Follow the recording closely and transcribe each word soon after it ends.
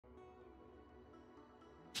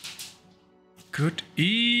Good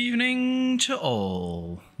evening to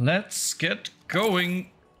all. Let's get going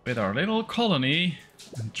with our little colony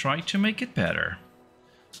and try to make it better.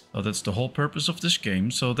 Well, that's the whole purpose of this game,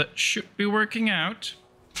 so that should be working out.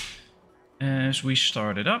 As we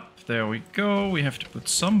start it up, there we go. We have to put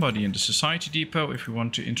somebody in the society depot if we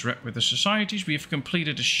want to interact with the societies. We've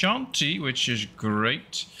completed a shanty, which is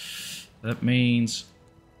great. That means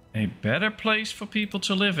a better place for people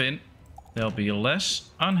to live in. They'll be less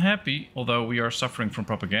unhappy, although we are suffering from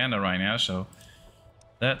propaganda right now, so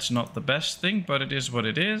that's not the best thing, but it is what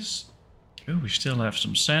it is. Oh, we still have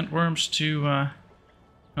some sandworms to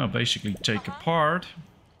basically take apart.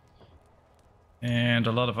 And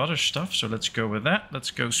a lot of other stuff, so let's go with that. Let's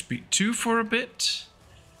go speed 2 for a bit.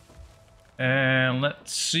 And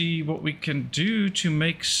let's see what we can do to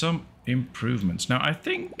make some improvements. Now, I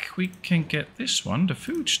think we can get this one, the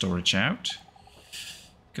food storage, out.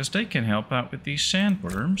 Because they can help out with these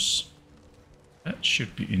sandworms. That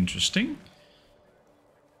should be interesting.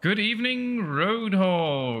 Good evening,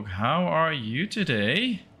 Roadhog. How are you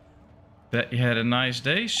today? Bet you had a nice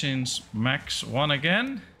day since Max won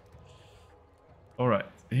again. Alright,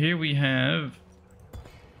 here we have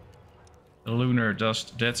the lunar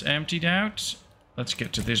dust that's emptied out. Let's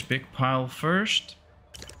get to this big pile first.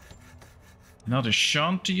 Another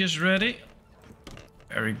shanty is ready.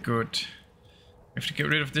 Very good. We have to get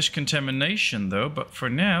rid of this contamination though, but for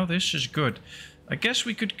now this is good. I guess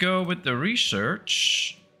we could go with the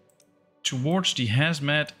research towards the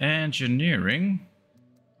hazmat engineering.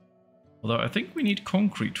 Although I think we need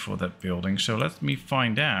concrete for that building, so let me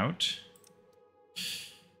find out.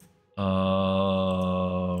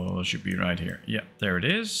 Should be right here. Yeah, there it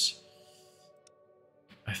is.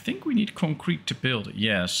 I think we need concrete to build it.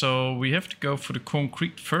 Yeah, so we have to go for the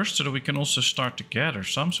concrete first so that we can also start to gather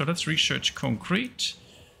some. So let's research concrete.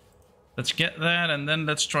 Let's get that, and then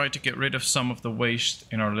let's try to get rid of some of the waste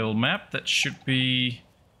in our little map. That should be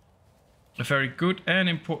a very good and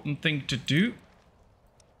important thing to do.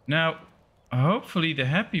 Now, hopefully the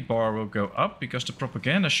happy bar will go up because the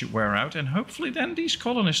propaganda should wear out, and hopefully then these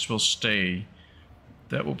colonists will stay.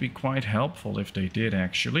 That would be quite helpful if they did,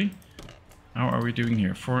 actually. How are we doing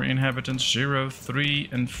here? 4 inhabitants, 0, 3,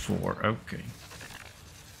 and 4. Okay.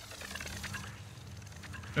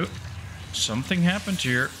 Oh, something happened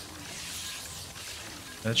here.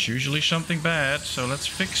 That's usually something bad, so let's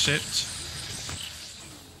fix it.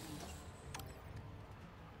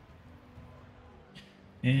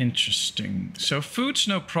 Interesting. So food's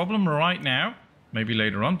no problem right now. Maybe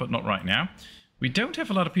later on, but not right now. We don't have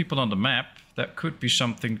a lot of people on the map. That could be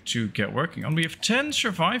something to get working on. We have 10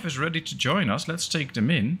 survivors ready to join us. Let's take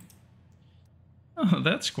them in. Oh,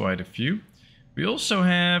 that's quite a few. We also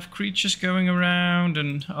have creatures going around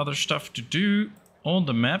and other stuff to do on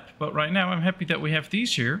the map. But right now I'm happy that we have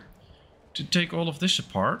these here to take all of this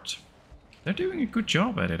apart. They're doing a good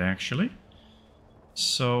job at it, actually.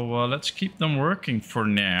 So let's keep them working for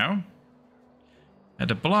now.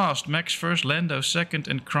 At a blast, Max first, Lando second,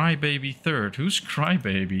 and Crybaby third. Who's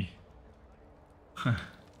Crybaby?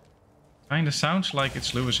 Kinda sounds like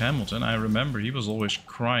it's Lewis Hamilton. I remember he was always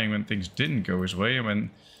crying when things didn't go his way. And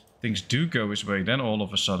when things do go his way, then all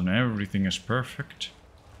of a sudden everything is perfect.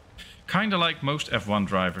 Kinda like most F1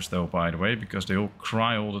 drivers though, by the way, because they all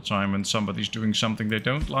cry all the time when somebody's doing something they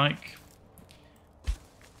don't like.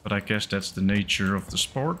 But I guess that's the nature of the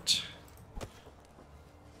sport.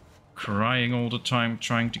 Crying all the time,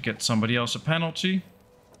 trying to get somebody else a penalty.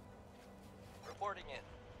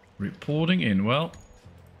 Reporting in. Well,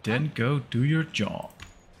 then go do your job.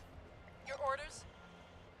 Your orders?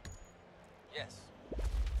 Yes.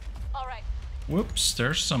 All right. Whoops,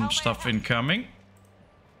 there's some stuff incoming.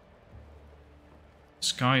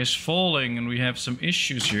 Sky is falling and we have some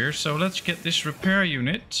issues here. So let's get this repair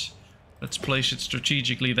unit. Let's place it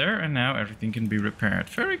strategically there, and now everything can be repaired.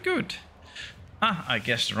 Very good. Ah, I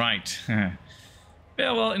guessed right. Yeah,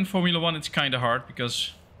 well, in Formula 1 it's kind of hard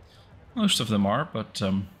because most of them are, but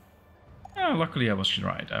yeah, luckily I was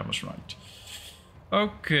right.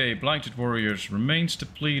 Okay, Blighted Warriors remains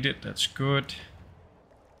depleted. That's good.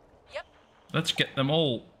 Yep. Let's get them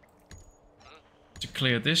all to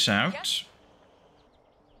clear this out. Yep.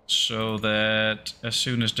 So that as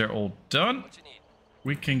soon as they're all done,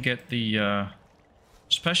 we can get the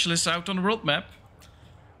specialists out on the world map.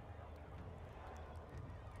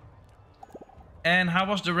 And how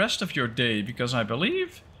was the rest of your day? Because I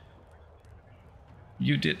believe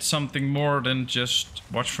you did something more than just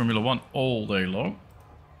watch Formula 1 all day long.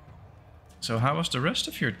 So how was the rest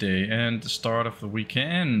of your day and the start of the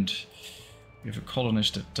weekend? We have a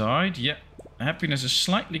colonist that died. Yeah, happiness is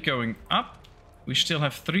slightly going up. We still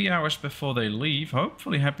have 3 hours before they leave.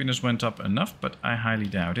 Hopefully happiness went up enough, but I highly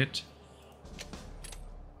doubt it.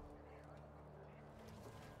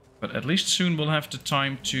 But at least soon we'll have the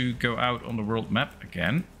time to go out on the world map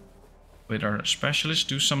again. With our specialists,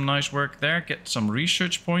 do some nice work there. Get some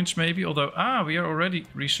research points maybe. Although, we are already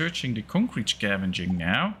researching the concrete scavenging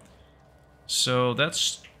now. So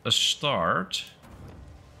that's a start.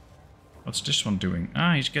 What's this one doing?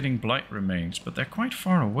 He's getting blight remains, but they're quite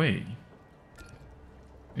far away.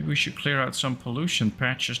 Maybe we should clear out some pollution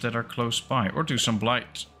patches that are close by, or do some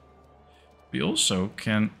blight. We also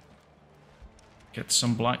can get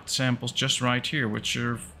some blight samples just right here, which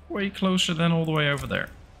are way closer than all the way over there.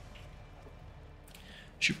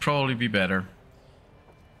 Should probably be better.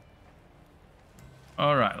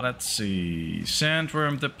 Alright, let's see.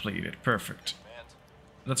 Sandworm depleted. Perfect.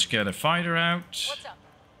 Let's get a fighter out.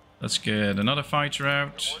 Let's get another fighter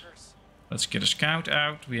out. Let's get a scout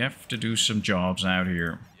out. We have to do some jobs out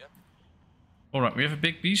here. Alright, we have a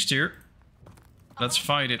big beast here. Let's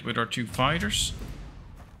fight it with our 2 fighters.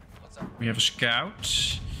 We have a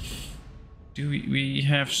scout. Do we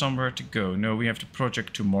have somewhere to go? No, we have the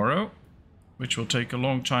project tomorrow, which will take a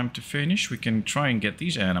long time to finish. We can try and get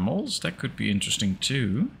these animals. That could be interesting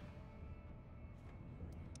too.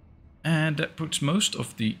 And that puts most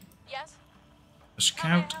of the... Yes? A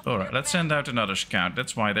scout. Alright, let's send out another scout.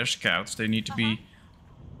 That's why they're scouts. They need to be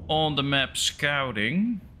on the map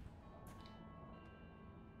scouting.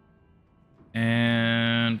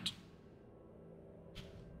 And...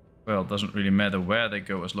 well, it doesn't really matter where they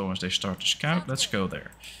go as long as they start to scout. Let's go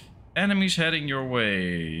there. Enemies heading your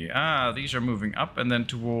way. These are moving up and then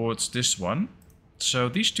towards this one. So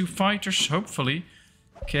these 2 fighters hopefully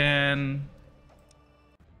can...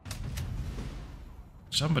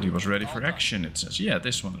 Somebody was ready for action, it says. Yeah,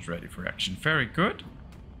 this one is ready for action. Very good.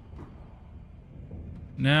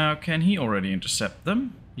 Now, can he already intercept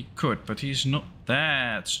them? He could, but he's not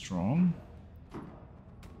that strong.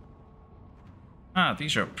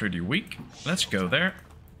 These are pretty weak. Let's go there.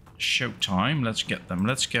 Showtime. Let's get them.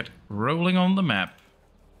 Let's get rolling on the map.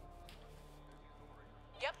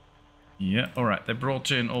 Yep. Yeah, alright. They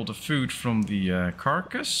brought in all the food from the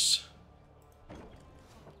carcass.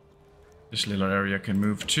 This little area can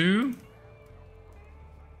move too.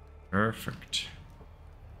 Perfect.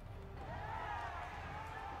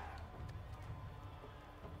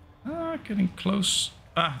 Getting close.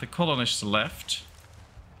 The colonists left.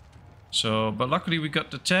 So, but luckily we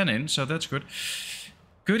got the 10 in, so that's good.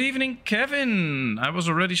 Good evening, Kevin. I was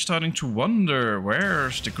already starting to wonder,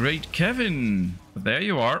 where's the great Kevin? But there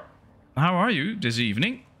you are. How are you this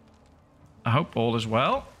evening? I hope all is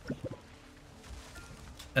well.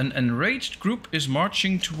 An enraged group is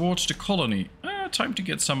marching towards the colony. Time to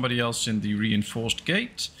get somebody else in the reinforced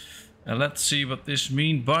gate. Let's see what this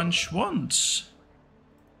mean bunch wants.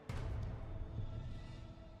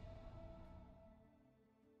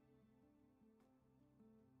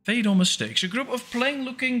 Fatal mistakes. A group of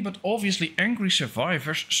plain-looking but obviously angry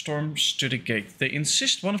survivors storms to the gate. They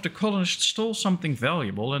insist one of the colonists stole something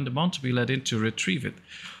valuable and demand to be let in to retrieve it.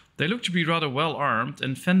 They look to be rather well armed,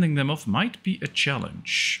 and fending them off might be a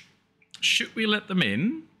challenge. Should we let them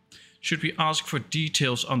in? Should we ask for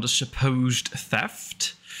details on the supposed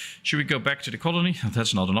theft? Should we go back to the colony?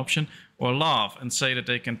 That's not an option. Or laugh and say that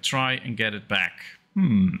they can try and get it back?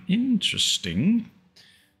 Interesting.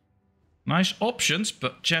 Nice options,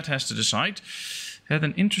 but Chad has to decide. Had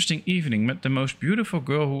an interesting evening, met the most beautiful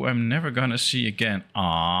girl who I'm never gonna see again.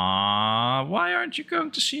 Why aren't you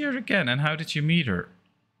going to see her again? And how did you meet her?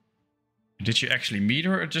 Did you actually meet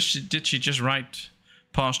her, or did she just ride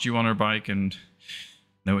past you on her bike and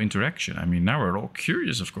no interaction? I mean, now we're all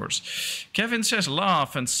curious, of course. Kevin says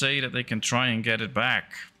laugh and say that they can try and get it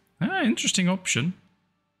back. Interesting option.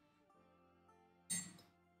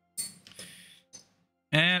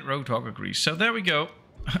 And Roadhog agrees. So there we go.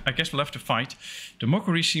 I guess we'll have to fight. The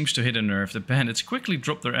mockery seems to hit a nerve. The bandits quickly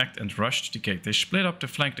drop their act and rush to the gate. They split up to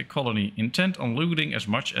flank the colony, intent on looting as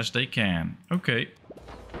much as they can. Okay.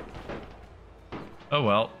 Oh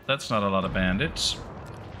well, that's not a lot of bandits.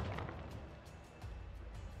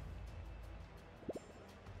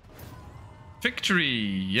 Victory!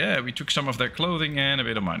 Yeah, we took some of their clothing and a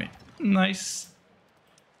bit of money. Nice.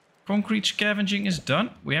 Concrete scavenging is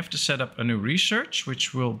done. We have to set up a new research,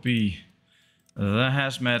 which will be the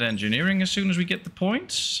hazmat engineering as soon as we get the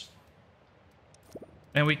points.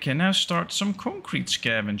 And we can now start some concrete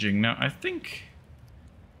scavenging. Now, I think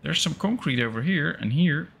there's some concrete over here, and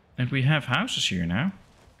we have houses here now.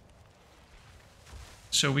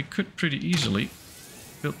 So we could pretty easily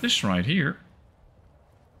build this right here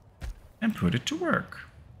and put it to work.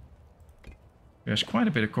 There's quite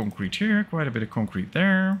a bit of concrete here, quite a bit of concrete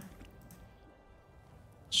there.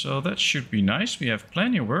 So that should be nice. We have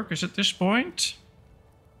plenty of workers at this point.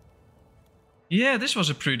 Yeah, this was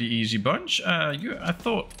a pretty easy bunch. I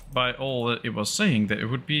thought by all that it was saying that it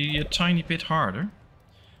would be a tiny bit harder.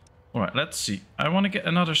 Alright, let's see. I want to get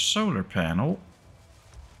another solar panel.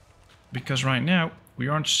 Because right now we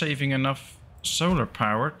aren't saving enough solar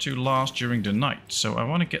power to last during the night. So I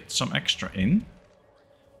want to get some extra in.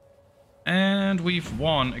 And we've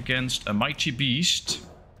won against a mighty beast.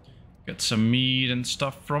 Get some meat and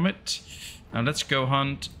stuff from it. Now let's go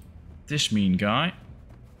hunt this mean guy.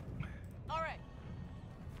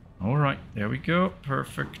 Alright, there we go.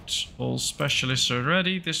 Perfect. All specialists are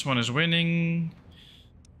ready. This one is winning.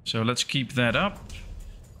 So let's keep that up.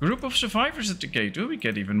 Group of survivors at the gate. Oh, we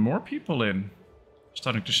get even more people in.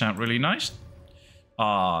 Starting to sound really nice.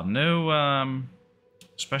 Ah, no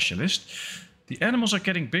specialist. The animals are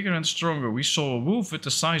getting bigger and stronger. We saw a wolf with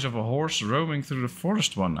the size of a horse roaming through the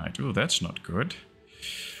forest one night. Oh, that's not good.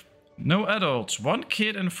 No adults. 1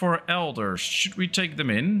 kid and 4 elders. Should we take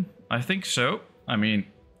them in? I think so. I mean,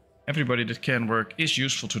 everybody that can work is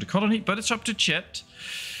useful to the colony, but it's up to Chet.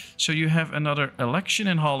 So you have another election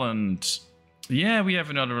in Holland. Yeah, we have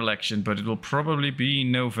another election, but it will probably be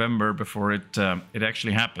November before it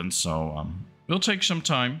actually happens. So we'll take some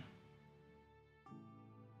time.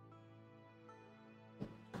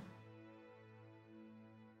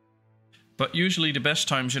 But usually the best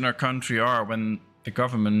times in our country are when the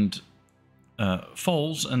government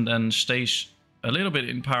falls and then stays a little bit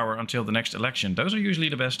in power until the next election. Those are usually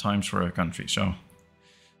the best times for a country, so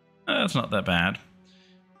that's not that bad.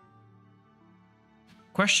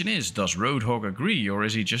 Question is, does Roadhog agree, or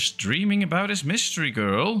is he just dreaming about his mystery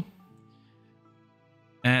girl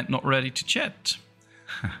and not ready to chat?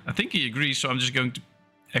 I think he agrees, so I'm just going to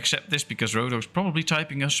accept this because Roadhog's probably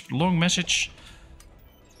typing us a long message.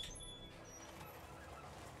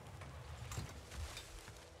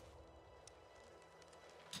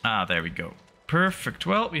 Ah, there we go. Perfect.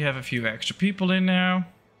 Well, we have a few extra people in now.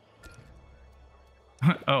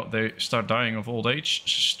 Oh, they start dying of old age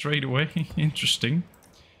straight away. Interesting.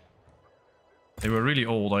 They were really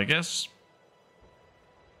old, I guess.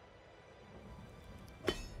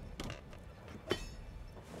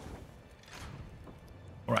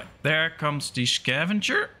 Alright, there comes the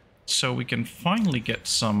scavenger. So we can finally get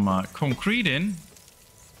some concrete in.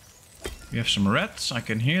 We have some rats. I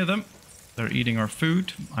can hear them. They're eating our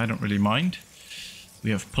food. I don't really mind. We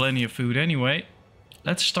have plenty of food anyway.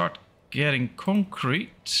 Let's start getting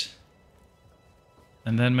concrete.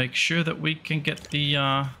 And then make sure that we can get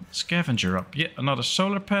the scavenger up. Yeah, another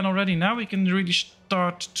solar panel ready. Now we can really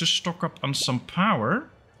start to stock up on some power.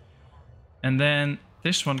 And then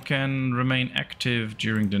this one can remain active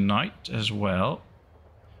during the night as well.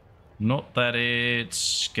 Not that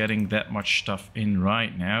it's getting that much stuff in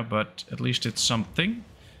right now, but at least it's something.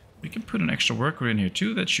 We can put an extra worker in here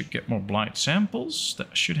too. That should get more blight samples.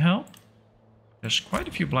 That should help. There's quite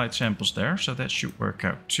a few blight samples there, so that should work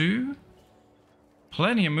out too.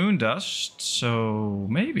 Plenty of moon dust, so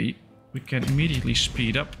maybe we can immediately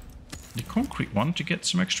speed up the concrete one to get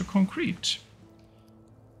some extra concrete.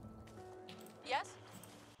 Yes?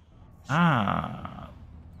 Ah.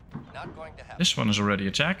 Not going to happen. This one is already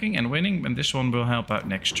attacking and winning, and this one will help out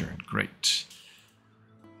next turn. Great.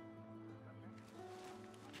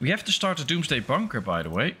 We have to start a Doomsday Bunker, by the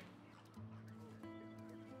way.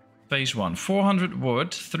 Phase 1. 400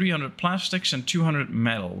 wood, 300 plastics, and 200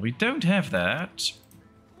 metal. We don't have that.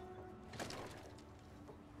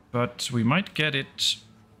 But we might get it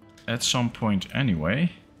at some point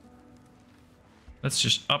anyway. Let's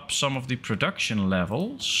just up some of the production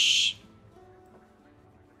levels.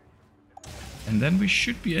 And then we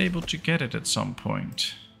should be able to get it at some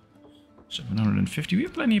point. 750. We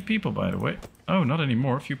have plenty of people, by the way. Oh, not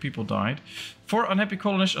anymore. A few people died. 4 unhappy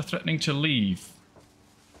colonists are threatening to leave.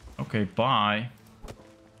 Okay, bye.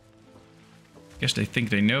 Guess they think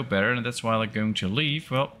they know better, and that's why they're going to leave.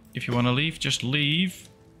 Well, if you want to leave, just leave.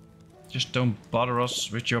 Just don't bother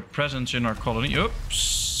us with your presence in our colony.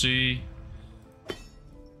 Oopsie.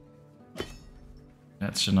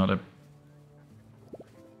 That's another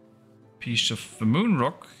piece of the moon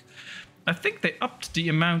rock. I think they upped the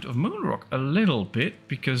amount of moon rock a little bit,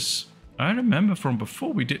 because I remember from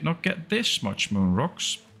before we did not get this much moon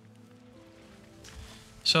rocks.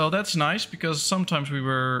 So that's nice, because sometimes we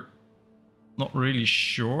were not really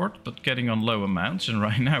short, but getting on low amounts, and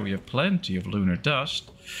right now we have plenty of lunar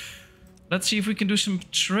dust. Let's see if we can do some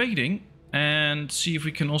trading, and see if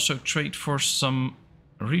we can also trade for some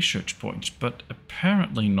research points, but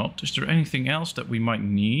apparently not. Is there anything else that we might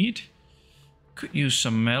need? Could use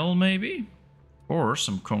some metal, maybe? Or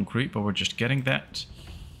some concrete, but we're just getting that.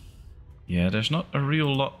 Yeah, there's not a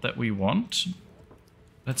real lot that we want.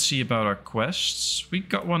 Let's see about our quests. We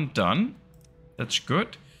got one done. That's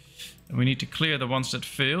good. And we need to clear the ones that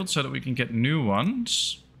failed so that we can get new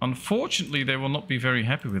ones. Unfortunately, they will not be very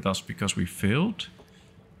happy with us because we failed.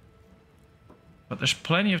 But there's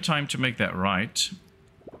plenty of time to make that right.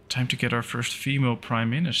 Time to get our first female prime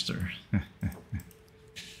minister.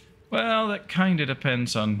 Well, that kind of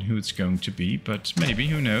depends on who it's going to be, but maybe,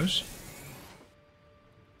 who knows.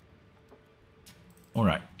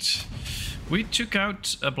 Alright. We took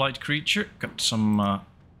out a blight creature. Got some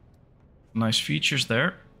nice features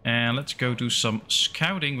there. And let's go do some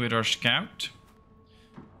scouting with our scout.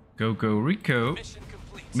 Go Rico. Mission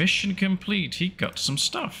complete. Mission complete. He got some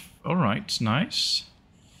stuff. Alright, nice.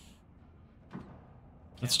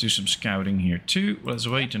 Let's do some scouting here too. Let's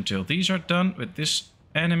wait until these are done with this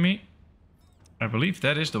enemy. I believe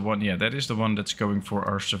that is the one. Yeah, that is the one that's going for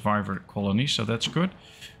our survivor colony, so that's good.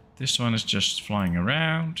 This one is just flying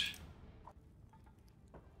around.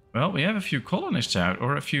 Well, we have a few colonists out,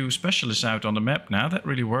 or a few specialists out on the map now. That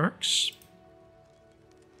really works.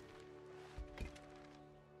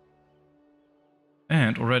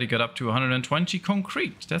 And already got up to 120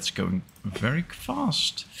 concrete. That's going very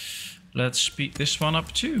fast. Let's speed this one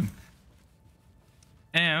up too.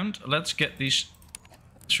 And let's get these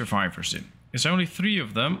survivors in. There's only 3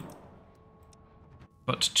 of them.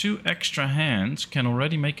 But 2 extra hands can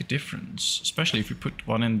already make a difference. Especially if you put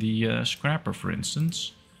one in the scrapper, for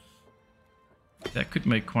instance. That could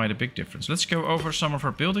make quite a big difference. Let's go over some of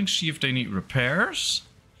our buildings, see if they need repairs.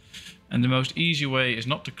 And the most easy way is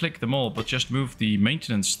not to click them all, but just move the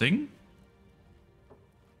maintenance thing.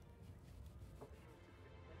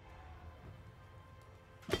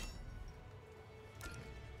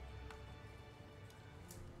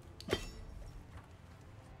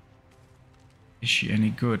 Is she any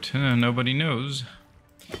good? Nobody knows.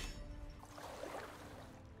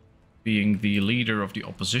 Being the leader of the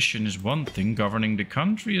opposition is one thing, governing the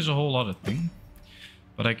country is a whole other thing.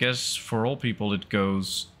 But I guess for all people it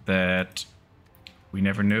goes that we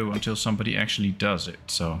never know until somebody actually does it,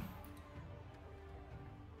 so.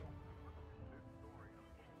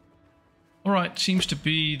 Alright, seems to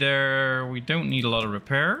be there. We don't need a lot of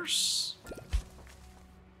repairs.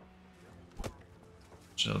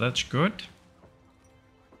 So that's good.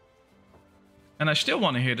 And I still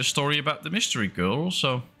want to hear the story about the mystery girl,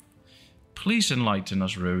 so please enlighten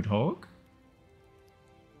us, Roadhog.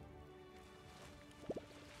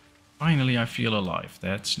 Finally, I feel alive.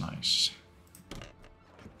 That's nice.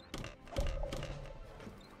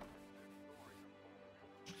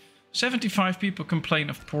 "75 people complain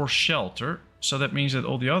of poor shelter, so that means that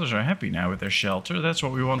all the others are happy now with their shelter. That's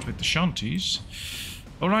what we want with the shanties.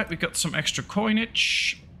 Alright, we got some extra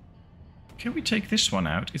coinage. Can we take this one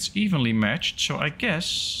out? It's evenly matched, so I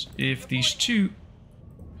guess if these 2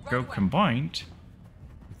 go combined,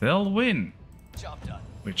 they'll win. Job done.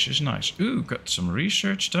 Which is nice. Ooh, got some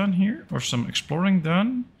research done here, or some exploring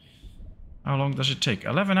done. How long does it take?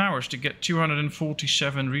 11 hours to get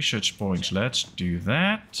 247 research points. Let's do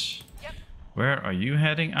that. Yep. Where are you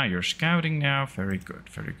heading? Ah, you're scouting now. Very good,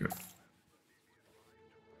 very good.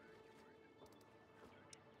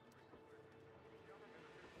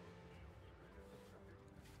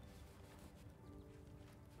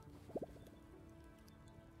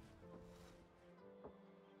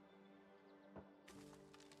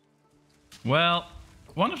 Well,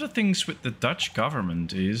 one of the things with the Dutch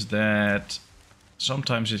government is that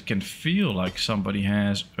sometimes it can feel like somebody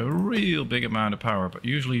has a real big amount of power, but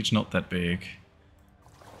usually it's not that big.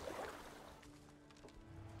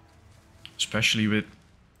 Especially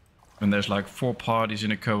when there's like 4 parties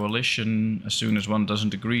in a coalition. As soon as one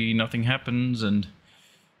doesn't agree, nothing happens, and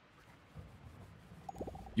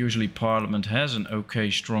usually Parliament has an okay,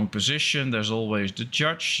 strong position. There's always the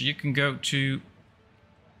judge you can go to,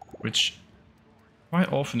 which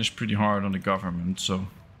quite often is pretty hard on the government, so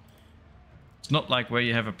it's not like where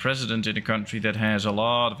you have a president in a country that has a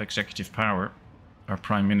lot of executive power. Our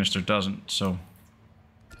prime minister doesn't, so.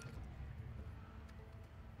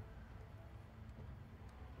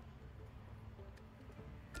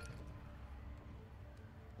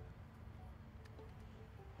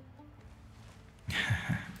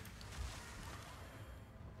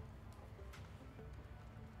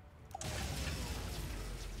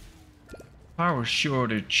 Power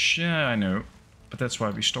shortage, yeah, I know. But that's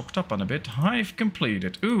why we stocked up on a bit. Hive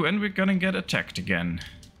completed. Ooh, and we're gonna get attacked again.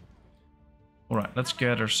 Alright, let's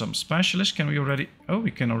gather some specialists. Can we already... Oh,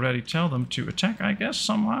 we can already tell them to attack, I guess,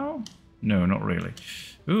 somehow? No, not really.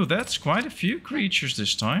 Ooh, that's quite a few creatures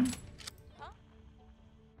this time.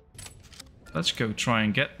 Let's go try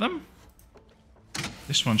and get them.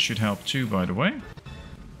 This one should help too, by the way.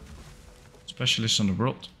 Specialists on the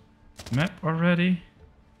world map already.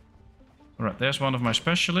 Alright, there's one of my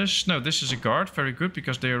specialists. No, this is a guard. Very good,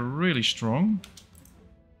 because they are really strong.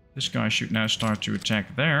 This guy should now start to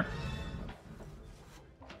attack there.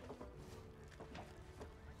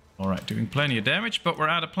 Alright, doing plenty of damage, but we're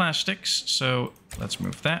out of plastics. So let's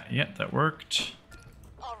move that. Yeah, that worked.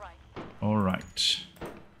 Alright.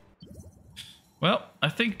 Well, I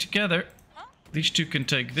think together these two can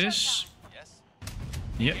take this.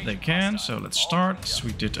 Yep, they can. So let's start.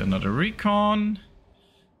 We did another recon.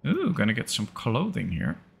 Ooh, gonna get some clothing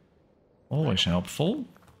here. Always helpful.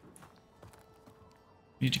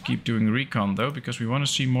 Need to keep doing recon though, because we want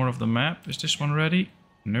to see more of the map. Is this one ready?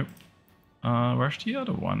 Nope. Where's the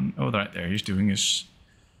other one? Oh, right there. He's doing his...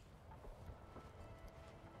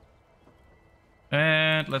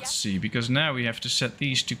 And let's see, because now we have to set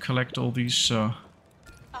these to collect all these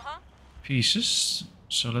pieces.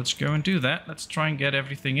 So let's go and do that. Let's try and get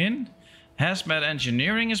everything in. Hazmat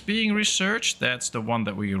engineering is being researched. That's the one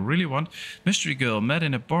that we really want. Mystery girl, met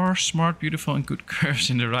in a bar, smart, beautiful, and good curves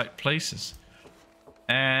in the right places.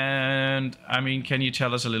 And, I mean, can you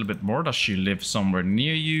tell us a little bit more? Does she live somewhere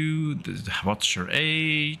near you? What's her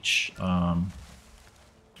age?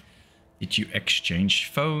 Did you exchange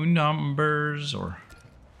phone numbers or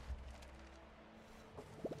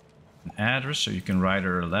an address so you can write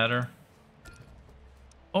her a letter?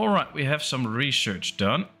 Alright, we have some research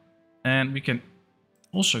done. And we can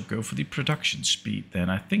also go for the production speed then.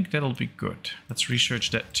 I think that'll be good. Let's research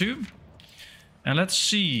that too. And let's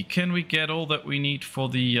see, can we get all that we need for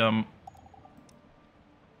the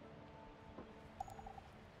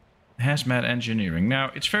hazmat engineering? Now,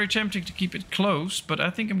 it's very tempting to keep it close, but I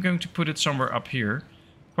think I'm going to put it somewhere up here.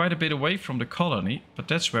 Quite a bit away from the colony, but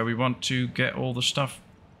that's where we want to get all the stuff.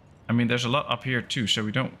 I mean, there's a lot up here too, so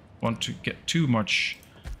we don't want to get too much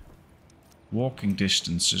walking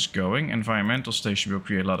distances going. Environmental station will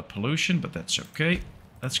create a lot of pollution, but that's okay.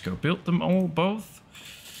 Let's go build them all, both.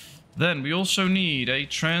 Then we also need a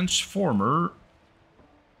transformer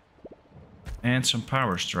and some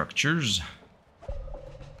power structures.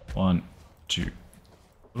 1, 2,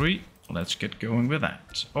 3. Let's get going with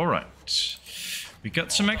that. Alright. We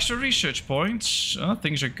got some extra research points.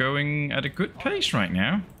 Things are going at a good pace right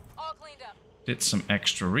now. All cleaned up. Did some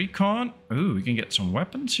extra recon. Ooh, we can get some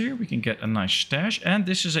weapons here. We can get a nice stash. And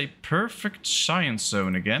this is a perfect science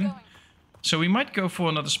zone again. So we might go for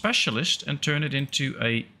another specialist and turn it into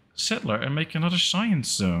a settler and make another science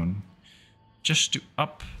zone. Just to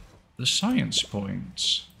up the science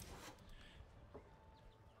points.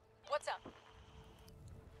 What's up?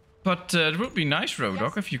 But it would be nice,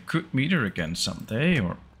 Rodok, if you could meet her again someday,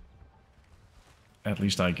 or at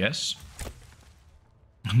least I guess.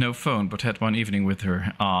 No phone, but had one evening with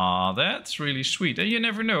her. Ah, that's really sweet. And you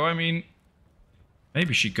never know, I mean,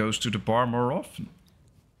 maybe she goes to the bar more often.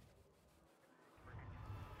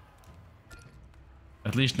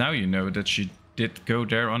 At least now you know that she did go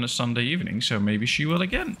there on a Sunday evening, so maybe she will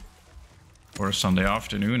again. Or a Sunday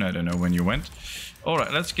afternoon, I don't know when you went.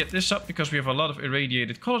 Alright, let's get this up, because we have a lot of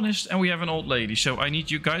irradiated colonists, and we have an old lady, so I need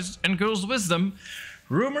you guys and girls' wisdom.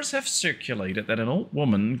 Rumors have circulated that an old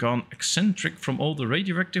woman, gone eccentric from all the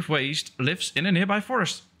radioactive waste, lives in a nearby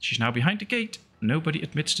forest. She's now behind the gate. Nobody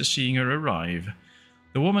admits to seeing her arrive.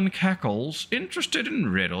 The woman cackles, interested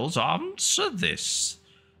in riddles. Answer this.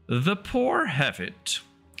 The poor have it.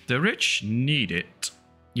 The rich need it.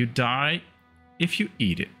 You die if you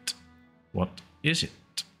eat it. What is it?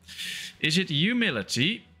 Is it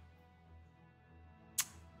humility?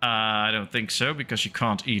 I don't think so, because you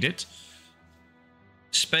can't eat it.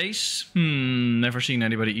 Space? Never seen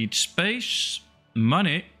anybody eat space.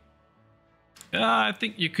 Money? I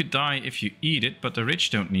think you could die if you eat it, but the rich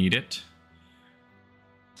don't need it.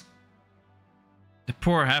 The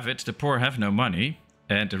poor have it. The poor have no money.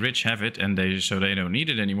 And the rich have it, and so they don't need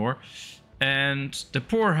it anymore. And the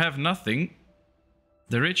poor have nothing.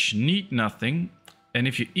 The rich need nothing. And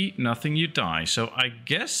if you eat nothing, you die. So I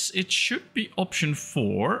guess it should be option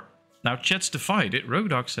 4. Now, chat's divided.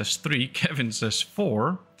 Rodok says 3. Kevin says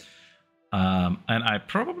 4. And I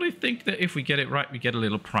probably think that if we get it right, we get a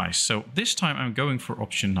little prize. So this time I'm going for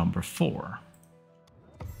option number 4.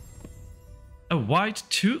 A white,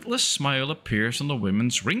 toothless smile appears on the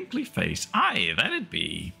woman's wrinkly face. Aye, that'd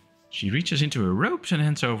be. She reaches into her robes and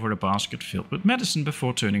hands over a basket filled with medicine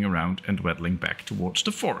before turning around and waddling back towards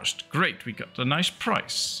the forest. Great, we got a nice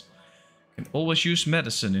price. Can always use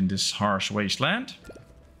medicine in this harsh wasteland.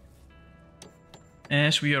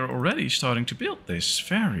 As we are already starting to build this.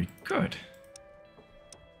 Very good.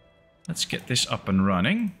 Let's get this up and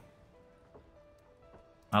running.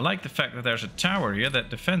 I like the fact that there's a tower here that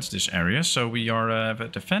defends this area. So we are have a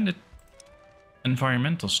defended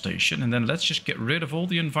environmental station. And then let's just get rid of all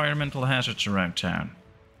the environmental hazards around town.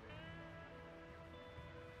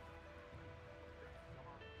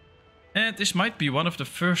 And this might be one of the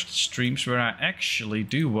first streams where I actually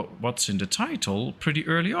do what's in the title pretty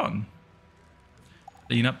early on.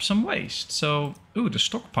 Clean up some waste. So, ooh, the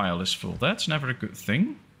stockpile is full. That's never a good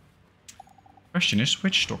thing. Question is,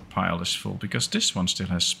 which stockpile is full? Because this one still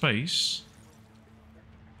has space.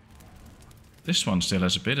 This one still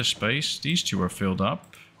has a bit of space. These two are filled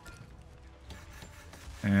up.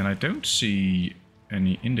 And I don't see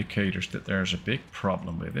any indicators that there's a big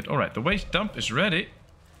problem with it. Alright, the waste dump is ready.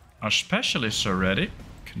 Our specialists are ready.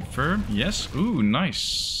 Confirm. Yes. Ooh,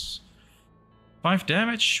 nice. 5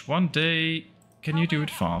 damage. 1 day. Can you do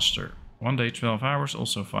it faster? 1 day, 12 hours.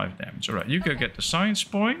 Also 5 damage. Alright, you go get the science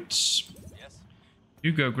points. Yes.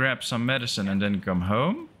 You go grab some medicine and then come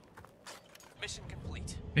home. Mission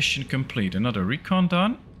complete. Mission complete. Another recon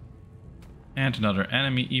done. And another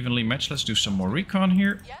enemy evenly matched. Let's do some more recon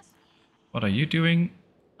here. Yes? What are you doing?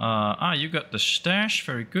 You got the stash.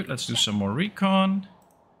 Very good. Let's do some more recon.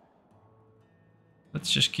 Let's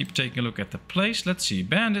just keep taking a look at the place. Let's see.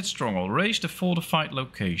 Bandit stronghold. Raise the fortified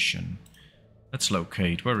location. Let's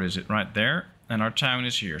locate. Where is it? Right there. And our town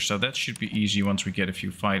is here. So that should be easy once we get a few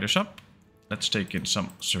fighters up. Let's take in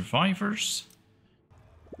some survivors.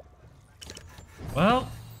 Well,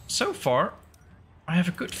 so far, I have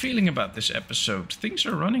a good feeling about this episode. Things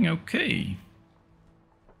are running okay.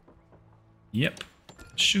 Yep.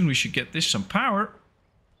 Soon we should get this some power.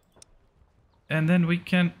 And then we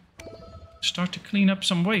can start to clean up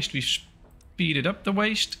some waste. We've speeded up the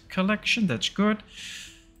waste collection. That's good.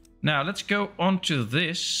 Now let's go on to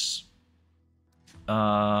this.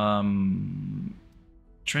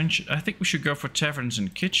 Trench. I think we should go for taverns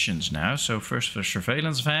and kitchens now. So first for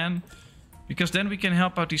surveillance van. Because then we can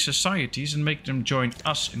help out these societies and make them join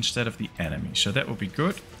us instead of the enemy. So that will be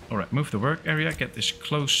good. Alright, move the work area. Get this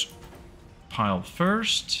close pile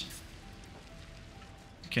first.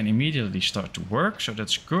 Can immediately start to work, so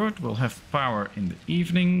that's good. We'll have power in the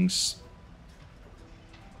evenings.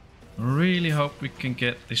 Really hope we can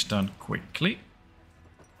get this done quickly.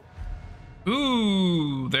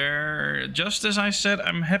 Ooh, there. Just as I said,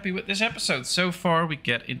 I'm happy with this episode. So far, we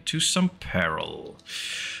get into some peril.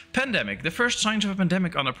 Pandemic. The first signs of a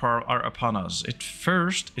pandemic are upon us. At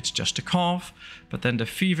first, it's just a cough, but then the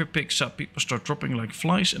fever picks up, people start dropping like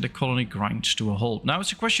flies, and the colony grinds to a halt. Now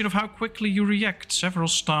it's a question of how quickly you react. Several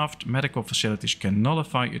staffed medical facilities can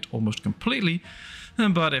nullify it almost completely,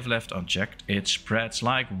 but if left unchecked, it spreads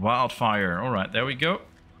like wildfire. Alright, there we go.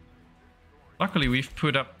 Luckily, we've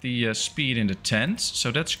put up the speed in the tents,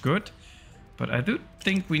 so that's good. But I do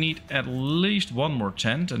think we need at least one more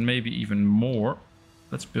tent, and maybe even more.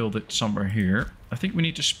 Let's build it somewhere here. I think we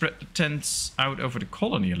need to spread the tents out over the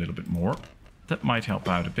colony a little bit more. That might help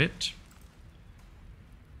out a bit.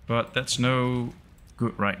 But that's no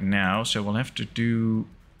good right now, so we'll have to do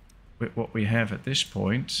with what we have at this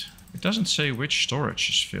point. It doesn't say which storage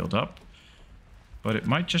is filled up. But it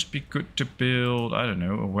might just be good to build, I don't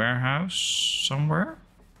know, a warehouse somewhere.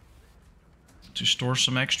 To store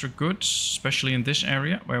some extra goods, especially in this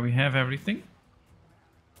area where we have everything.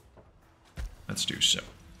 Let's do so.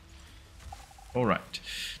 Alright.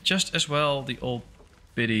 Just as well, the old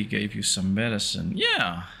biddy gave you some medicine.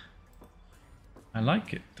 Yeah. I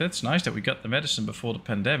like it. That's nice that we got the medicine before the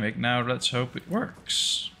pandemic. Now let's hope it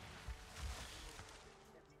works.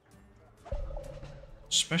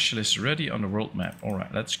 Specialist ready on the world map.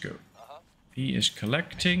 Alright, let's go. He is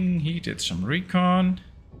collecting. He did some recon.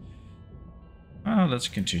 Let's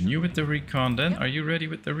continue with the recon then. Are you ready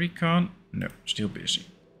with the recon? No, still busy.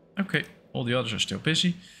 Okay. All the others are still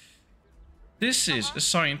busy. This is a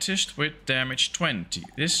scientist with damage 20.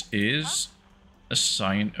 This is a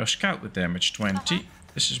scout with damage 20.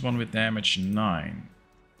 This is one with damage 9.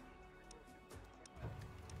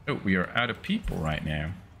 Oh, we are out of people right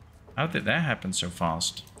now. How did that happen so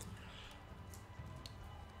fast?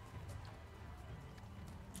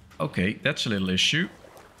 Okay, that's a little issue.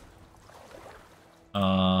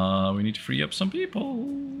 We need to free up some people.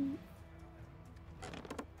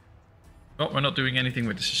 Oh, we're not doing anything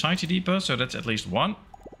with the society depot, so that's at least one.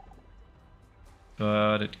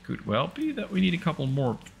 But it could well be that we need a couple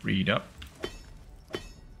more freed up.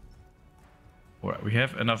 Alright, we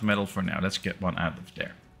have enough metal for now. Let's get one out of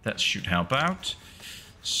there. That should help out.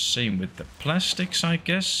 Same with the plastics, I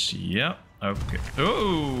guess. Yeah, okay.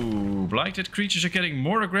 Oh, blighted creatures are getting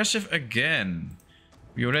more aggressive again.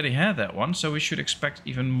 We already had that one, so we should expect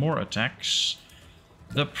even more attacks.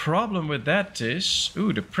 The problem with that is...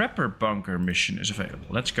 Ooh, the prepper bunker mission is available.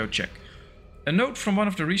 Let's go check. A note from one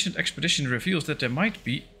of the recent expeditions reveals that there might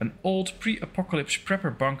be an old pre-apocalypse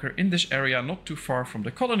prepper bunker in this area not too far from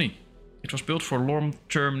the colony. It was built for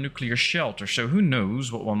long-term nuclear shelter, so who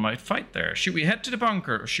knows what one might find there. Should we head to the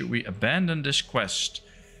bunker or should we abandon this quest?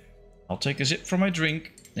 I'll take a sip from my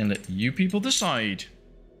drink and let you people decide.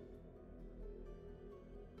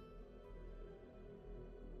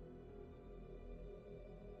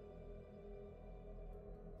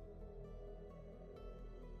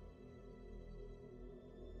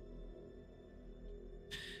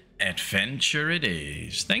 Adventure it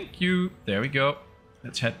is. Thank you. There we go.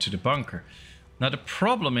 Let's head to the bunker. Now the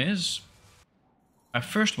problem is, I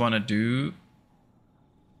first want to do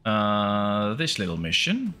this little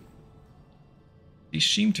mission. These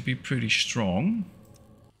seem to be pretty strong.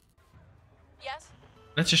 Yes?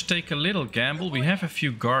 Let's just take a little gamble. We have a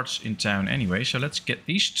few guards in town anyway, so let's get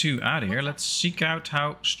these two out of here. Let's seek out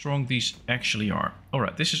how strong these actually are.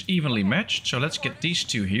 Alright, this is evenly matched, so let's get these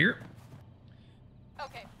two here.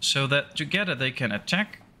 Okay. So that together they can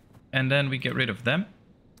attack, and then we get rid of them.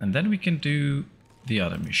 And then we can do the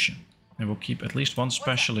other mission. And we'll keep at least one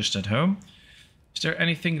specialist at home. Is there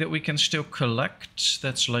anything that we can still collect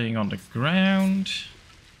that's laying on the ground?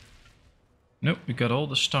 Nope, we got all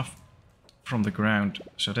the stuff from the ground,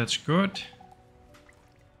 so that's good.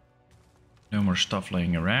 No more stuff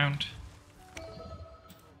laying around.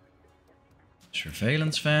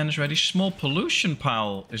 Surveillance van is ready. Small pollution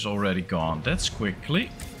pile is already gone. That's quickly.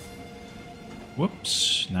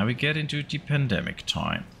 Whoops. Now we get into the pandemic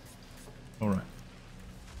time. Alright.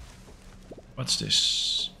 What's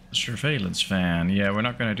this? A surveillance van. Yeah, we're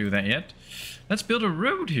not going to do that yet. Let's build a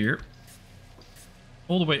road here.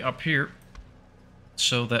 All the way up here.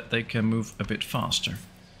 So that they can move a bit faster.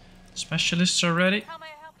 Specialists are ready. How may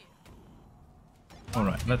I help you?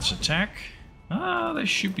 Alright, let's attack. Ah, they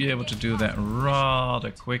should be able to do that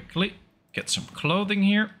rather quickly. Get some clothing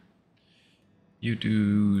here. You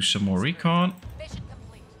do some more recon. Mission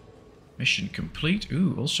complete. Mission complete.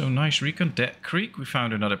 Ooh, also nice recon. Dead Creek, we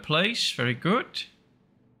found another place. Very good.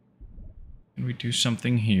 Can we do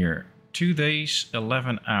something here? 2 days,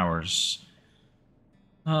 11 hours.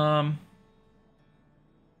 No.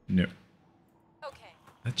 Okay.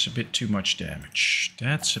 That's a bit too much damage.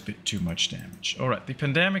 That's a bit too much damage. Alright, the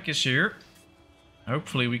pandemic is here.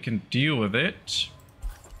 Hopefully we can deal with it.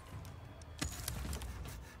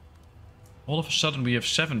 All of a sudden we have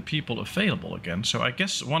 7 people available again. So I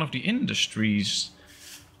guess one of the industries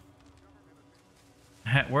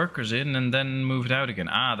had workers in and then moved out again.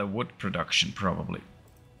 Ah, the wood production probably.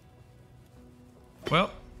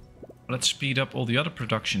 Well, let's speed up all the other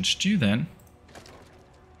productions too then.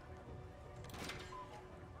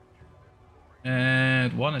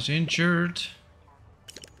 And one is injured.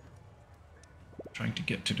 Trying to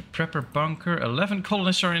get to the prepper bunker. 11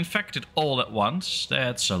 colonists are infected all at once.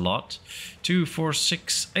 That's a lot. 2, 4,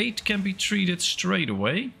 6, 8 can be treated straight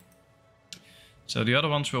away. So the other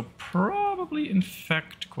ones will probably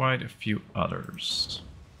infect quite a few others.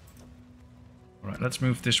 Alright, let's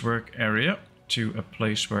move this work area to a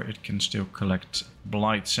place where it can still collect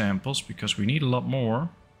blight samples, because we need a lot more.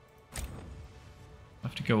 I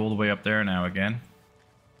have to go all the way up there now again.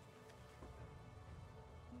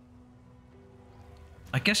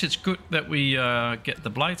 I guess it's good that we get the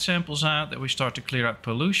blight samples out, that we start to clear out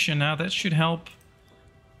pollution now. That should help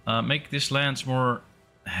make this land more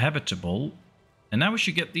habitable. And now we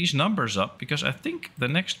should get these numbers up, because I think the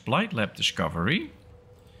next blight lab discovery,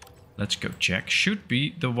 let's go check, should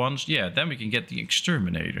be the ones, yeah, then we can get the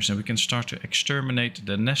exterminators and we can start to exterminate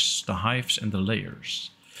the nests, the hives and the layers.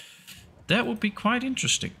 That would be quite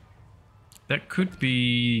interesting. That could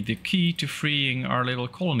be the key to freeing our little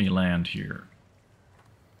colony land here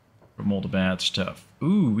from all the bad stuff.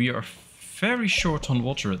 Ooh, we are very short on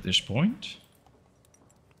water at this point.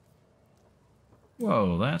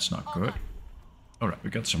 Whoa, that's not good. Alright, we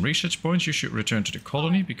got some research points. You should return to the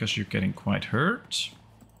colony because you're getting quite hurt.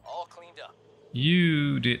 All cleaned up.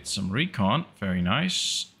 You did some recon. Very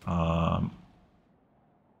nice.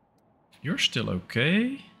 You're still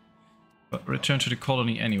okay. But return to the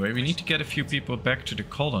colony anyway. We need to get a few people back to the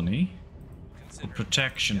colony for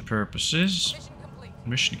protection purposes. Mission complete.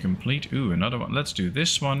 Mission complete. Ooh, another one. Let's do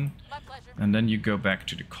this one. My pleasure. And then you go back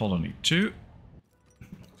to the colony too.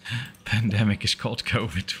 Pandemic is called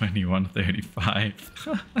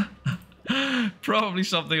COVID-2135. Probably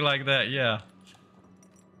something like that, yeah.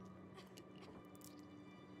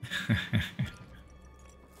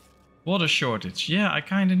 Water shortage. Yeah, I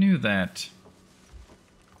kind of knew that.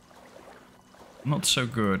 Not so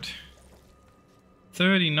good.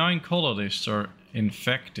 39 colonists are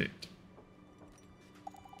infected.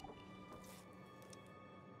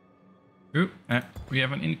 Ooh, we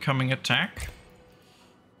have an incoming attack.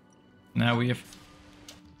 Now we have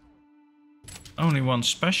only one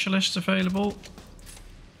specialist available.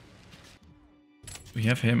 We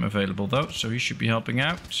have him available though, so he should be helping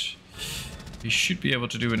out. He should be able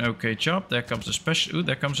to do an okay job. There comes a special. Ooh,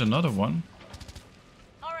 there comes another one.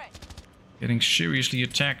 All right. Getting seriously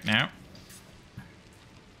attacked now.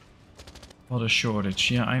 What a shortage.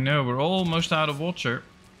 Yeah, I know. We're almost out of water.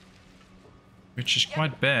 Which is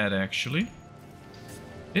quite bad, actually.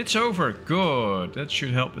 It's over. Good. That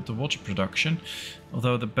should help with the water production.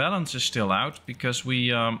 Although the balance is still out because we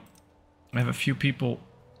have a few people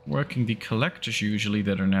working the collectors usually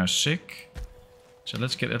that are now sick. So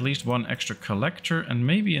let's get at least one extra collector and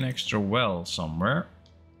maybe an extra well somewhere.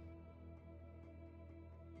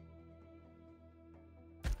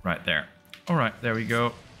 Right there. Alright, there we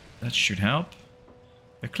go. That should help.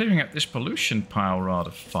 They're clearing out this pollution pile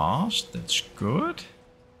rather fast. That's good.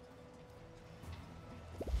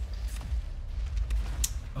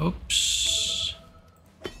 Oops.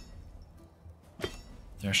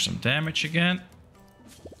 There's some damage again.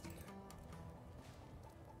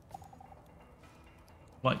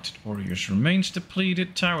 Blighted warriors remains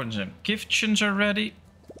depleted. Towers and kitchens are ready.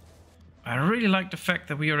 I really like the fact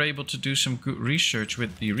that we are able to do some good research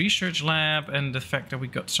with the research lab and the fact that we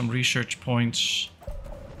got some research points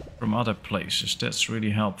from other places. That's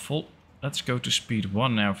really helpful. Let's go to speed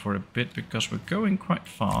 1 now for a bit because we're going quite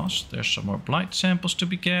fast. There's some more blight samples to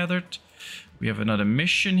be gathered. We have another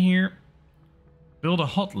mission here. Build a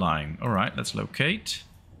hotline. Alright, let's locate.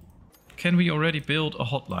 Can we already build a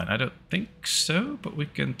hotline? I don't think so, but we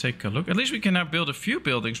can take a look. At least we can now build a few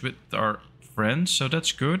buildings with our friends, so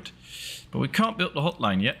that's good. But we can't build the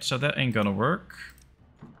hotline yet, so that ain't gonna work.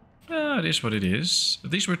 It is what it is.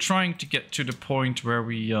 At least we're trying to get to the point where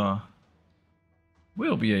we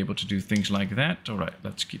will be able to do things like that. Alright,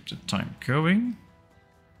 let's keep the time going.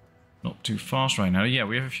 Not too fast right now. Yeah,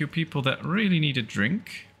 we have a few people that really need a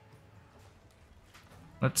drink.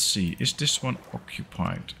 Let's see, is this one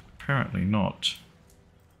occupied? Apparently not.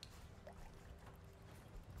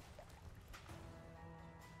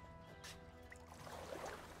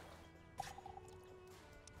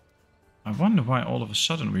 I wonder why all of a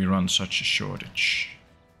sudden we run such a shortage.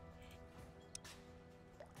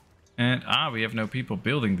 And we have no people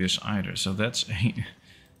building this either, so that's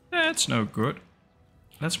that's no good.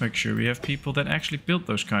 Let's make sure we have people that actually build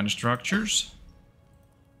those kind of structures.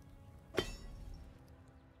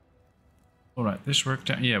 Alright, this worked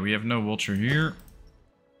out. Yeah, we have no water here.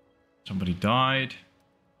 Somebody died.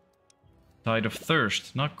 Died of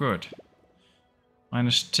thirst. Not good.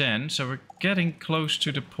 -10. So we're getting close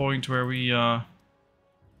to the point where we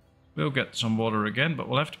will get some water again. But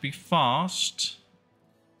we'll have to be fast.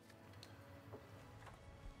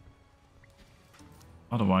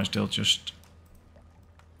 Otherwise they'll just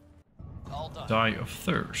die of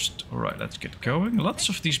thirst. Alright, let's get going. Lots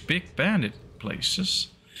of these big bandit places.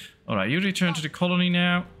 Alright, you return to the colony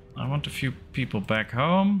now. I want a few people back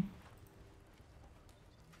home.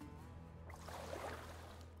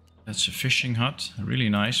 That's a fishing hut. Really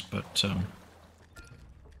nice, but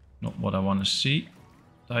not what I want to see.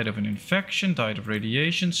 Died of an infection, died of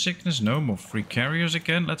radiation sickness. No more free carriers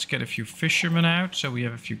again. Let's get a few fishermen out so we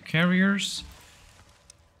have a few carriers.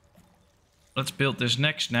 Let's build this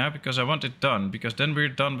next now because I want it done. Because then we're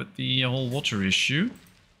done with the whole water issue.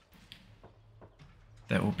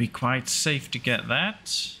 That will be quite safe to get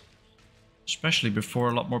that. Especially before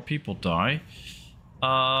a lot more people die.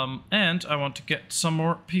 And I want to get some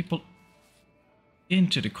more people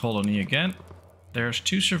into the colony again. There's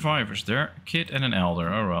 2 survivors there. A kid and an elder.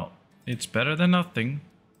 Oh well. It's better than nothing.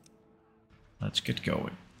 Let's get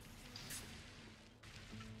going.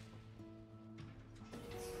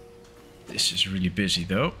 This is really busy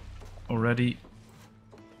though. Already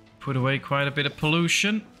put away quite a bit of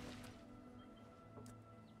pollution.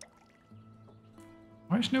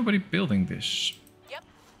 Why is nobody building this? Yep.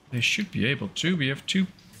 They should be able to. We have 2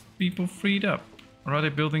 people freed up. Or are they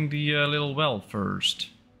building the little well first?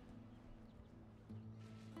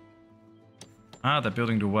 They're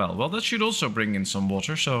building the well. Well, that should also bring in some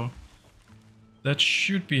water, so that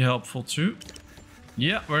should be helpful too.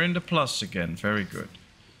 Yeah, we're in the plus again. Very good.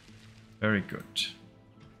 Very good.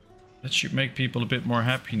 That should make people a bit more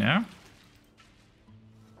happy now.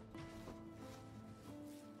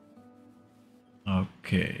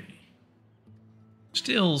 Okay.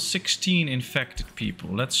 Still 16 infected people.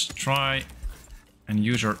 Let's try and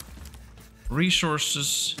use our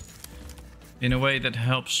resources in a way that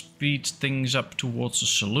helps speed things up towards a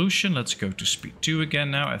solution. Let's go to speed 2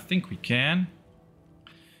 again now. I think we can.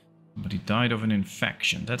 Somebody died of an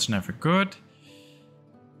infection. That's never good.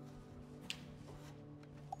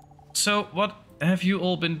 So, what have you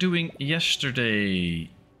all been doing yesterday?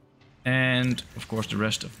 And, of course, the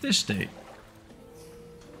rest of this day.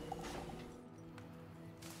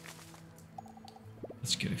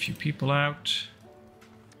 Let's get a few people out.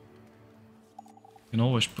 We can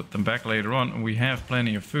always put them back later on, and we have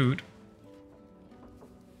plenty of food.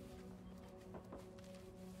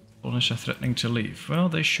 Colonists are threatening to leave. Well,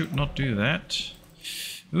 they should not do that.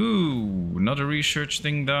 Ooh, another research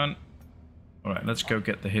thing done. Alright, let's go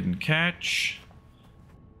get the hidden catch.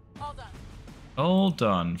 All done. All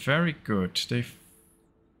done. Very good. They've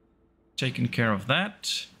taken care of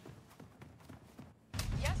that.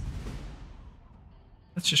 Yes?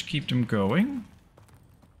 Let's just keep them going.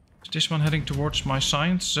 Is this one heading towards my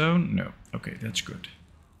science zone? No. Okay, that's good.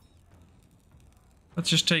 Let's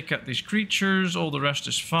just take out these creatures. All the rest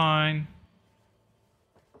is fine.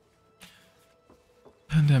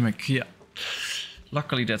 Pandemic, yeah.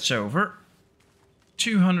 Luckily that's over.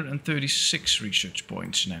 236 research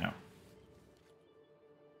points now.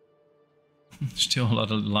 Still a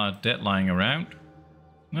lot of dead lying around.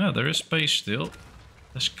 No, there is space still.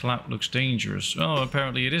 This cloud looks dangerous. Oh,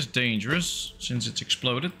 apparently it is dangerous since it's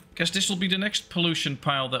exploded. Guess this will be the next pollution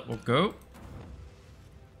pile that will go.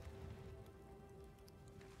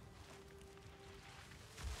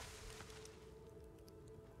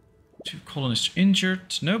 Two colonists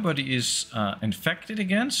injured. Nobody is infected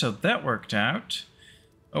again, so that worked out.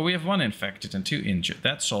 Oh, we have one infected and two injured.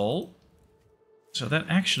 That's all. So that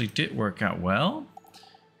actually did work out well.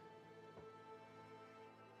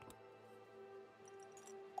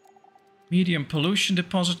 Medium pollution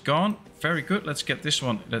deposit gone. Very good. Let's get this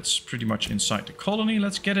one. That's pretty much inside the colony.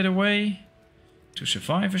 Let's get it away. Two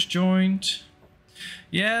survivors joined.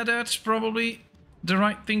 Yeah, that's probably the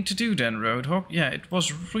right thing to do then, Roadhog. Yeah, it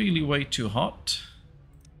was really way too hot.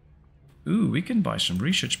 Ooh, we can buy some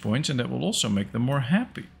research points and that will also make them more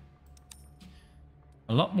happy.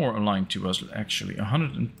 A lot more aligned to us, actually.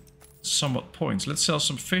 100 and somewhat points. Let's sell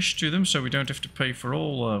some fish to them so we don't have to pay for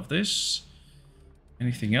all of this.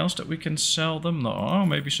 Anything else that we can sell them? No, oh,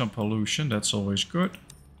 maybe some pollution. That's always good.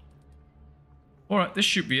 Alright, this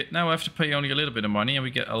should be it. Now I have to pay only a little bit of money and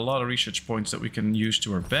we get a lot of research points that we can use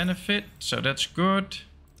to our benefit. So that's good.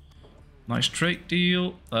 Nice trade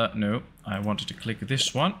deal. No, I wanted to click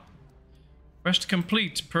this one. Quest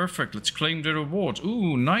complete. Perfect. Let's claim the rewards.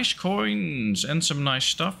 Ooh, nice coins and some nice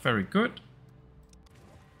stuff. Very good.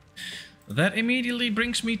 That immediately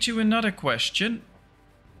brings me to another question.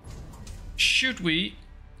 Should we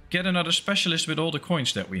get another specialist with all the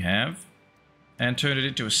coins that we have and turn it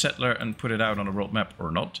into a settler and put it out on the world map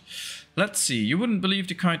or not? Let's see. You wouldn't believe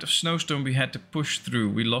the kind of snowstorm we had to push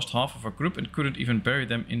through. We lost half of our group and couldn't even bury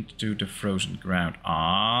them into the frozen ground.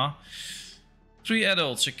 Ah. 3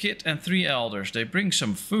 adults, a kid and 3 elders. They bring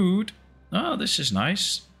some food. Oh, this is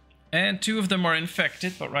nice. And 2 of them are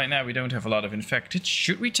infected, but right now we don't have a lot of infected.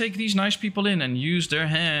 Should we take these nice people in and use their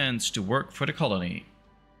hands to work for the colony?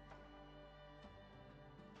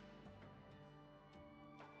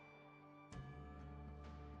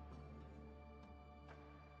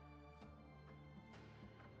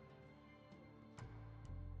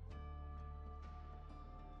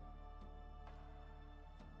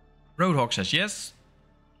 Roadhog says yes.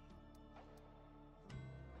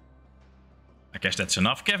 I guess that's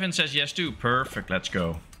enough. Kevin says yes too. Perfect, let's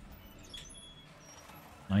go.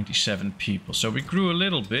 97 people. So we grew a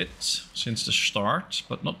little bit since the start,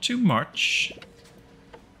 but not too much.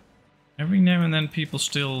 Every now and then people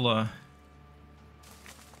still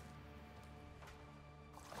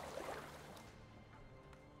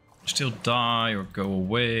die or go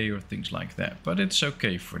away or things like that. But it's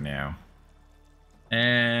okay for now.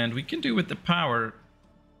 And we can do with the power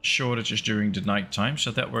shortages during the night time, so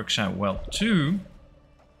that works out well too.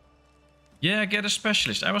 Yeah, get a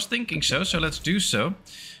specialist. I was thinking so, so let's do so.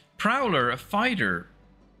 Prowler, a fighter.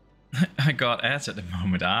 I got ads at the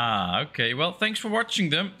moment. Ah, okay. Well, thanks for watching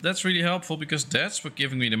them. That's really helpful because that's what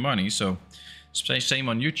giving me the money. So, same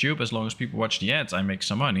on YouTube. As long as people watch the ads, I make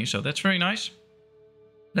some money. So that's very nice.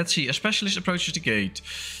 Let's see. A specialist approaches the gate.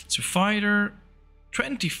 It's a fighter.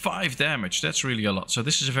 25 damage, that's really a lot. So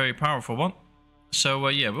this is a very powerful one. So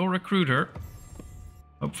yeah, we'll recruit her.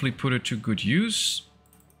 Hopefully put her to good use.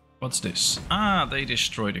 What's this? Ah, they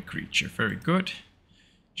destroyed a creature. Very good.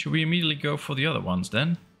 Should we immediately go for the other ones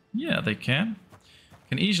then? Yeah, they can.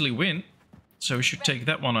 Can easily win. So we should take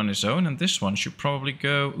that one on his own. And this one should probably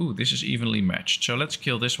go... Ooh, this is evenly matched. So let's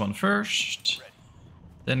kill this one first.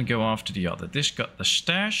 Then go after the other. This got the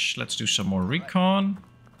stash. Let's do some more recon.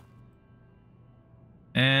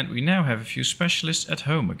 And we now have a few specialists at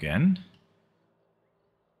home again.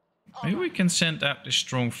 Maybe we can send out this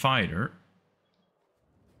strong fighter.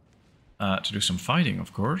 To do some fighting,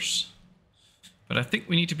 of course. But I think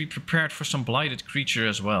we need to be prepared for some blighted creature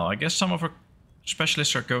as well. I guess some of our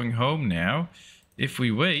specialists are going home now. If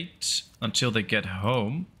we wait until they get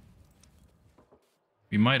home,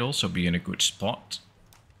 we might also be in a good spot.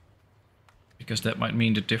 Because that might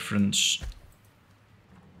mean the difference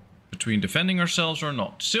between defending ourselves or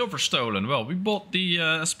not. Silver stolen. Well, we bought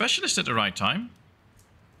the specialist at the right time.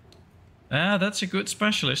 That's a good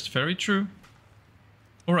specialist. Very true.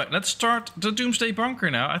 Alright, let's start the Doomsday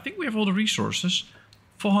Bunker now. I think we have all the resources.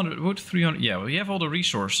 400 wood, 300... Yeah, we have all the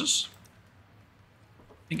resources.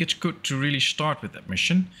 I think it's good to really start with that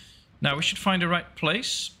mission. Now, we should find the right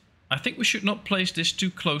place. I think we should not place this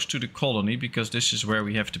too close to the colony, because this is where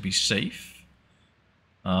we have to be safe.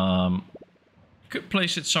 Could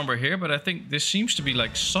place it somewhere here, but I think this seems to be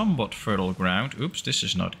like somewhat fertile ground. Oops, this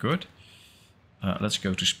is not good. Let's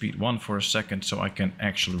go to speed 1 for a second so I can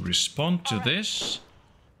actually respond to this.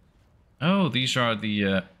 Oh, these are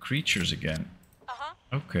the creatures again.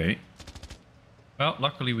 Okay. Well,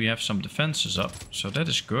 luckily we have some defenses up, so that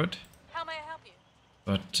is good. How may I help you?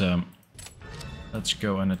 But let's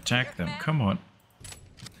go and attack them. Come on.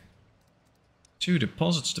 2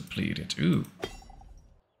 deposits depleted. Ooh.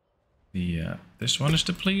 This one is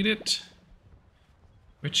depleted.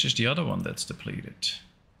 Which is the other one that's depleted?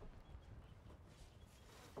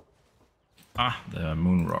 Ah, the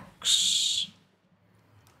moon rocks.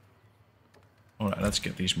 Alright, let's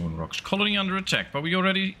get these moon rocks. Colony under attack, but we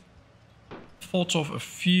already fought off a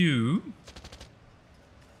few.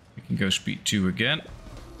 We can go speed 2 again.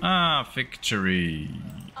 Ah, victory.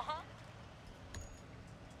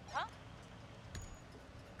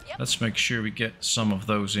 Yep. Let's make sure we get some of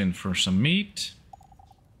those in for some meat.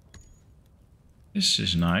 This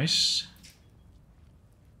is nice.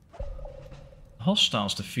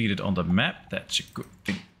 Hostiles defeated on the map. That's a good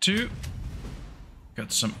thing too.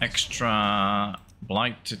 Got some extra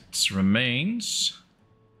blighted remains.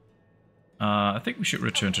 I think we should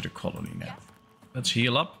return to the colony now. Let's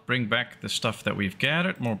heal up, bring back the stuff that we've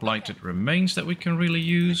gathered. More blighted remains that we can really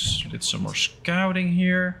use. Did some more scouting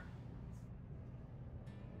here.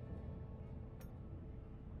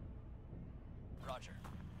 Roger.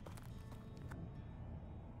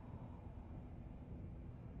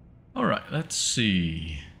 Alright, let's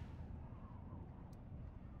see.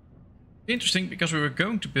 Interesting, because we were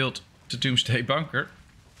going to build the Doomsday Bunker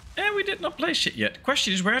and we did not place it yet.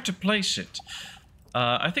 Question is where to place it.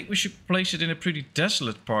 I think we should place it in a pretty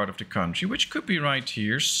desolate part of the country, which could be right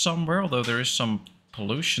here somewhere, although there is some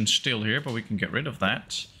pollution still here, but we can get rid of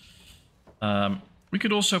that. We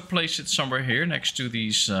could also place it somewhere here next to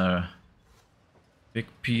these big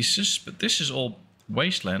pieces, but this is all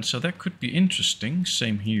wasteland, so that could be interesting.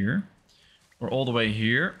 Same here, or all the way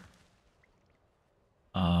here.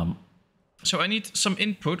 So I need some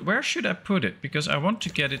input. Where should I put it? Because I want to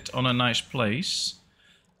get it on a nice place,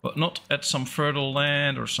 but not at some fertile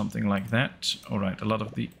land or something like that. Alright, a lot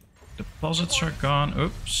of the deposits are gone.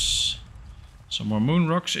 Oops. Some more moon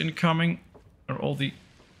rocks incoming. Are all the...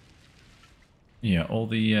 Yeah, all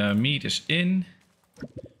the meat is in.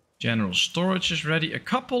 General storage is ready. A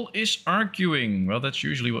couple is arguing. Well, that's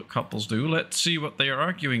usually what couples do. Let's see what they are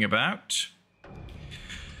arguing about.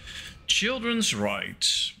 Children's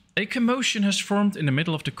rights. A commotion has formed in the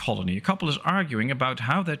middle of the colony. A couple is arguing about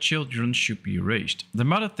how their children should be raised. The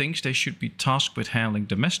mother thinks they should be tasked with handling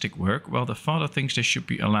domestic work, while the father thinks they should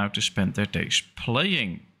be allowed to spend their days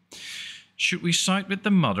playing. Should we side with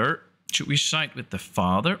the mother? Should we side with the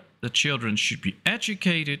father? The children should be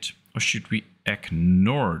educated, or should we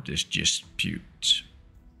ignore this dispute?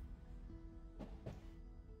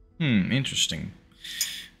 Interesting.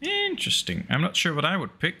 Interesting. I'm not sure what I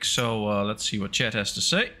would pick, so let's see what chat has to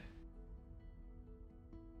say.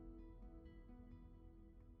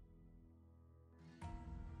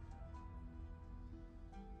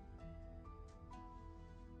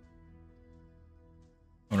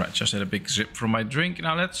 Alright, just had a big sip from my drink.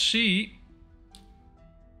 Now let's see.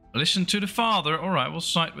 Listen to the father. Alright, we'll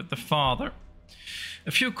side with the father.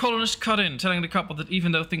 A few colonists cut in, telling the couple that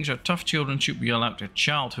even though things are tough, children should be allowed their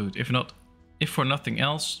childhood. If for nothing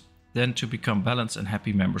else, then to become balanced and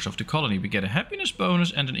happy members of the colony. We get a happiness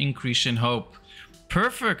bonus and an increase in hope.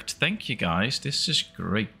 Perfect. Thank you, guys. This is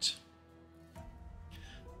great.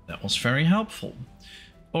 That was very helpful.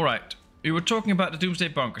 Alright. We were talking about the Doomsday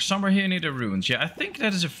Bunker. Somewhere here near the ruins. Yeah, I think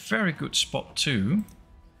that is a very good spot too.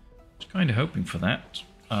 I was kind of hoping for that.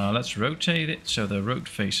 Let's rotate it so the road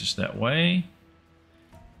faces that way.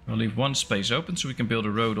 We'll leave one space open so we can build a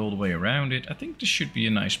road all the way around it. I think this should be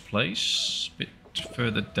a nice place. A bit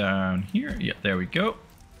further down here. Yeah, there we go.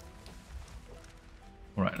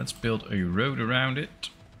 Alright, let's build a road around it.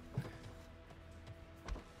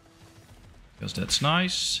 Because that's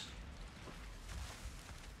nice.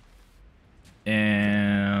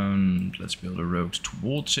 And let's build a road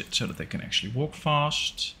towards it so that they can actually walk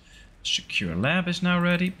fast. Secure lab is now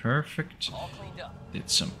ready. Perfect. All cleaned up. Did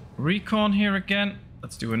some recon here again.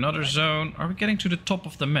 Let's do another zone. Are we getting to the top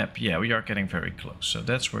of the map? Yeah, we are getting very close. So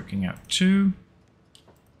that's working out too.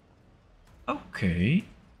 Okay.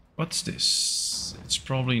 What's this? It's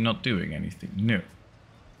probably not doing anything. No.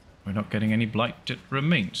 We're not getting any blighted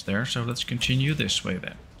remains there. So let's continue this way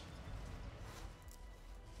then.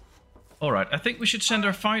 Alright, I think we should send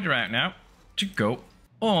our fighter out now to go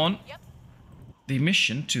on the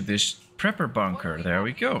mission to this prepper bunker. There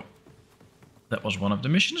we go. That was one of the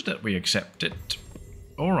missions that we accepted.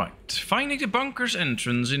 Alright, finding the bunker's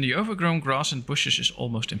entrance in the overgrown grass and bushes is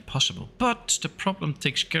almost impossible. But the problem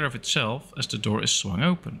takes care of itself as the door is swung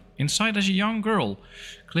open. Inside is a young girl,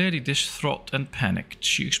 clearly distraught and panicked.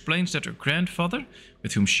 She explains that her grandfather,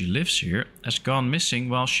 with whom she lives here, has gone missing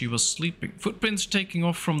while she was sleeping. Footprints taking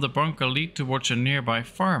off from the bunker lead towards a nearby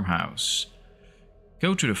farmhouse.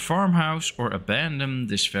 Go to the farmhouse or abandon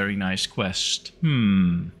this very nice quest.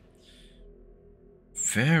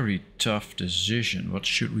 Very tough decision. What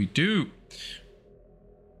should we do?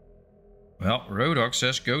 Well, Rodok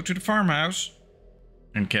says go to the farmhouse.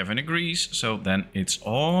 And Kevin agrees. So then it's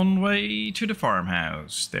on way to the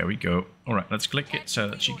farmhouse. There we go. Alright, let's click it so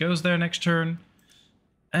that she goes there next turn.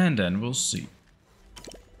 And then we'll see.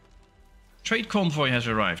 Trade convoy has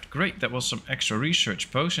arrived. Great, that was some extra research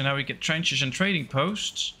posts. And now we get trenches and trading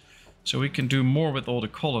posts. So we can do more with all the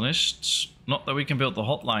colonists. Not that we can build the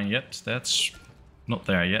hotline yet. That's not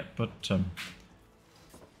there yet, but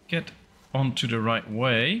get onto the right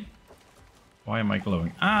way. Why am I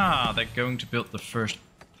glowing? Ah, they're going to build the first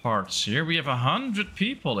parts here. We have 100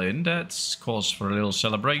 people in. That's cause for a little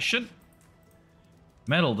celebration.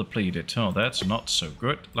 Metal depleted. Oh, that's not so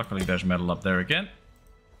good. Luckily, there's metal up there again.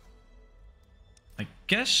 I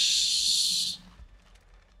guess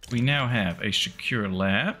we now have a secure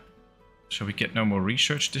lab. So we get no more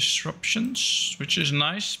research disruptions, which is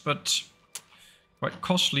nice, but quite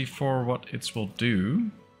costly for what it will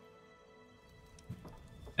do.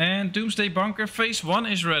 And Doomsday Bunker Phase 1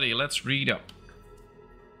 is ready. Let's read up.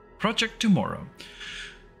 Project tomorrow.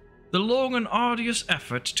 The long and arduous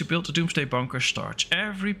effort to build the Doomsday Bunker starts.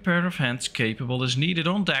 Every pair of hands capable is needed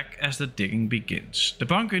on deck as the digging begins. The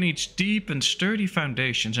bunker needs deep and sturdy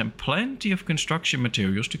foundations and plenty of construction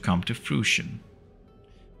materials to come to fruition.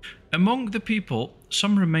 Among the people,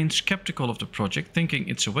 some remain skeptical of the project, thinking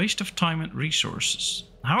it's a waste of time and resources.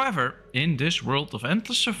 However, in this world of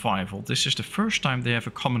endless survival, this is the first time they have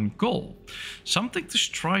a common goal. Something to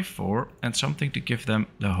strive for and something to give them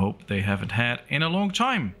the hope they haven't had in a long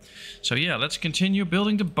time. So yeah, let's continue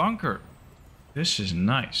building the bunker. This is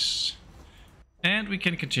nice. And we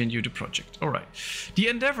can continue the project. Alright. The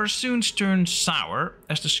endeavor soon turns sour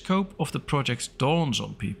as the scope of the project dawns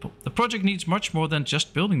on people. The project needs much more than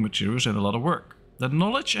just building materials and a lot of work. The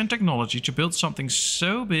knowledge and technology to build something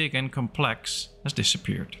so big and complex has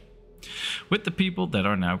disappeared. With the people that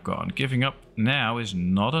are now gone, giving up now is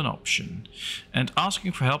not an option. And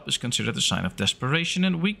asking for help is considered a sign of desperation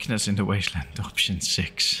and weakness in the wasteland. Option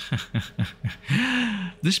 6.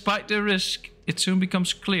 Despite the risk, it soon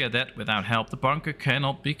becomes clear that without help the bunker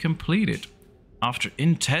cannot be completed. After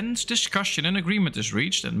intense discussion, an agreement is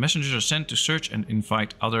reached and messengers are sent to search and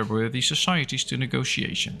invite other worthy societies to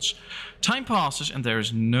negotiations. Time passes and there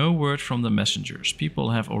is no word from the messengers. People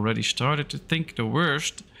have already started to think the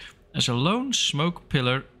worst as a lone smoke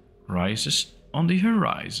pillar rises on the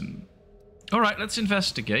horizon. Alright, let's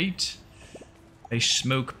investigate. A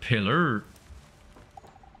smoke pillar.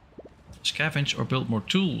 Scavenge or build more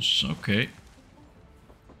tools. Okay.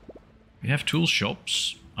 We have tool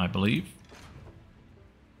shops, I believe.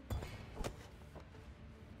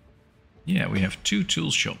 Yeah, we have 2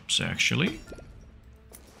 tool shops actually.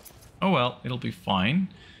 Oh well, it'll be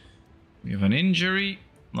fine. We have an injury,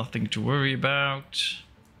 nothing to worry about.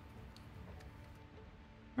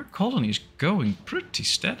 Our colony is going pretty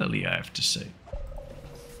steadily, I have to say.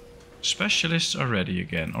 Specialists are ready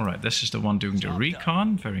again. Alright, this is the one doing the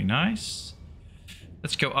recon. Very nice.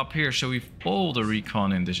 Let's go up here so we've all the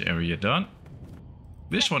recon in this area done.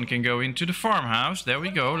 This one can go into the farmhouse. There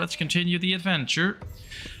we go. Let's continue the adventure.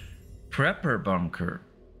 Prepper bunker.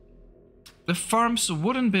 The farm's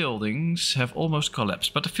wooden buildings have almost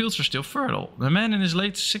collapsed, but the fields are still fertile. The man in his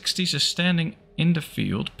late 60s is standing in the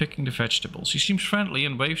field picking the vegetables. He seems friendly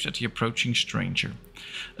and waves at the approaching stranger.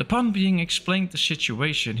 Upon being explained the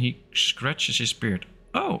situation, he scratches his beard.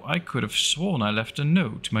 Oh, I could have sworn I left a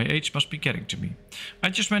note. My age must be getting to me. I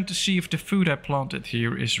just went to see if the food I planted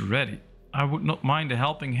here is ready. I would not mind a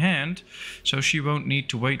helping hand, so she won't need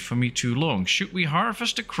to wait for me too long. Should we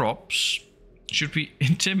harvest the crops? Should we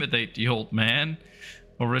intimidate the old man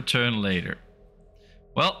or return later?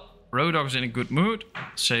 Well, Road Dog's in a good mood,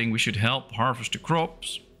 saying we should help harvest the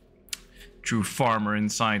crops. True farmer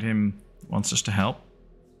inside him wants us to help.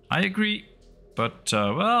 I agree, but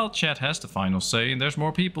well, chat has the final say and there's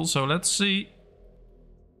more people, so let's see.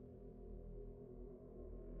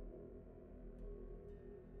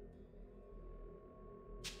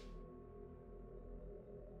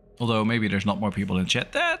 Although maybe there's not more people in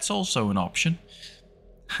chat. That's also an option.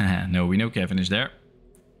 No, we know Kevin is there.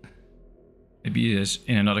 Maybe he is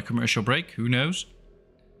in another commercial break. Who knows?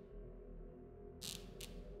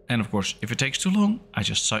 And of course, if it takes too long, I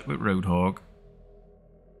just side with Roadhog.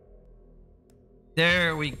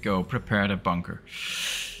 There we go. Prepare the bunker.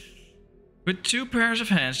 With 2 pairs of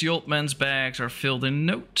hands, the old man's bags are filled in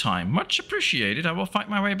no time. Much appreciated. I will find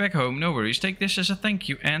my way back home. No worries. Take this as a thank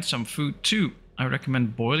you and some food too. I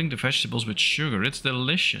recommend boiling the vegetables with sugar. It's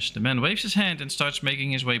delicious. The man waves his hand and starts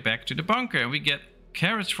making his way back to the bunker. And we get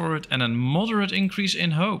carrots for it and a moderate increase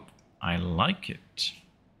in hope. I like it.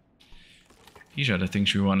 These are the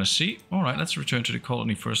things we want to see. Alright, let's return to the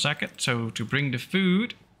colony for a second. So to bring the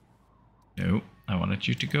food... No, I wanted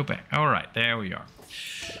you to go back. Alright, there we are.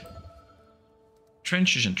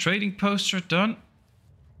 Trenches and trading posts are done.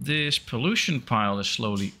 This pollution pile is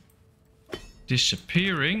slowly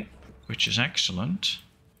disappearing, which is excellent.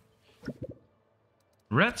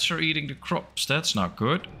 Rats are eating the crops. That's not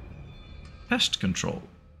good. Pest control.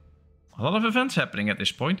 A lot of events happening at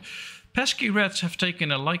this point. Pesky rats have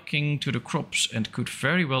taken a liking to the crops and could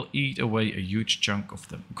very well eat away a huge chunk of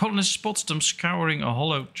them. Colonist spots them scouring a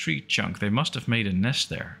hollow tree chunk. They must have made a nest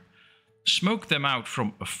there. Smoke them out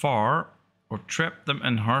from afar or trap them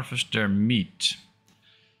and harvest their meat.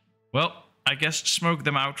 Well, I guess smoke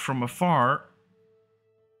them out from afar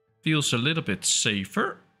feels a little bit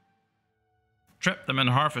safer. Trap them and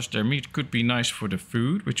harvest their meat could be nice for the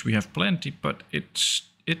food, which we have plenty, but it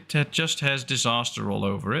just has disaster all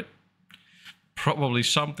over it. Probably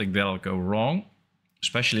something that'll go wrong,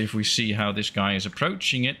 especially if we see how this guy is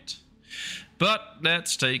approaching it. But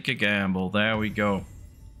let's take a gamble. There we go.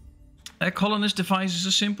 A colonist devises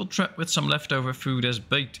a simple trap with some leftover food as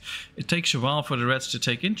bait. It takes a while for the rats to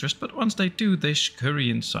take interest, but once they do, they scurry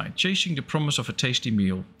inside, chasing the promise of a tasty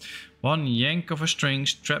meal. One yank of a string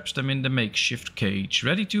traps them in the makeshift cage,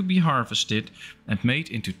 ready to be harvested and made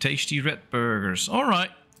into tasty rat burgers.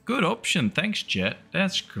 Alright, good option. Thanks, Jet.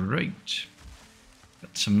 That's great.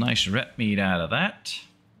 Got some nice rat meat out of that.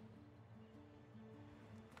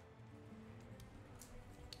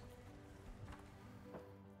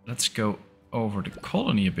 Let's go over the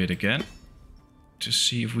colony a bit again to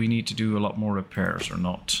see if we need to do a lot more repairs or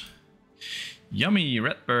not. Yummy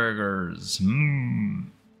rat burgers.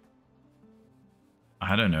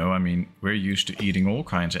 I don't know. I mean, we're used to eating all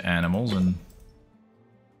kinds of animals and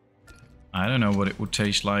I don't know what it would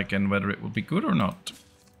taste like and whether it will be good or not.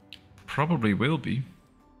 Probably will be.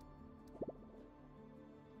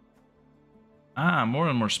 Ah, more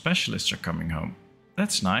and more specialists are coming home.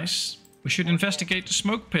 That's nice. We should investigate the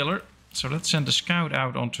smoke pillar. So let's send a scout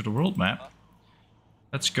out onto the world map.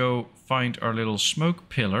 Let's go find our little smoke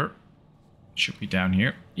pillar. Should be down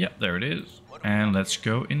here. Yep, there it is. And let's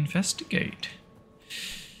go investigate.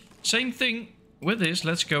 Same thing with this.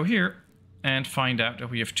 Let's go here and find out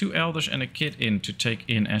that we have 2 elders and a kid in to take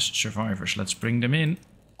in as survivors. Let's bring them in.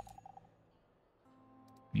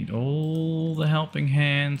 Need all the helping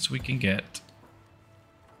hands we can get.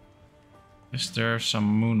 Is there some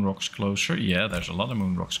moon rocks closer? Yeah, there's a lot of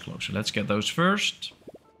moon rocks closer. Let's get those first.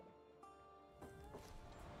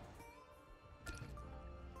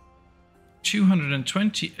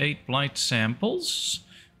 $228 blight samples.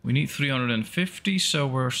 We need 350, so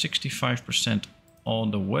we're 65%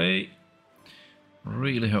 on the way.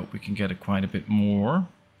 Really hope we can get quite a bit more.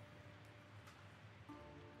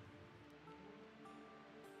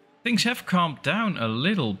 Things have calmed down a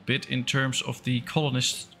little bit in terms of the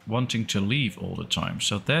colonists wanting to leave all the time,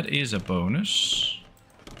 so that is a bonus.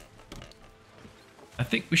 I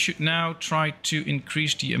think we should now try to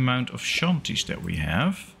increase the amount of shanties that we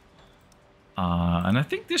have. And I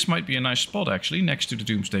think this might be a nice spot actually, next to the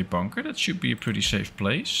Doomsday Bunker. That should be a pretty safe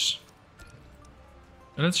place.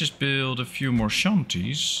 Let's just build a few more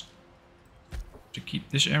shanties to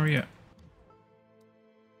keep this area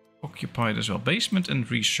occupied as well. Basement and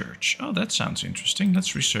research. Oh, that sounds interesting.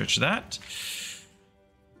 Let's research that.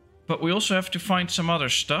 But we also have to find some other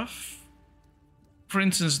stuff. For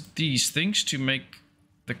instance, these things to make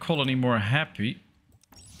the colony more happy.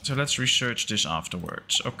 So let's research this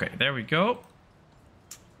afterwards. Okay, there we go.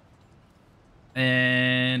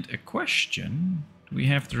 And a question. We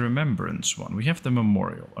have the remembrance one. We have the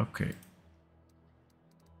memorial. Okay.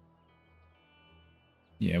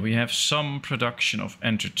 Yeah, we have some production of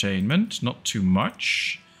entertainment. Not too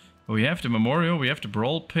much. We have the memorial. We have the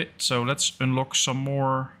brawl pit. So let's unlock some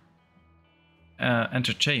more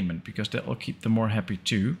entertainment, because that will keep them more happy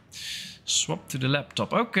too. Swap to the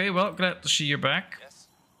laptop. Okay, well, glad to see you back. Yes.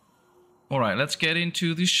 Alright, let's get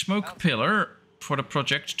into the smoke pillar for the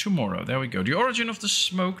project tomorrow. There we go. The origin of the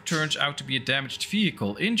smoke turns out to be a damaged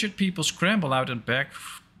vehicle. Injured people scramble out and beg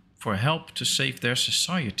for help to save their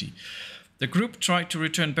society. The group tried to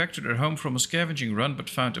return back to their home from a scavenging run, but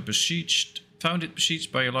found it besieged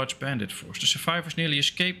by a large bandit force. The survivors nearly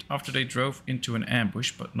escaped after they drove into an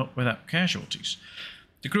ambush, but not without casualties.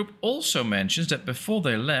 The group also mentions that before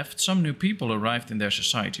they left, some new people arrived in their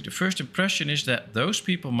society. The first impression is that those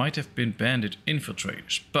people might have been bandit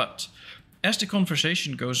infiltrators, but as the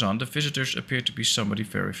conversation goes on, the visitors appear to be somebody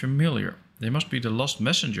very familiar. They must be the lost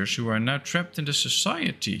messengers who are now trapped in the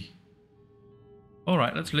society.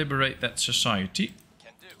 Alright, let's liberate that society.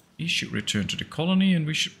 He should return to the colony, and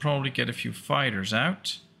we should probably get a few fighters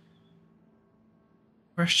out.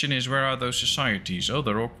 Question is, where are those societies? Oh,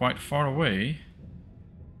 they're all quite far away.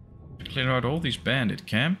 To clear out all these bandit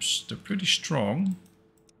camps. They're pretty strong.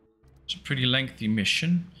 It's a pretty lengthy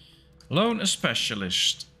mission. Loan a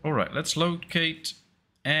specialist. Alright, let's locate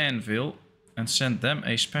Anvil and send them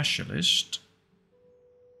a specialist.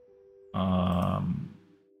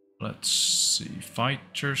 Let's see.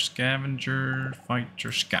 Fighter, scavenger,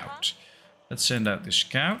 fighter, scout. Let's send out the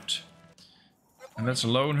scout. And let's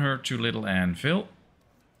loan her to little Anvil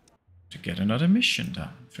to get another mission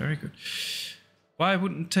done. Very good. Why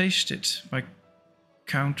wouldn't taste it? My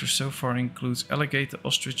counter so far includes alligator,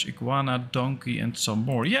 ostrich, iguana, donkey, and some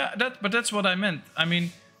more. Yeah, but that's what I meant. I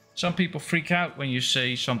mean, some people freak out when you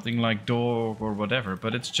say something like dog or whatever,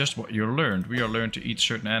 but it's just what you're learned. We are learned to eat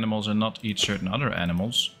certain animals and not eat certain other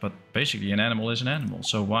animals. But basically an animal is an animal.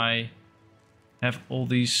 So why have all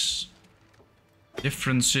these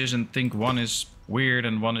differences and think one is weird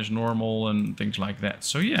and one is normal and things like that?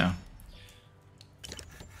 So yeah.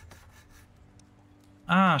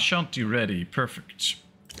 Ah, shanty ready. Perfect.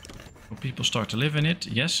 Will people start to live in it?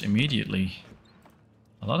 Yes, immediately.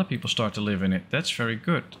 A lot of people start to live in it. That's very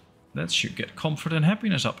good. That should get comfort and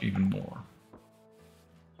happiness up even more.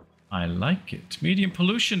 I like it. Medium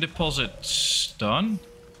pollution deposits done.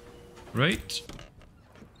 Great.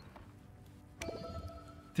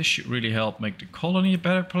 This should really help make the colony a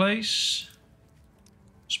better place.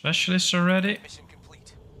 Specialists are ready. Mission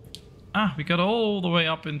complete. Ah, we got all the way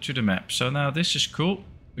up into the map. So now this is cool.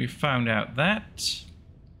 We found out that.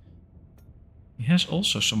 He has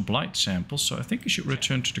also some blight samples, so I think he should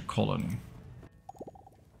return to the colony.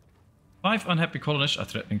 5 unhappy colonists are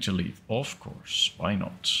threatening to leave. Of course, why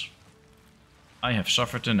not? I have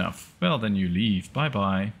suffered enough. Well, then you leave.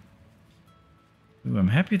 Bye-bye. Ooh, I'm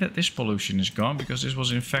happy that this pollution is gone, because this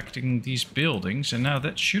was infecting these buildings, and now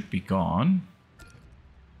that should be gone.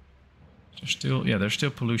 There's still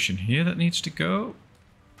pollution here that needs to go.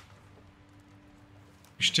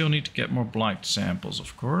 We still need to get more blight samples,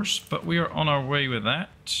 of course, but we are on our way with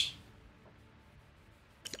that.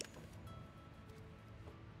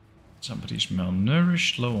 Somebody's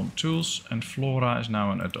malnourished, low on tools, and Flora is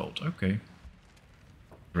now an adult. Okay.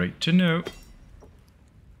 Great to know.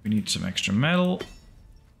 We need some extra metal.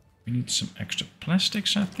 We need some extra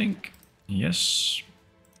plastics, I think. Yes.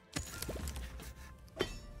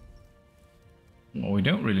 Well, we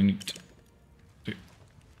don't really need to...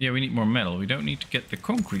 Yeah, we need more metal. We don't need to get the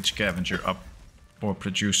concrete scavenger up or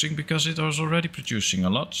producing, because it was already producing a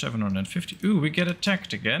lot. 750. Ooh, we get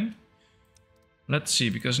attacked again. Let's see,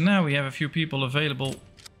 because now we have a few people available.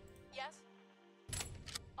 Yes?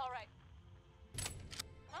 Alright.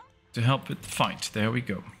 Huh? To help with the fight. There we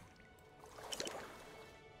go.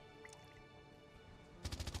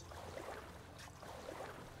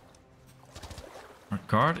 Our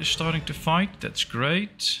guard is starting to fight. That's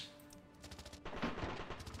great.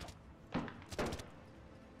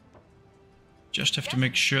 Just have to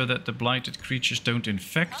make sure that the blighted creatures don't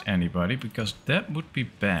infect anybody, because that would be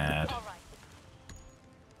bad. Alright.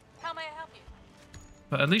 How may I help you?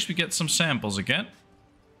 But at least we get some samples again.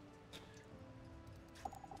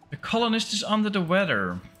 The colonist is under the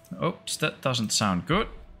weather. Oops, that doesn't sound good.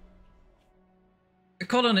 The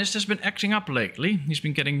colonist has been acting up lately. He's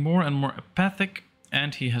been getting more and more apathic,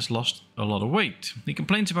 and he has lost a lot of weight. He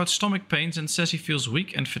complains about stomach pains and says he feels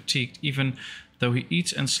weak and fatigued, even though he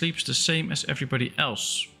eats and sleeps the same as everybody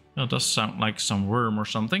else. Well, it does sound like some worm or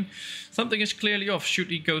something. Something is clearly off. Should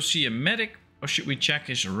he go see a medic, or should we check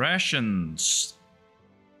his rations?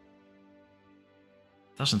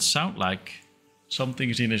 Doesn't sound like something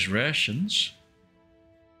is in his rations.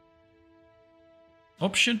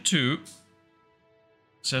 Option 2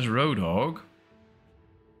 says Roadhog.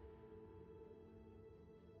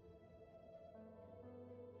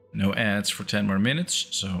 No ads for 10 more minutes,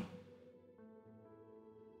 so...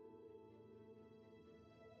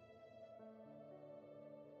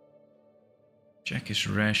 check his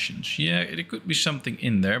rations. Yeah, it could be something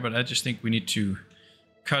in there, but I just think we need to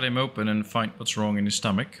cut him open and find what's wrong in his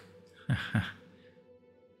stomach.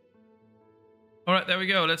 Alright, there we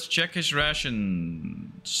go. Let's check his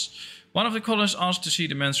rations. One of the colonists asks to see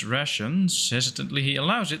the man's rations. Hesitantly, he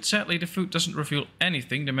allows it. Sadly, the food doesn't reveal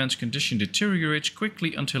anything. The man's condition deteriorates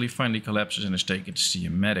quickly until he finally collapses and is taken to see a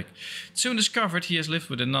medic. It's soon discovered he has lived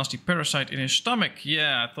with a nasty parasite in his stomach.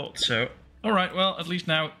 Yeah, I thought so. Alright, well, at least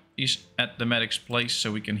now he's at the medic's place,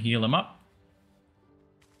 so we can heal him up.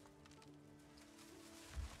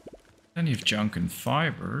 Plenty of junk and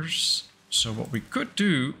fibers. So what we could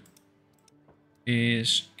do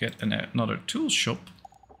is get another tool shop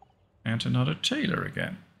and another tailor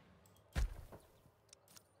again.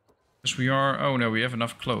 Because we are... oh no, we have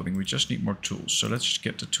enough clothing. We just need more tools. So let's just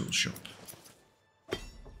get the tool shop.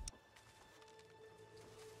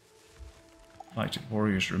 Lighted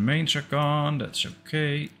warrior's remains are gone. That's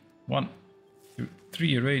okay. 1, 2,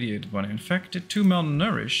 3 irradiated, 1 infected, 2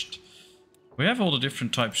 malnourished. We have all the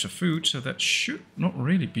different types of food, so that should not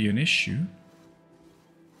really be an issue.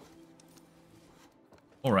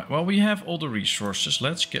 Alright, well, we have all the resources.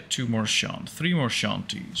 Let's get 2 more 3 more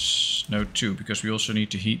shanties. No, 2, because we also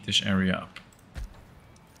need to heat this area up.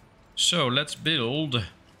 So, let's build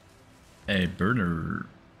a burner.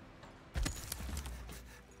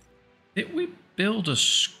 Did we build a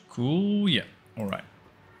school? Yeah, alright.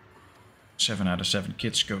 7 out of 7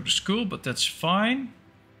 kids go to school, but that's fine.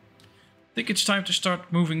 I think it's time to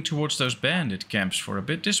start moving towards those bandit camps for a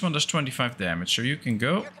bit. This one does 25 damage, so you can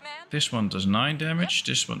go. This one does 9 damage. Yep.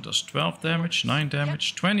 This one does 12 damage, 9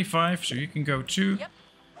 damage, yep. 25, so you can go too. Yep.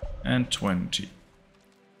 And 20.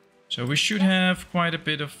 So we should have quite a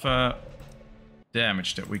bit of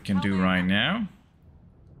damage that we can do right now.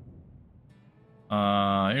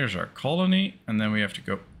 Here's our colony, and then we have to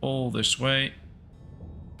go all this way.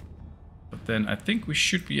 But then I think we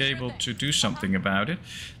should be able to do something about it.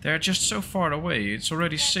 They're just so far away. It's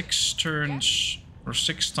already 6 turns or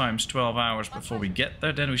 6 times 12 hours before we get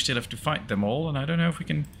there. Then we still have to fight them all. And I don't know if we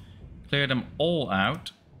can clear them all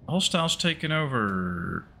out. Hostiles taken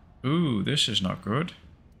over. Ooh, this is not good.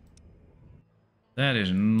 That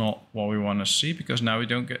is not what we want to see, because now we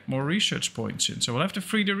don't get more research points in. So we'll have to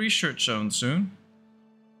free the research zone soon.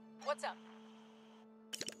 What's up?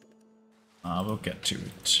 We'll get to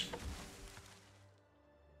it.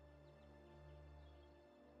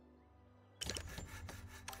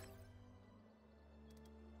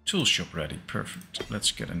 Tool shop ready, perfect.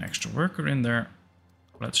 Let's get an extra worker in there.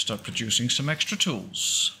 Let's start producing some extra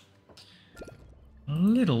tools. A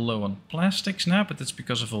little low on plastics now, but that's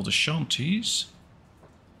because of all the shanties.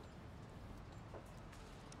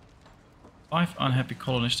 5 unhappy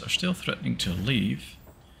colonists are still threatening to leave.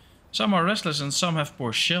 Some are restless and some have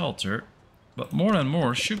poor shelter, but more and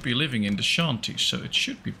more should be living in the shanties, so it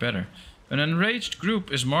should be better. An enraged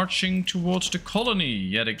group is marching towards the colony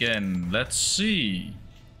yet again. Let's see.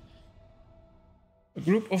 A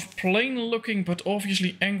group of plain-looking but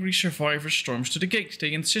obviously angry survivors storms to the gate.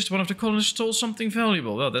 They insist one of the colonists stole something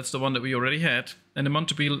valuable. Well, that's the one that we already had, and demand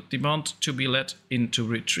to be let in to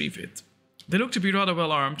retrieve it. They look to be rather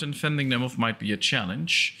well armed, and fending them off might be a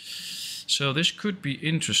challenge. So this could be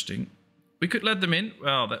interesting. We could let them in.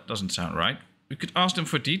 Well, that doesn't sound right. We could ask them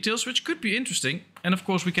for details, which could be interesting. And of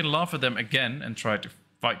course, we can laugh at them again and try to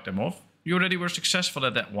fight them off. We already were successful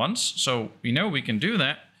at that once, so we know we can do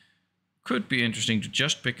that. Could be interesting to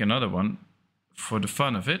just pick another one for the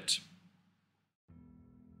fun of it.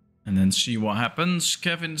 And then see what happens.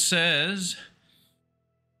 Kevin says...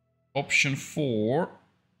 option 4.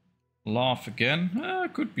 Laugh again.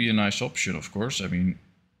 Could be a nice option, of course. I mean,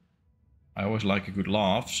 I always like a good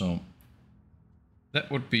laugh, so...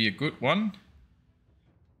 that would be a good one.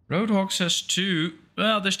 Roadhog says 2.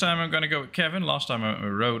 Well, this time I'm going to go with Kevin. Last time I went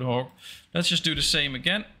with Roadhog. Let's just do the same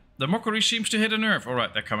again. The mockery seems to hit a nerve.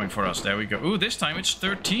 Alright, they're coming for us. There we go. Ooh, this time it's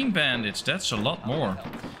 13 bandits. That's a lot more.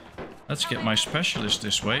 Let's get my specialist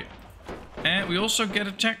this way. And we also get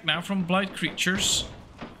attacked now from blight creatures.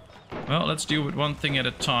 Well, let's deal with one thing at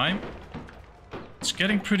a time. It's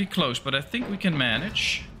getting pretty close, but I think we can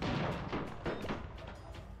manage.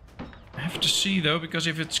 I have to see though, because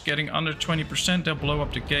if it's getting under 20%, they'll blow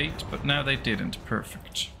up the gate. But now they didn't.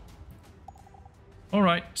 Perfect.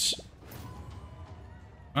 Alright.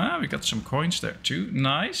 Ah, we got some coins there too.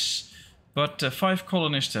 Nice. But 5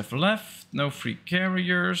 colonists have left. No free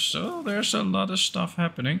carriers. Oh, there's a lot of stuff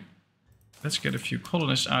happening. Let's get a few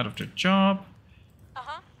colonists out of their job.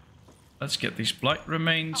 Let's get these blight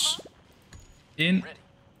remains in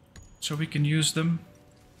so we can use them.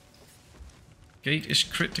 Gate is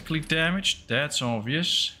critically damaged. That's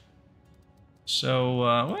obvious. So,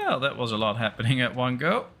 well, that was a lot happening at one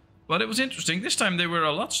go. But it was interesting. This time they were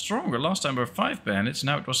a lot stronger. Last time there were 5 bandits.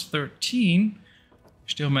 Now it was 13.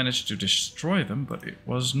 Still managed to destroy them, but it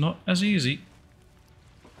was not as easy.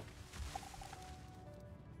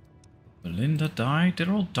 Belinda died.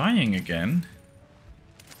 They're all dying again.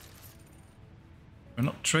 We're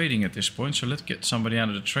not trading at this point, so let's get somebody out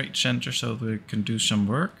of the trade center so they can do some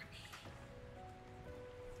work.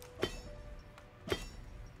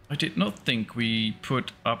 I did not think we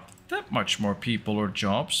put up that much more people or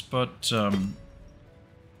jobs, but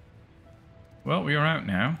well, we are out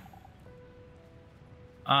now.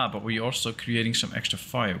 Ah, but we're also creating some extra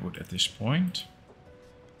firewood at this point.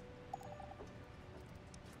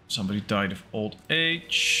 Somebody died of old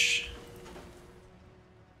age.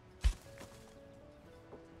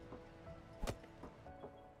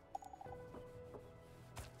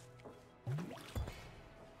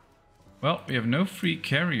 Well, we have no free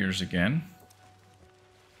carriers again.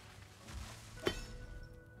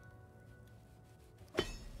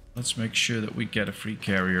 Let's make sure that we get a free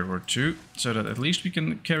carrier or two, so that at least we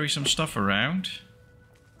can carry some stuff around.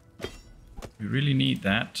 We really need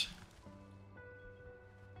that.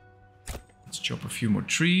 Let's chop a few more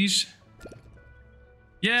trees.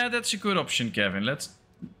 Yeah, that's a good option, Kevin. Let's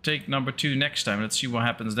take number 2 next time. Let's see what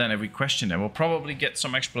happens then if we question them. We'll probably get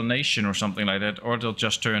some explanation or something like that, or they'll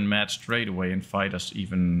just turn mad straight away and fight us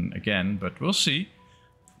even again, but we'll see.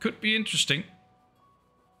 Could be interesting.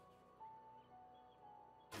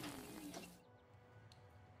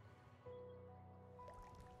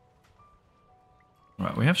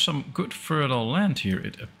 Right, we have some good fertile land here,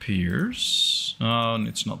 it appears. Oh,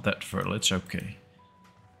 it's not that fertile, it's okay.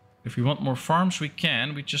 If we want more farms, we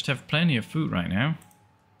can. We just have plenty of food right now,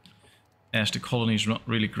 as the colony is not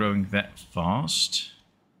really growing that fast.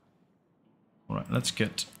 Alright, let's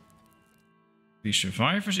get these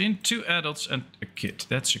survivors in. 2 adults and a kid.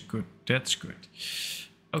 That's good.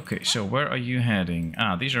 Okay, so where are you heading?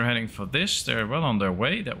 Ah, these are heading for this. They're well on their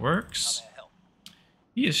way. That works.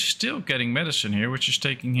 He is still getting medicine here, which is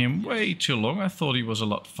taking him way too long. I thought he was a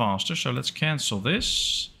lot faster, so let's cancel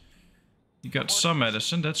this. He got some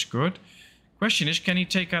medicine, that's good. Question is, can he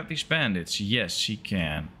take out these bandits? Yes, he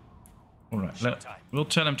can. Alright, we'll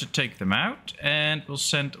tell him to take them out, and we'll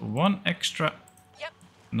send 1 extra. Yep.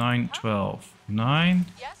 9, 12, 9.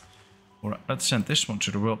 Yes. Alright, let's send this one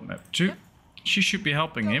to the world map too. Yep. She should be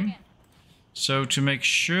helping him. So to make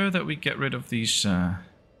sure that we get rid of these...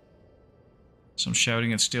 some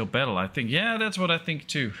shouting and steel battle, I think. Yeah, that's what I think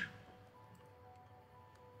too.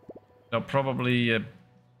 They'll probably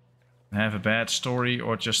have a bad story,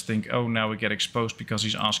 or just think, oh, now we get exposed because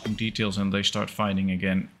he's asking details, and they start fighting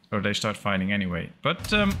again. Or they start fighting anyway.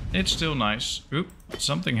 But it's still nice. Oop,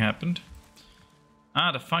 something happened.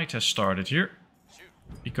 Ah, the fight has started here.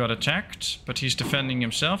 He got attacked, but he's defending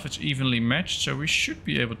himself. It's evenly matched, so we should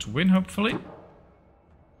be able to win, hopefully.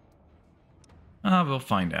 Ah, we'll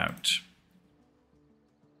find out.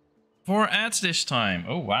 4 ads this time.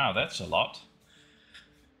 Oh, wow, that's a lot.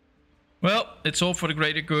 Well, it's all for the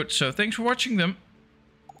greater good, so thanks for watching them.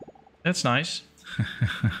 That's nice.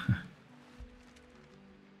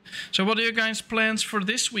 So what are your guys' plans for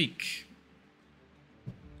this week?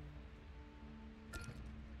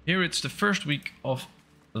 Here it's the first week of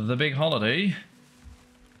the big holiday.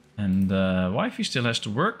 And wifey still has to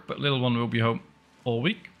work, but little one will be home all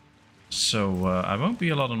week. So I won't be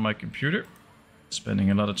a lot on my computer.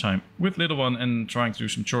 Spending a lot of time with little one and trying to do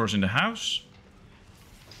some chores in the house.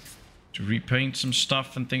 To repaint some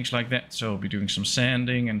stuff and things like that. So I'll be doing some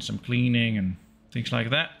sanding and some cleaning and things like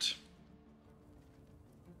that.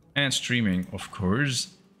 And streaming, of course.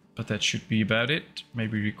 But that should be about it.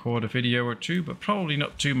 Maybe record a video or 2, but probably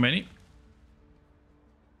not too many.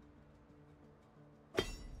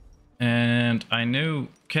 And I know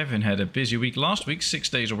Kevin had a busy week last week, 6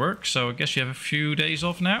 days of work. So I guess you have a few days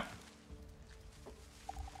off now.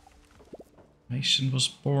 Mason was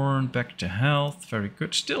born, back to health, very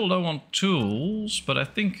good. Still low on tools, but I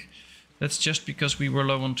think That's just because we were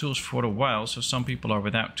low on tools for a while, so some people are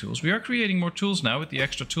without tools. We are creating more tools now with the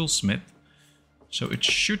extra toolsmith. So it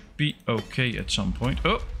should be okay at some point.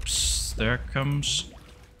 Oops, there comes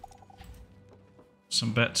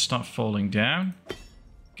some bad stuff falling down.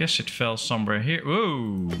 Guess it fell somewhere here.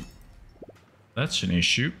 Whoa, that's an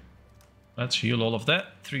issue. Let's heal all of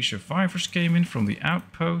that. 3 survivors came in from the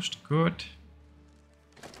outpost. Good.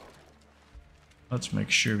 Let's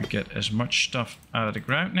make sure we get as much stuff out of the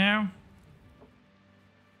ground now.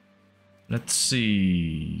 Let's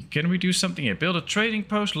see. Can we do something here? Build a trading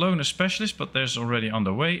post, loan a specialist, but there's already on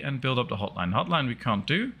the way, and build up the hotline. Hotline we can't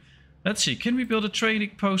do. Let's see. Can we build a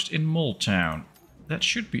trading post in Mall Town? That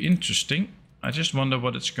should be interesting. I just wonder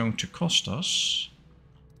what it's going to cost us.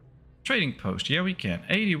 Trading post. Yeah, we can.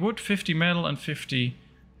 80 wood, 50 metal, and 50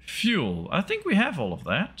 fuel. I think we have all of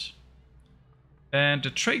that. And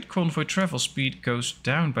the trade convoy travel speed goes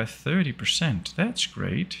down by 30%. That's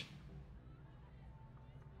great.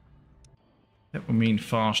 That will mean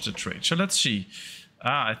faster trade. So let's see.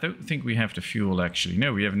 I don't think we have the fuel actually.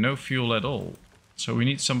 No, we have no fuel at all. So we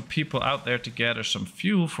need some people out there to gather some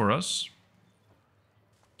fuel for us.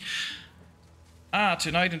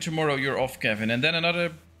 Tonight and tomorrow you're off, Kevin. And then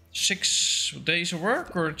another 6 days of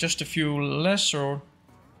work, or just a few less, or...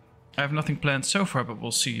 I have nothing planned so far, but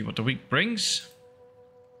we'll see what the week brings.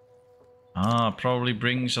 Probably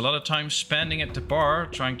brings a lot of time spending at the bar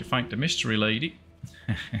trying to find the mystery lady.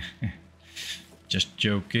 Just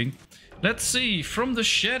joking. Let's see, from the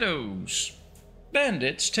shadows.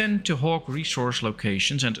 Bandits tend to hog resource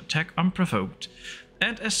locations and attack unprovoked,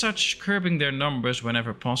 and as such, curbing their numbers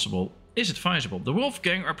whenever possible is advisable. The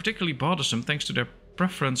Wolfgang are particularly bothersome thanks to their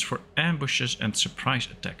preference for ambushes and surprise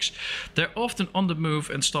attacks. They're often on the move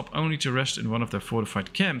and stop only to rest in one of their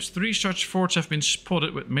fortified camps. 3 such forts have been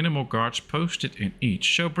spotted with minimal guards posted in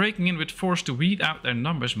each, so breaking in with force to weed out their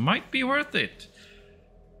numbers might be worth it.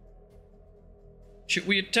 Should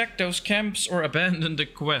we attack those camps or abandon the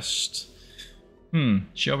quest?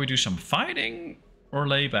 Shall we do some fighting or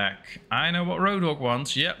lay back? I know what Roadhog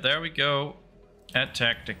wants. Yep, there we go.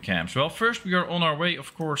 Attack the camps. Well, first we are on our way,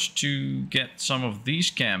 of course, to get some of these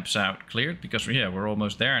camps out cleared, because we're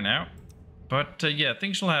almost there now. But yeah,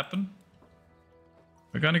 things will happen.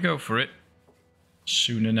 We're gonna go for it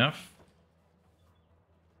soon enough.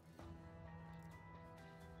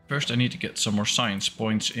 First I need to get some more science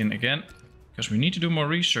points in again, because we need to do more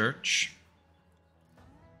research.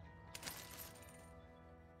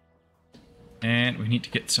 And we need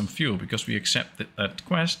to get some fuel, because we accepted that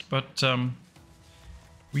quest, but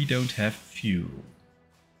we don't have fuel.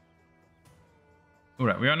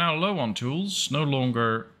 Alright, we are now low on tools, no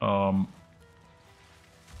longer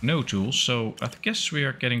no tools, so I guess we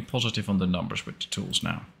are getting positive on the numbers with the tools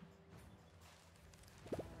now.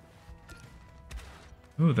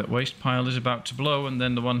 Ooh, that waste pile is about to blow, and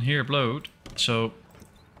then the one here blowed, so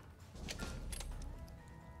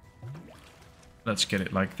let's get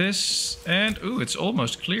it like this, and ooh, it's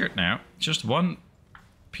almost cleared now. Just one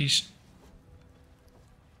piece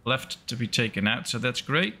left to be taken out, so that's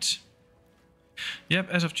great. Yep,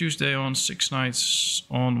 as of Tuesday on, 6 nights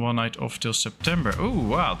on, 1 night off till September. Oh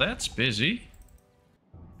wow, that's busy.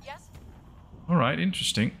 Yes? Alright,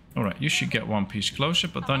 interesting. Alright, you should get 1 piece closer,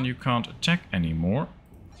 but then you can't attack anymore.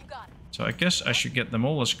 You got it. So I guess I should get them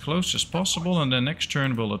all as close as possible, and then next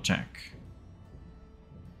turn we'll attack.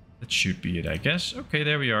 That should be it, I guess. Okay,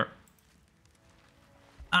 there we are.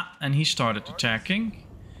 And he started attacking.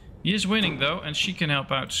 He is winning though, and she can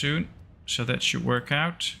help out soon, so that should work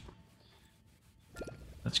out.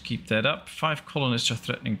 Let's keep that up. 5 colonists are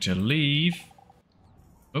threatening to leave.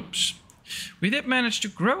 Oops. We did manage to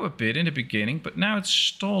grow a bit in the beginning, but now it's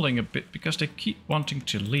stalling a bit because they keep wanting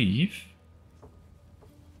to leave.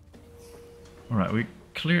 Alright, we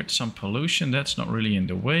cleared some pollution. That's not really in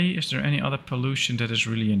the way. Is there any other pollution that is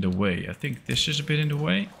really in the way? I think this is a bit in the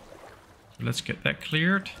way. So let's get that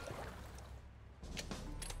cleared.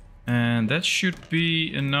 And that should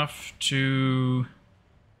be enough to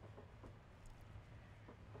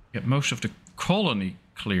get most of the colony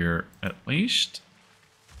clear, at least.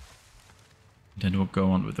 Then we'll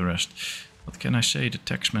go on with the rest. What can I say? The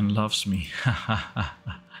taxman loves me.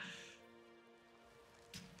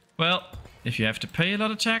 Well, if you have to pay a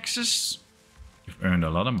lot of taxes, you've earned a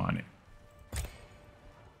lot of money.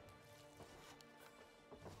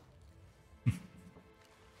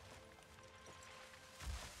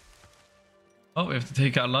 Oh, we have to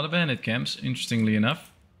take out a lot of bandit camps, interestingly enough.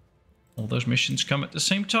 All those missions come at the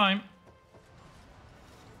same time.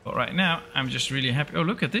 But right now, I'm just really happy. Oh,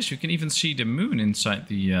 look at this. You can even see the moon inside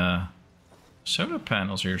the solar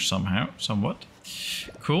panels here somehow, somewhat.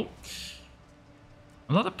 Cool.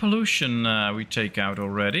 A lot of pollution we take out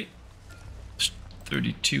already. There's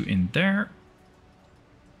 32 in there.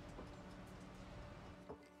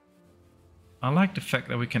 I like the fact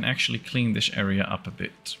that we can actually clean this area up a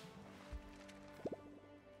bit.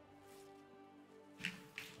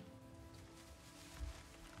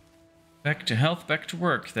 Back to health, back to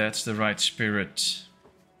work. That's the right spirit.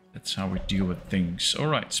 That's how we deal with things.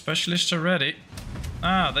 Alright, specialists are ready.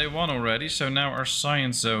 Ah, they won already, so now our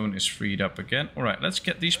science zone is freed up again. Alright, let's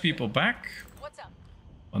get these people back. What's up?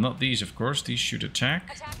 Well, not these, of course. These should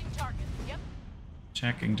attack. Attacking target. Yep.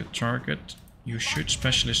 Attacking the target. You shoot.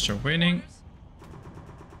 Specialists are winning.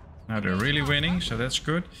 Now they're really winning, so that's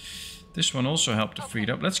good. This one also helped to free it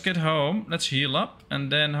up. Let's get home. Let's heal up.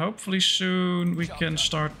 And then hopefully soon we can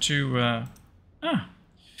start to...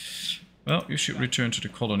 Well, you should return to the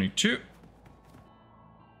colony too.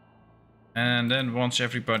 And then once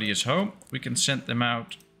everybody is home, we can send them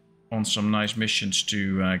out on some nice missions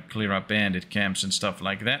to clear out bandit camps and stuff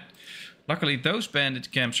like that. Luckily, those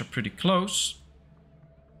bandit camps are pretty close.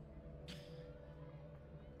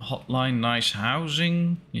 Hotline, nice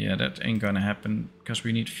housing. Yeah, that ain't gonna happen because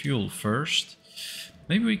we need fuel first.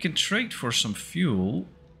 Maybe we can trade for some fuel.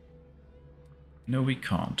 No, we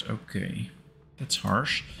can't. Okay, that's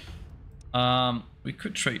harsh. We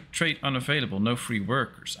could trade unavailable, no free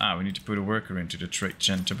workers. Ah, we need to put a worker into the trade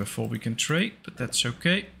center before we can trade, but that's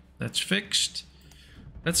okay. That's fixed.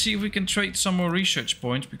 Let's see if we can trade some more research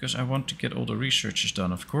points, because I want to get all the researches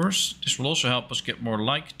done, of course. This will also help us get more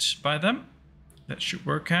liked by them. That should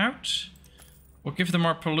work out. We'll give them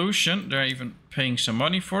our pollution. They're even paying some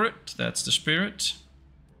money for it. That's the spirit.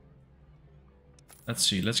 Let's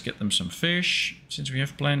see, let's get them some fish, since we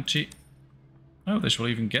have plenty. Oh, this will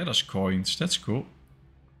even get us coins. That's cool.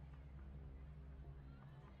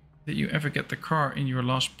 Did you ever get the car in your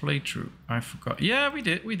last playthrough? I forgot. Yeah, we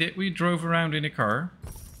did. We drove around in a car.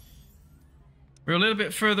 We're a little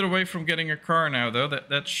bit further away from getting a car now, though.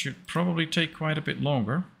 That should probably take quite a bit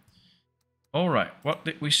longer. Alright, what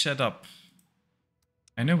did we set up?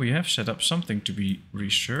 I know we have set up something to be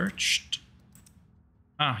researched.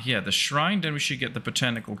 Ah, yeah, the shrine. Then we should get the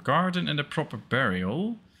botanical garden and the proper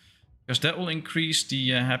burial. Because that will increase the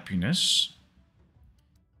happiness.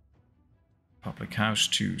 Public house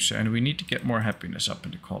too. So, and we need to get more happiness up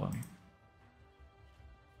in the colony.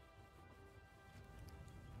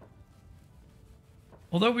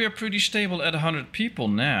 Although we are pretty stable at 100 people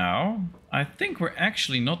now, I think we're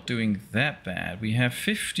actually not doing that bad. We have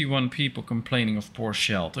 51 people complaining of poor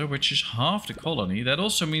shelter, which is half the colony. That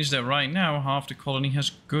also means that right now half the colony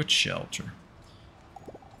has good shelter.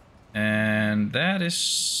 And that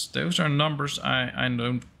is... those are numbers I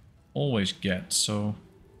don't always get, so...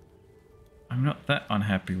 I'm not that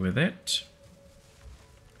unhappy with it.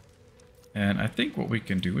 And I think what we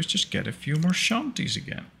can do is just get a few more shanties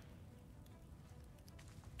again.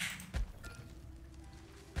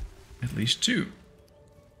 At least 2.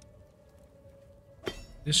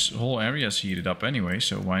 This whole area is heated up anyway,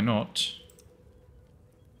 so why not?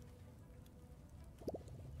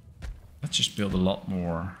 Let's just build a lot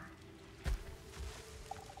more.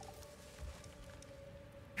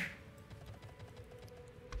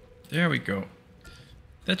 There we go.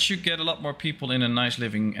 That should get a lot more people in a nice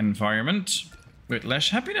living environment with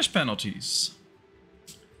less happiness penalties.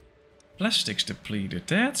 Plastics depleted.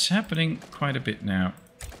 That's happening quite a bit now.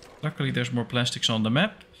 Luckily there's more plastics on the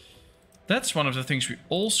map. That's one of the things we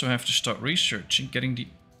also have to start researching, getting the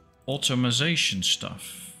automation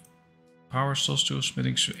stuff. Power source, tool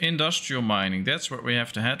smithing, industrial mining. That's what we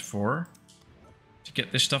have to head for to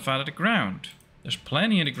get this stuff out of the ground. There's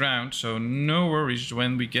plenty in the ground, so no worries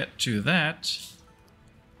when we get to that.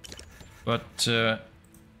 But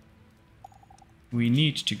we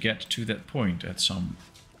need to get to that point at some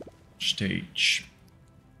stage.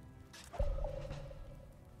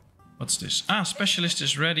 What's this? Ah, specialist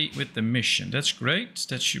is ready with the mission. That's great.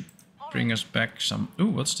 That should bring us back some... Ooh,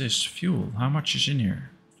 what's this? Fuel. How much is in here?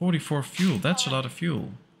 44 fuel. That's a lot of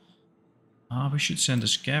fuel. Ah, we should send a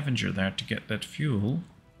scavenger there to get that fuel.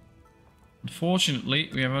 Unfortunately,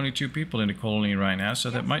 we have only 2 people in the colony right now, so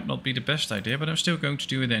that might not be the best idea, but I'm still going to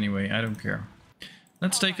do it anyway. I don't care.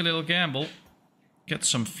 Let's take a little gamble. Get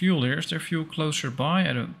some fuel here. Is there fuel closer by?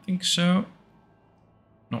 I don't think so.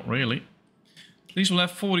 Not really. At least we'll have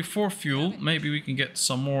 44 fuel. Maybe we can get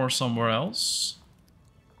some more somewhere else.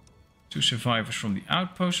 2 survivors from the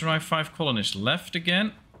outpost arrive. 5 colonists left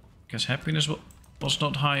again. Because happiness was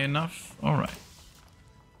not high enough. Alright.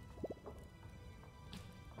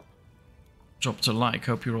 Dropped a like.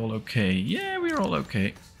 Hope you're all okay. Yeah, we're all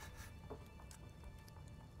okay.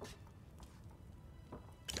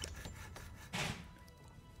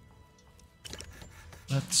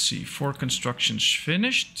 Let's see, 4 constructions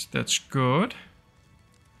finished. That's good.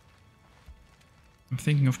 I'm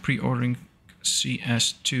thinking of pre-ordering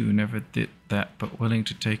CS2. Never did that, but willing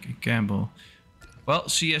to take a gamble. Well,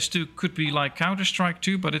 CS2 could be like Counter-Strike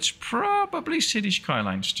 2, but it's probably City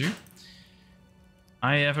Skylines 2.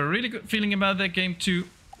 I have a really good feeling about that game too,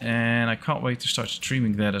 and I can't wait to start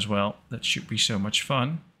streaming that as well. That should be so much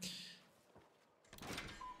fun.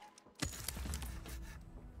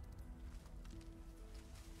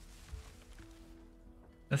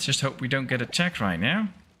 Let's just hope we don't get attacked right now.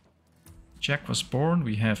 Jack was born.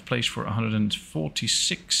 We have place for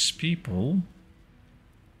 146 people.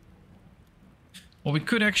 What we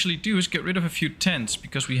could actually do is get rid of a few tents,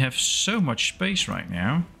 because we have so much space right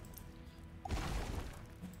now.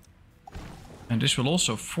 And this will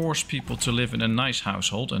also force people to live in a nice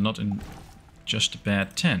household and not in just a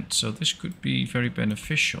bad tent. So this could be very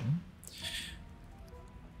beneficial.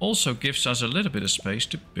 Also gives us a little bit of space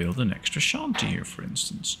to build an extra shanty here, for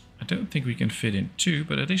instance. I don't think we can fit in 2,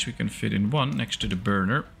 but at least we can fit in 1 next to the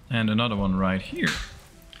burner and another one right here.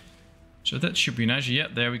 So that should be nice. Yeah,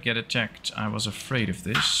 there we get attacked. I was afraid of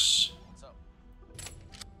this.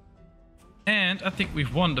 And I think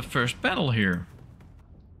we've won the first battle here.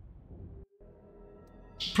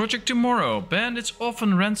 Project Tomorrow. Bandits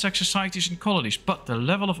often ransack societies and colonies, but the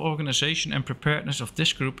level of organization and preparedness of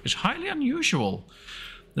this group is highly unusual.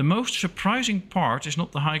 The most surprising part is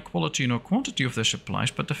not the high quality nor quantity of their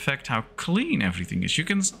supplies, but the fact how clean everything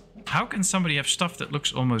is. How can somebody have stuff that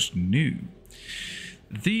looks almost new?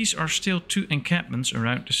 These are still 2 encampments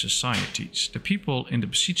around the societies. The people in the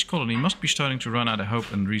besieged colony must be starting to run out of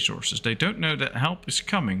hope and resources. They don't know that help is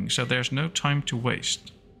coming, so there's no time to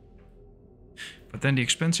waste. But then the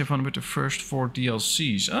expensive one with the first 4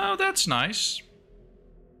 DLCs. Oh, that's nice.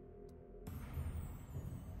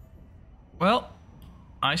 Well,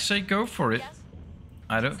 I say go for it. Yes?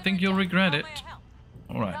 I don't think you'll regret it.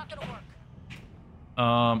 Alright. Not gonna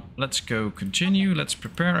work. Let's go continue. Let's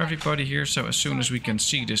prepare everybody here. So as soon as we can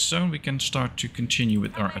see this zone, we can start to continue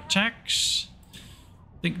with our attacks.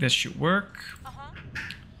 I think this should work.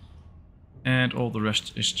 And all the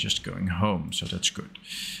rest is just going home. So that's good.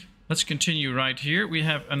 Let's continue right here. We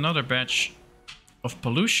have another batch of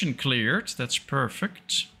pollution cleared. That's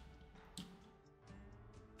perfect.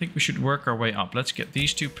 I think we should work our way up. Let's get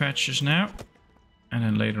these 2 patches now. And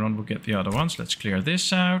then later on we'll get the other ones. Let's clear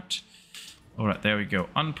this out. Alright, there we go.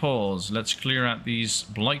 Unpause. Let's clear out these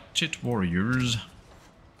blighted warriors.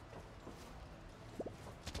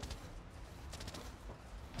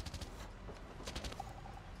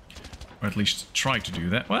 Or at least try to do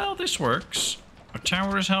that. Well, this works. Our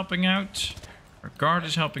tower is helping out. Our guard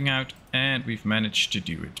is helping out. And we've managed to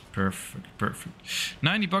do it. Perfect, perfect.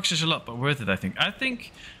 90 bucks is a lot, but worth it, I think. I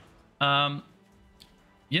think,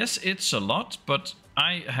 yes, it's a lot, but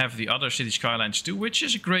I have the other City Skylines 2, which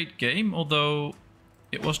is a great game, although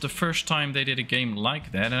it was the first time they did a game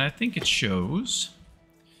like that, and I think it shows.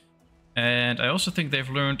 And I also think they've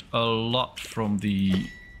learned a lot from the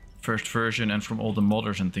first version and from all the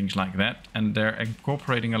modders and things like that, and they're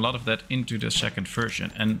incorporating a lot of that into the second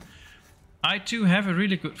version. And I too have a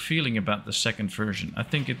really good feeling about the second version. I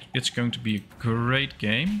think it's going to be a great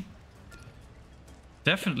game.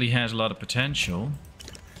 Definitely has a lot of potential.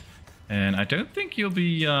 And I don't think you'll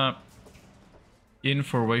be in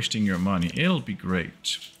for wasting your money. It'll be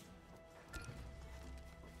great.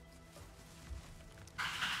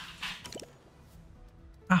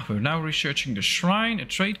 Ah, we're now researching the shrine. A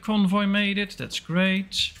trade convoy made it. That's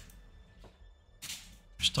great.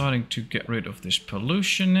 We're starting to get rid of this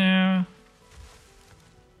pollution now.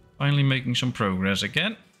 Finally making some progress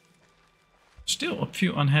again. Still a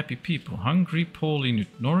few unhappy people. Hungry, poorly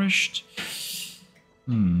nourished.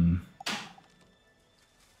 We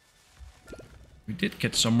did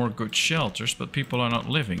get some more good shelters, but people are not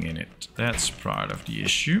living in it. That's part of the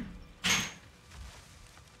issue.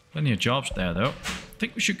 Plenty of jobs there, though. I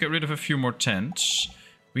think we should get rid of a few more tents.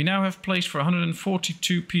 We now have place for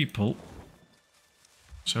 142 people.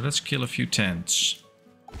 So let's kill a few tents.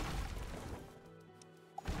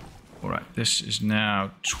 Alright, this is now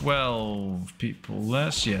 12 people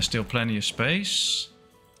less. Yeah, still plenty of space.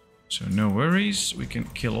 So no worries. We can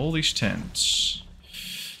kill all these tents.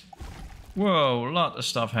 Whoa, a lot of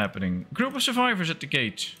stuff happening. Group of survivors at the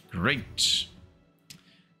gate. Great.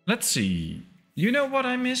 Let's see. You know what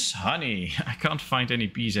I miss? Honey. I can't find any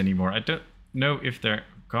bees anymore. I don't know if they're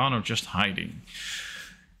gone or just hiding.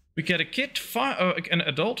 We get a kid, an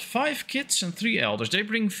adult, 5 kids and 3 elders. They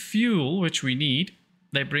bring fuel, which we need.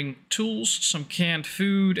 They bring tools, some canned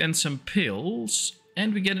food and some pills.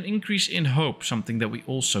 And we get an increase in hope, something that we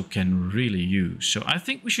also can really use. So I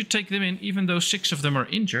think we should take them in, even though 6 of them are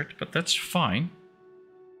injured, but that's fine.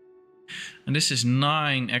 And this is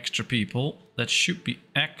 9 extra people. That should be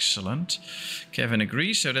excellent. Kevin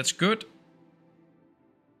agrees, so that's good.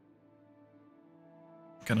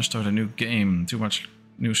 Gonna start a new game. Too much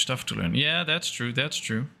new stuff to learn. Yeah, that's true, that's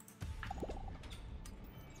true.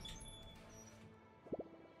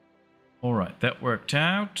 Alright, that worked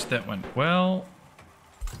out. That went well.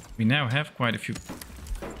 We now have quite a few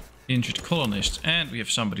injured colonists. And we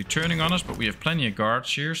have somebody turning on us, but we have plenty of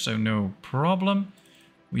guards here, so no problem.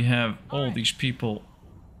 We have all these people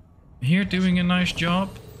here doing a nice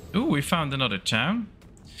job. Ooh, we found another town.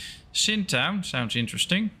 Sin Town, sounds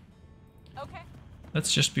interesting. Okay.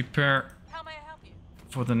 Let's just prepare How may I help you?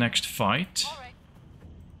 for the next fight. All right.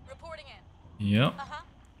 Reporting in. Yep. Uh-huh.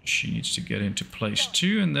 She needs to get into place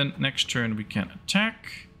too, and then next turn we can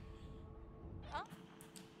attack. Huh?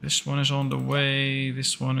 This one is on the way.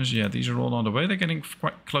 This one is, yeah, these are all on the way. They're getting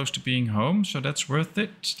quite close to being home, so that's worth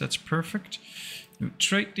it. That's perfect. New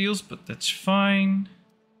trade deals, but that's fine.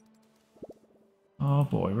 Oh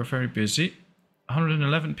boy, we're very busy.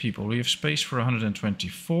 111 people. We have space for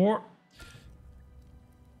 124.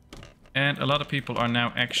 And a lot of people are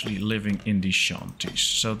now actually living in these shanties.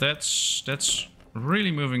 So that's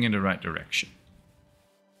really moving in the right direction.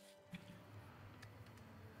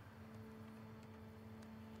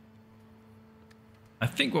 I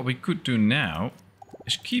think what we could do now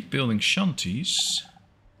is keep building shanties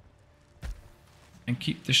and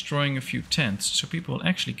keep destroying a few tents so people will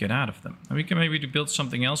actually get out of them. And we can maybe build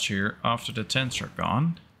something else here after the tents are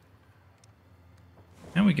gone.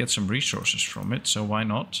 And we get some resources from it, so why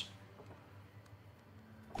not?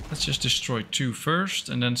 Let's just destroy 2 first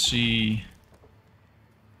and then see...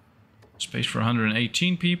 Space for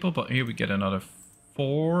 118 people, but here we get another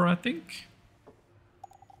 4, I think.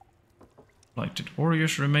 Blighted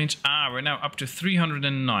Warriors remains... Ah, we're now up to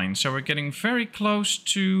 309. So we're getting very close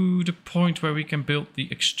to the point where we can build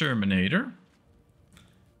the Exterminator.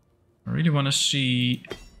 I really want to see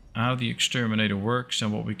how the Exterminator works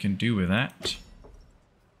and what we can do with that.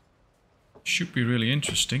 Should be really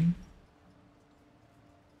interesting.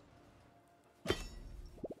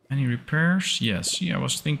 Any repairs? Yes, yeah, I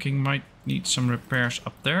was thinking might need some repairs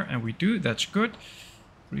up there, and we do, that's good.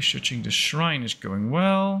 Researching the shrine is going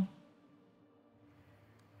well.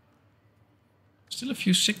 Still a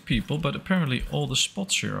few sick people, but apparently all the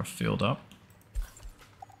spots here are filled up.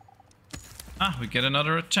 Ah, we get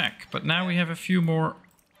another attack, but now we have a few more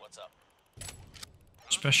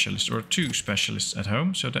specialists, or 2 specialists at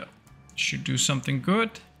home, so that should do something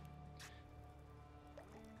good.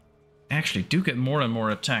 Actually do get more and more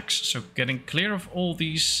attacks, so getting clear of all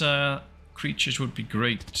these creatures would be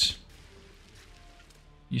great.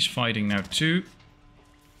 He's fighting now too.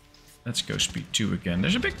 Let's go speed 2 again.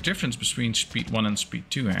 There's a big difference between speed 1 and speed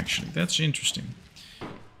 2 actually. That's interesting.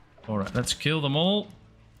 Alright, let's kill them all.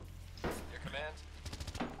 Your command.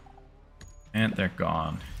 And they're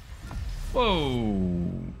gone.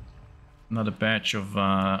 Whoa! Another batch of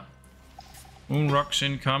moon rocks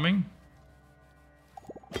incoming.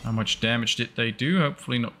 How much damage did they do?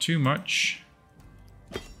 Hopefully not too much.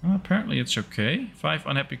 Well, apparently it's okay. 5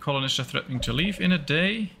 unhappy colonists are threatening to leave in a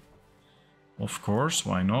day. Of course,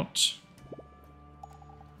 why not?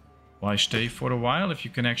 Why stay for a while if you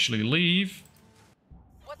can actually leave?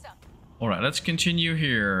 What's up? Alright, let's continue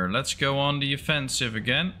here. Let's go on the offensive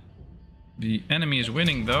again. The enemy is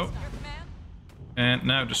winning though. Your command? And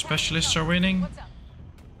now the specialists are winning. What's up?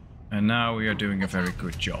 And now we are doing a very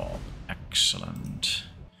good job. Excellent.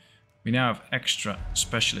 We now have extra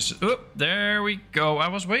specialists. Oh, there we go. I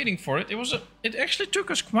was waiting for it. It actually took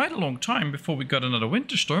us quite a long time before we got another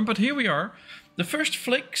winter storm, but here we are. The first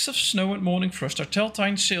flakes of snow and morning frost are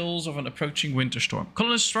telltale signs of an approaching winter storm.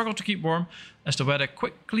 Colonists struggle to keep warm as the weather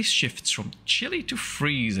quickly shifts from chilly to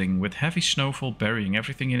freezing, with heavy snowfall burying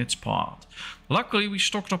everything in its path. Luckily, we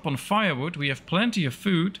stocked up on firewood. We have plenty of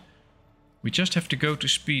food. We just have to go to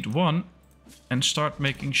speed 1 and start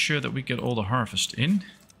making sure that we get all the harvest in.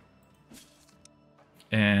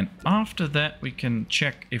 And after that we can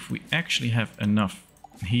check if we actually have enough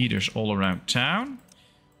heaters all around town.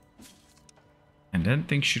 And then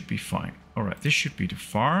things should be fine. Alright, this should be the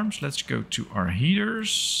farms. Let's go to our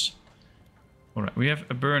heaters. Alright, we have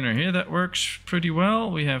a burner here that works pretty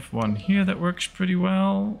well. We have one here that works pretty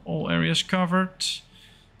well. All areas covered.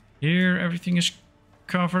 Here everything is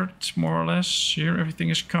covered, more or less. Here everything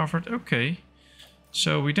is covered. Okay.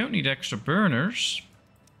 So we don't need extra burners.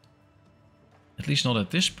 At least not at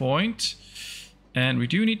this point. And we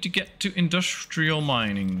do need to get to industrial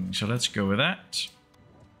mining. So let's go with that.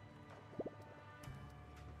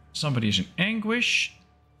 Somebody is in anguish.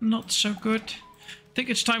 Not so good. I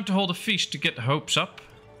think it's time to hold a feast to get the hopes up.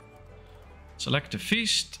 Select a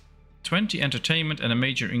feast. 20 entertainment and a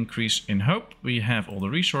major increase in hope. We have all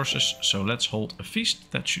the resources, so let's hold a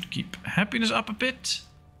feast. That should keep happiness up a bit.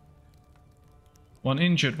 1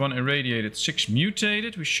 injured, 1 irradiated, 6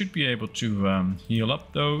 mutated. We should be able to heal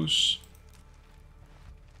up those.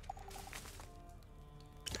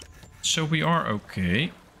 So we are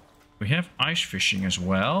okay. We have ice fishing as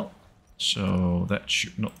well, so that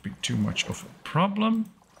should not be too much of a problem.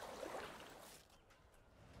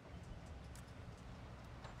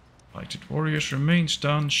 Blighted Warriors remains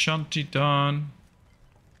done. Shanti done.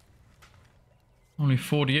 Only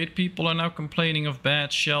 48 people are now complaining of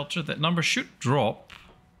bad shelter. That number should drop,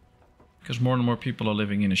 because more and more people are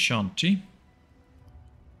living in a shanty.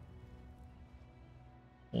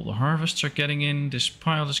 All the harvests are getting in. This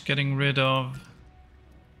pile is getting rid of.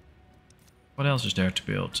 What else is there to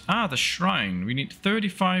build? Ah, the shrine. We need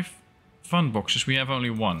 35 fun boxes. We have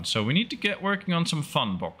only 1. So we need to get working on some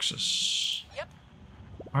fun boxes. Yep.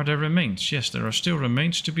 Are there remains? Yes, there are still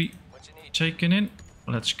remains to be taken in.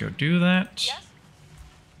 Let's go do that. Yes.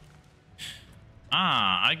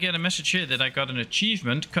 Ah, I get a message here that I got an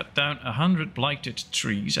achievement. Cut down 100 blighted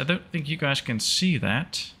trees. I don't think you guys can see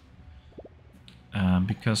that.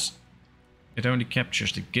 Because it only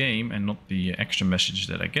captures the game and not the extra messages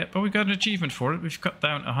that I get. But we got an achievement for it. We've cut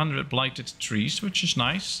down 100 blighted trees, which is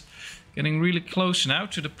nice. Getting really close now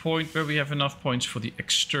to the point where we have enough points for the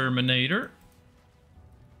exterminator.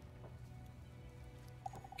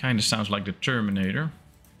 Kind of sounds like the Terminator.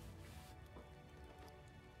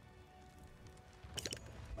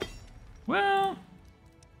 Well,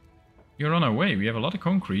 you're on our way. We have a lot of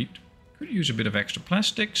concrete. Could use a bit of extra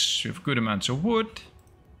plastics. We have good amounts of wood.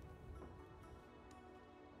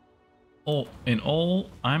 All in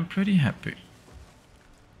all, I'm pretty happy.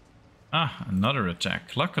 Ah, another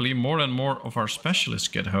attack. Luckily, more and more of our specialists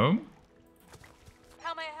get home.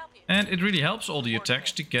 How may I help you? And it really helps all the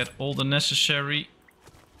attacks to get all the necessary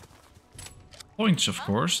points, of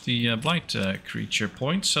course. The blight creature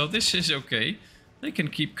points. So this is okay. They can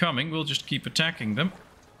keep coming. We'll just keep attacking them.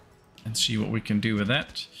 And see what we can do with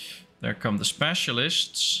that. There come the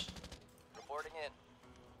specialists. Reporting in.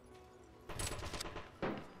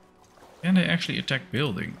 Can they actually attack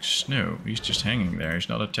buildings? No, he's just hanging there. He's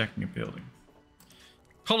not attacking a building.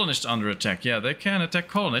 Colonists under attack. Yeah, they can attack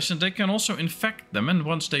colonists and they can also infect them. And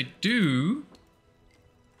once they do,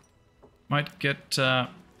 might get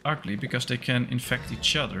ugly because they can infect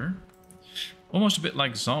each other. Almost a bit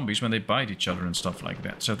like zombies when they bite each other and stuff like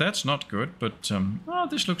that. So that's not good, but oh,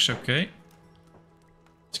 this looks okay.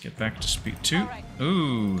 Let's get back to speed 2. Right.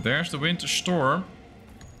 Ooh, there's the winter storm.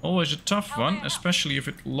 Always a tough one, especially if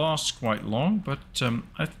it lasts quite long, but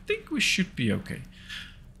I think we should be okay.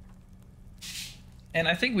 And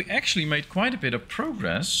I think we actually made quite a bit of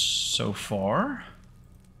progress so far.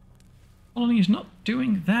 Colony is not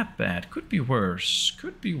doing that bad. Could be worse.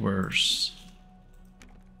 Could be worse.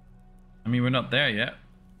 I mean, we're not there yet.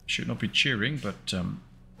 Should not be cheering, but...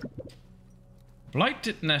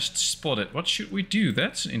 Blighted nest spotted. What should we do?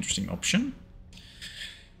 That's an interesting option.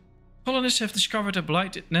 Colonists have discovered a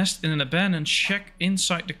blighted nest in an abandoned shack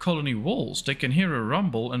inside the colony walls. They can hear a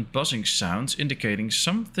rumble and buzzing sounds indicating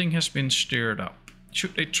something has been stirred up.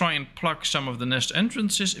 Should they try and plug some of the nest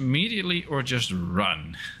entrances immediately or just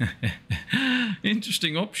run?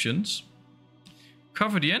 Interesting options.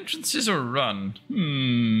 Cover the entrances or run?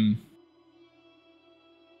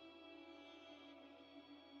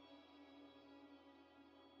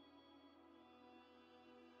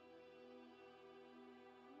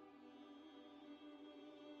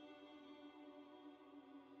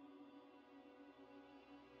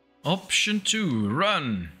 Option 2,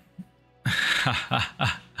 run.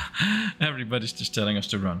 Everybody's just telling us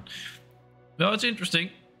to run. Well, it's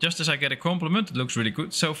interesting. Just as I get a compliment, it looks really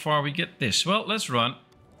good. So far we get this. Well, let's run.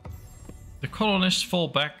 The colonists fall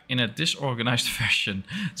back in a disorganized fashion,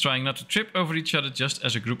 trying not to trip over each other just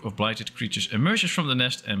as a group of blighted creatures emerges from the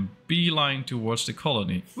nest and beeline towards the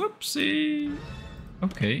colony. Whoopsie.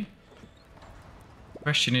 Okay.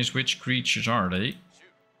 Question is, which creatures are they?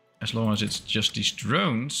 As long as it's just these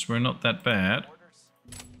drones, we're not that bad.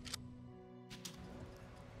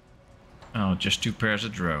 Oh, just 2 pairs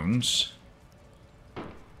of drones.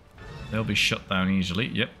 They'll be shut down easily.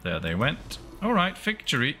 Yep, there they went. Alright,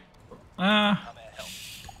 victory. Went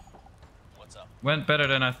better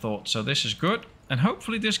than I thought, so this is good. And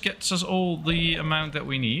hopefully this gets us all the amount that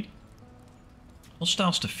we need.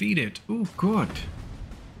 Hostiles defeated. Ooh, good.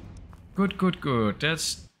 Good, good, good.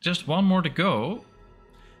 That's just 1 more to go.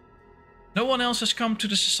 No one else has come to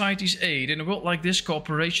the Society's aid. In a world like this,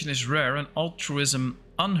 cooperation is rare and altruism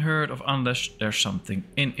unheard of unless there's something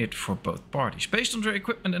in it for both parties. Based on their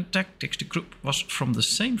equipment and tactics, the group was from the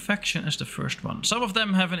same faction as the first one. Some of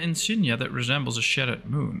them have an insignia that resembles a shattered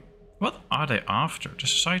moon. What are they after? The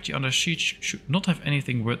Society under siege should not have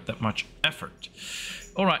anything worth that much effort.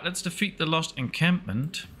 Alright, let's defeat the lost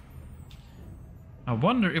encampment. I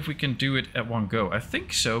wonder if we can do it at one go. I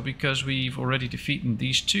think so, because we've already defeated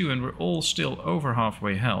these two and we're all still over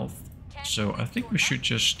halfway health. So I think we should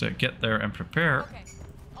just get there and prepare. Okay.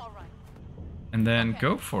 All right. And then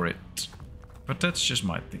go for it. But that's just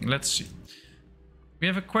my thing. Let's see. We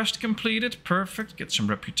have a quest completed. Perfect. Get some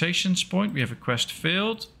reputations point. We have a quest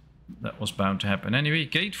failed. That was bound to happen anyway.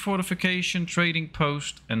 Gate fortification, trading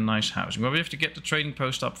post, and nice housing. Well, we have to get the trading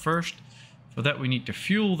post up first. For that we need the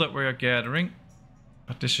fuel that we are gathering.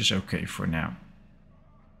 But this is okay for now.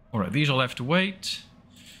 Alright, these all have to wait.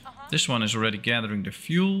 This one is already gathering the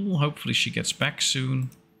fuel. Hopefully she gets back soon.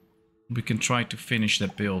 We can try to finish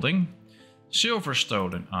that building. Silver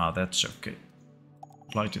stolen. Ah, that's okay.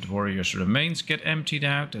 Blighted warriors' remains get emptied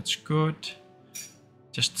out. That's good.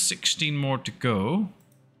 Just 16 more to go.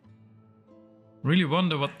 Really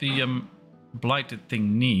wonder what the blighted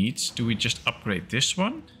thing needs. Do we just upgrade this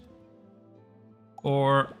one?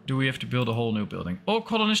 Or do we have to build a whole new building? All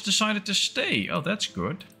colonists decided to stay. Oh, that's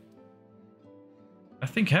good. I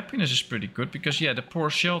think happiness is pretty good because, yeah, the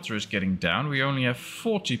poor shelter is getting down. We only have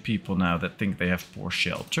 40 people now that think they have poor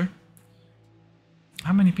shelter.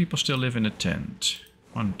 How many people still live in a tent?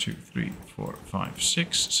 1, 2, 3, 4, 5,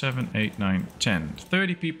 6, 7, 8, 9, 10.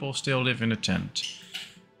 30 people still live in a tent.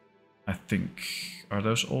 I think. Are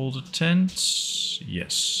those all the tents?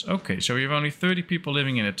 Yes. Okay, so we have only 30 people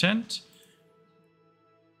living in a tent.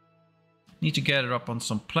 Need to gather up on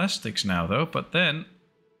some plastics now though, but then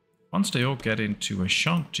once they all get into a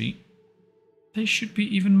shanty, they should be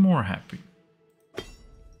even more happy.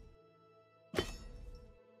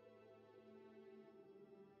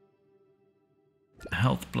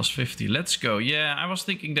 Health plus 50, let's go. Yeah, I was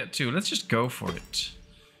thinking that too. Let's just go for it.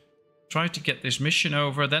 Try to get this mission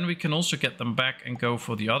over, then we can also get them back and go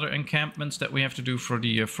for the other encampments that we have to do for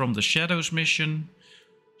the From the Shadows mission.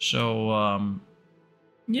 So,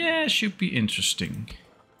 yeah, it should be interesting.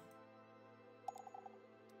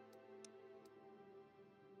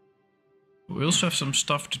 We also have some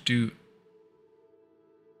stuff to do.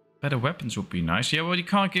 Better weapons would be nice. Yeah, well, you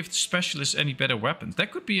can't give the specialists any better weapons.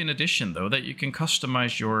 That could be an addition, though, that you can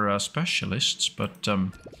customize your specialists. But,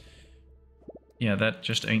 yeah, that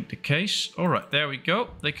just ain't the case. All right, there we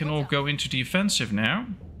go. They can all go into the offensive now.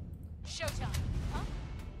 Showtime.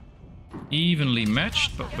 Evenly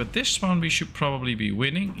matched, but with this one we should probably be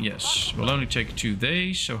winning. Yes, we'll only take 2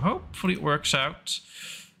 days, so hopefully it works out.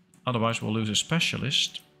 Otherwise we'll lose a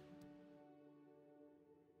specialist.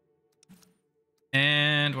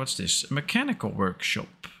 And what's this? A mechanical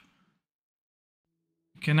workshop.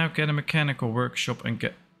 We can now get a mechanical workshop and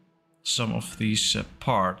get some of these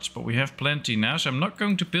parts, but we have plenty now, so I'm not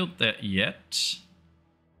going to build that yet.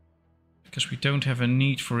 Because we don't have a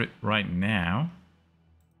need for it right now.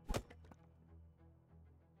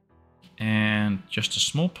 And just a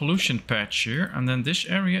small pollution patch here, and then this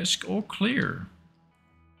area is all clear.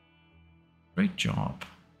 Great job.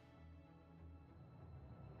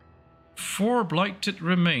 4 blighted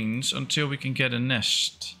remains until we can get a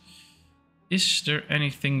nest. Is there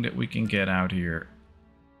anything that we can get out here?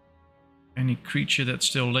 Any creature that's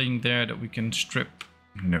still laying there that we can strip?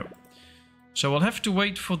 No. So we'll have to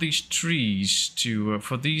wait for these trees to,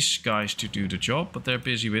 for these guys to do the job, but they're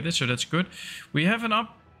busy with it, so that's good. We have an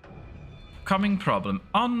upcoming problem.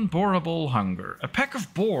 Unbearable hunger. A pack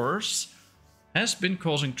of boars has been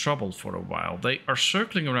causing trouble for a while. They are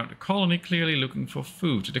circling around the colony, clearly looking for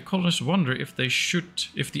food. The colonists wonder if the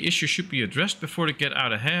issue should be addressed before they get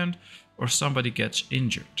out of hand or somebody gets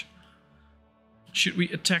injured. Should we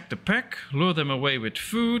attack the pack, lure them away with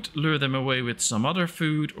food, lure them away with some other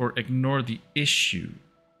food, or ignore the issue?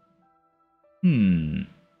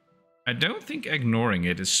 I don't think ignoring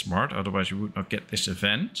it is smart, otherwise we would not get this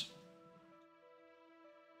event.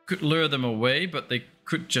 Could lure them away, but they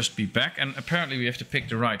could just be back. And apparently we have to pick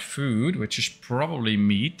the right food, which is probably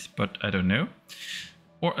meat, but I don't know.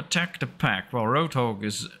 Or attack the pack. While Roadhog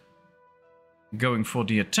is going for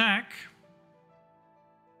the attack.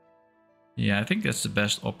 Yeah, I think that's the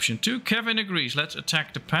best option too. Kevin agrees. Let's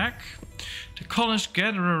attack the pack. The colonists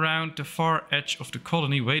gather around the far edge of the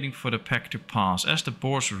colony, waiting for the pack to pass. As the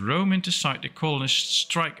boars roam into sight, the colonists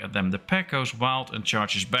strike at them. The pack goes wild and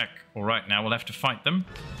charges back. Alright, now we'll have to fight them.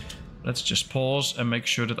 Let's just pause and make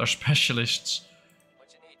sure that our specialists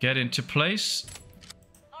get into place.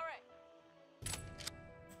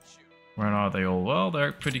 Where are they all? Well,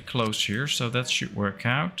 they're pretty close here, so that should work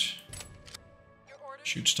out. Your orders?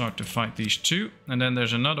 Should start to fight these two. And then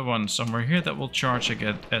there's another one somewhere here that will charge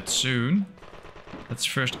again at soon. Let's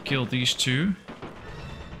first kill these two.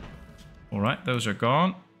 Alright, those are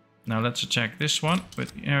gone. Now let's attack this one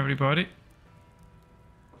with everybody.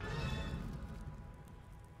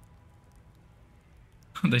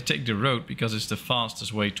 They take the road because it's the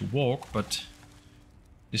fastest way to walk, but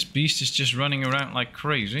this beast is just running around like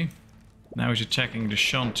crazy. Now he's attacking the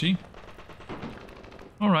shanty.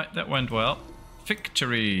 Alright, that went well.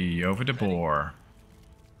 Victory over the boar.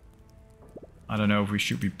 I don't know if we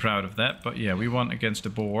should be proud of that, but yeah, we won against the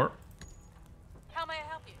boar. How may I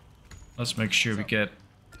help you? Let's make sure we get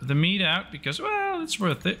the meat out because, well, it's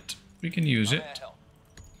worth it. We can use How may I it. help?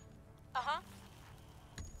 Uh-huh.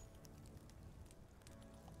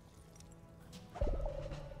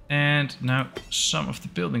 And now some of the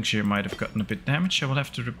buildings here might have gotten a bit damaged. I will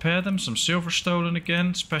have to repair them. Some silver stolen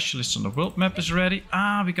again. Specialist on the world map is ready.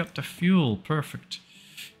 Ah, we got the fuel. Perfect.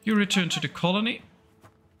 You return to the colony.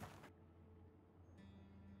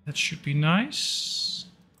 That should be nice.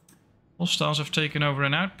 Hostiles have taken over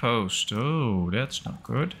an outpost. Oh, that's not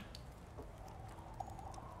good.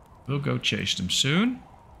 We'll go chase them soon.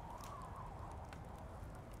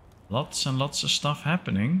 Lots and lots of stuff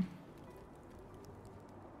happening.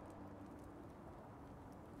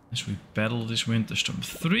 As we battle this winter storm.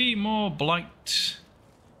 3 more blight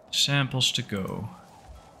samples to go.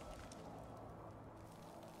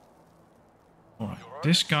 Alright,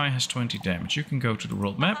 this guy has 20 damage. You can go to the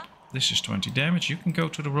world map. This is 20 damage. You can go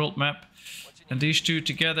to the world map. And these two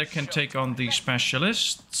together can take on the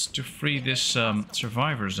specialists to free this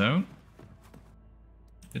survivor zone.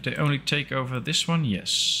 Did they only take over this one?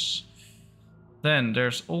 Yes. Then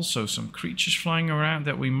there's also some creatures flying around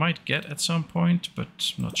that we might get at some point,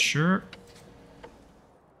 but I'm not sure.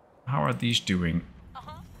 How are these doing?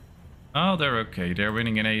 Oh, they're okay. They're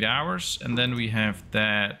winning in 8 hours. And then we have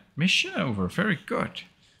that mission over. Very good.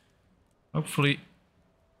 Hopefully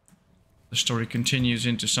the story continues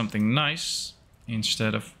into something nice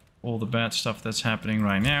instead of all the bad stuff that's happening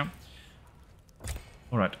right now.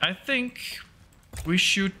 Alright, I think we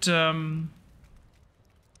should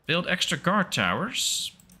build extra guard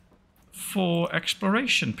towers for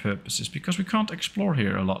exploration purposes, because we can't explore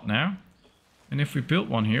here a lot now. And if we build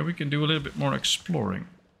one here, we can do a little bit more exploring.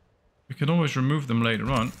 We can always remove them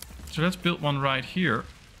later on. So let's build one right here.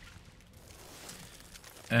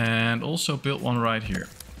 And also build one right here.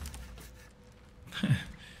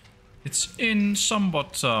 It's in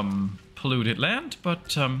somewhat polluted land,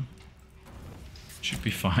 but should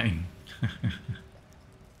be fine.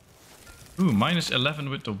 Ooh, minus 11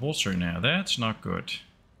 with the water now. That's not good.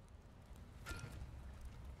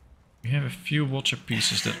 We have a few water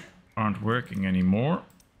pieces that aren't working anymore.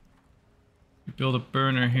 We build a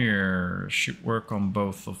burner here. Should work on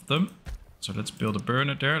both of them. So let's build a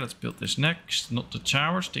burner there. Let's build this next. Not the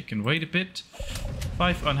towers. They can wait a bit.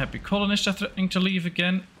 5 unhappy colonists are threatening to leave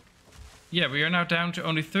again. Yeah, we are now down to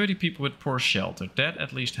only 30 people with poor shelter. That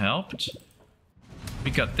at least helped. We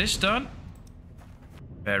got this done.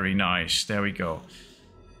 Very nice. There we go.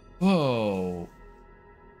 Whoa.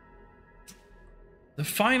 The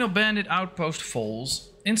final bandit outpost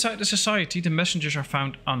falls. Inside the society, the messengers are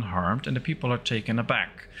found unharmed and the people are taken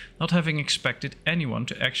aback, not having expected anyone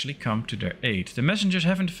to actually come to their aid. The messengers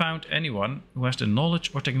haven't found anyone who has the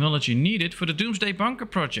knowledge or technology needed for the Doomsday Bunker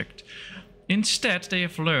project. Instead, they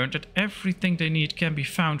have learned that everything they need can be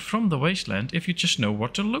found from the wasteland if you just know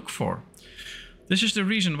what to look for. This is the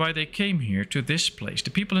reason why they came here to this place.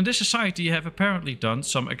 The people in this society have apparently done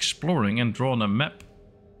some exploring and drawn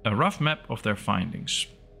a rough map of their findings.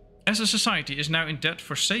 As the society is now in debt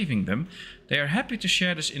for saving them, they are happy to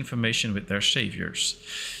share this information with their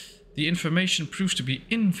saviors. The information proves to be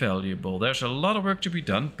invaluable. There's a lot of work to be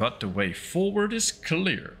done, but the way forward is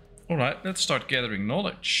clear. Alright, let's start gathering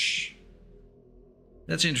knowledge.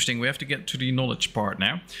 That's interesting. We have to get to the knowledge part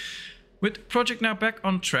now. With the project now back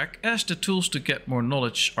on track, as the tools to get more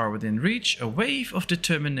knowledge are within reach, a wave of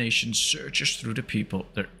determination surges through the people.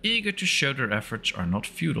 They're eager to show their efforts are not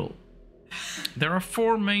futile. There are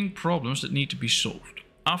 4 main problems that need to be solved.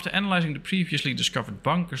 After analyzing the previously discovered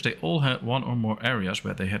bunkers, they all had 1 or more areas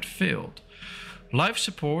where they had failed. Life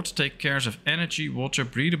support take care of energy, water,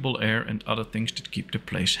 breathable air and other things to keep the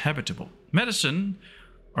place habitable. Medicine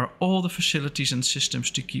are all the facilities and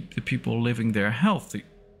systems to keep the people living there healthy.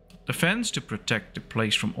 Defense to protect the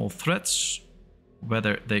place from all threats,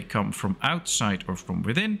 whether they come from outside or from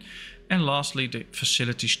within. And lastly, the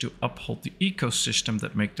facilities to uphold the ecosystem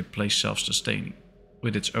that make the place self-sustaining,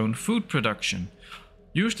 with its own food production.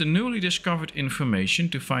 Use the newly discovered information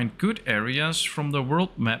to find good areas from the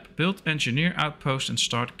world map, build engineer outposts and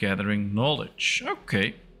start gathering knowledge.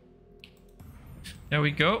 Okay. There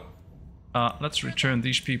we go. Let's return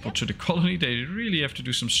these people to the colony. They really have to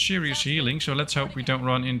do some serious healing, so let's hope we don't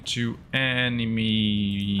run into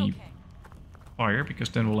enemy fire, because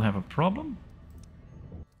then we'll have a problem.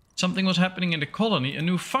 Something was happening in the colony. A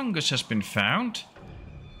new fungus has been found.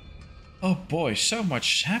 Oh boy, so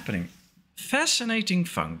much is happening. Fascinating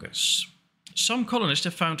fungus. Some colonists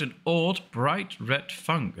have found an odd, bright red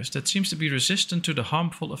fungus that seems to be resistant to the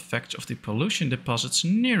harmful effects of the pollution deposits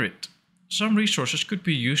near it. Some resources could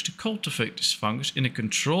be used to cultivate this fungus in a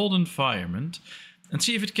controlled environment and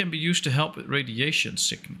see if it can be used to help with radiation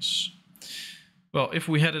sickness. Well, if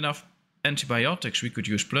we had enough antibiotics, we could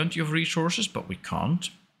use plenty of resources, but we can't.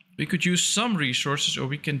 We could use some resources or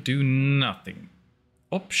we can do nothing.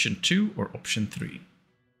 Option 2 or option 3.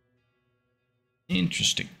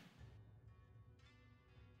 Interesting.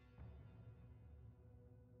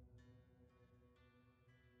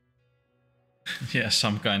 Yeah,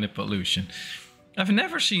 some kind of pollution. I've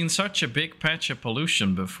never seen such a big patch of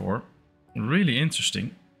pollution before. Really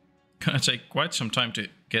interesting. Gonna take quite some time to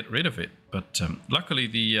get rid of it, but luckily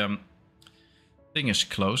the thing is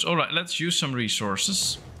closed. Alright, let's use some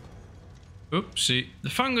resources. Oopsie. The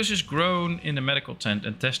fungus is grown in a medical tent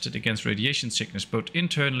and tested against radiation sickness both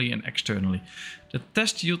internally and externally. The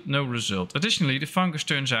test yielded no result. Additionally, the fungus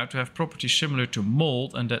turns out to have properties similar to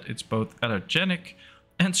mold and that it's both allergenic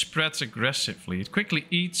and spreads aggressively. It quickly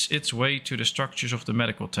eats its way to the structures of the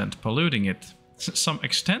medical tent, polluting it. Some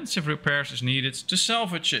extensive repairs is needed to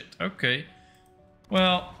salvage it. Okay.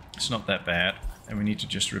 Well, it's not that bad. And we need to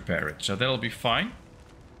just repair it. So that'll be fine.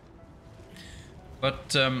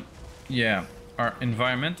 But, yeah. Our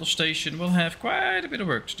environmental station will have quite a bit of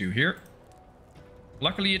work to do here.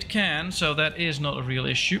 Luckily it can, so that is not a real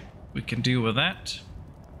issue. We can deal with that.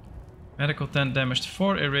 Medical tent damaged,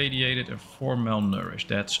 4 irradiated and 4 malnourished.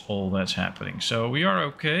 That's all that's happening. So we are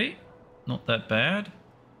okay. Not that bad.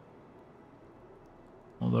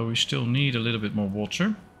 Although we still need a little bit more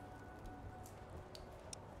water.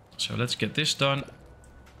 So let's get this done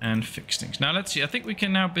and fix things. Now let's see. I think we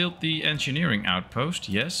can now build the engineering outpost.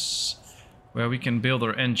 Yes. Where we can build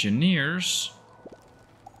our engineers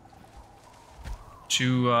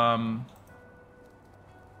to...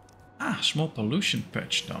 small pollution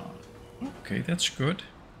patch down. Okay, that's good.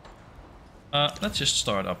 Let's just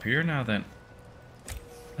start up here now then.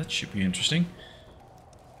 That should be interesting.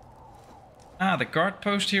 The guard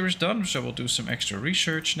post here is done, so we'll do some extra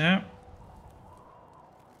research now.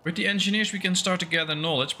 With the engineers we can start to gather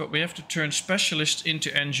knowledge, but we have to turn specialists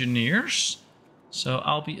into engineers. So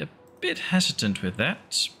I'll be a bit hesitant with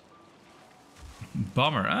that.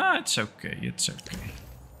 Bummer. It's okay, it's okay.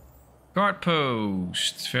 Guard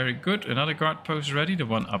post. Very good. Another guard post ready, the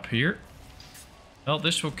one up here. Well,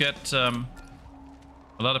 this will get a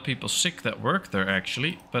lot of people sick that work there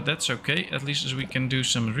actually, but that's okay. At least as we can do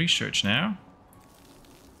some research now.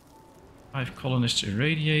 5 colonists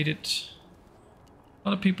irradiated. A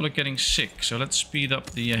lot of people are getting sick, so let's speed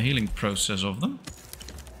up the healing process of them.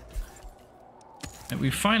 And we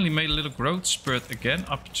finally made a little growth spurt again,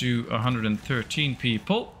 up to 113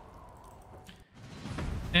 people.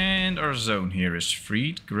 And our zone here is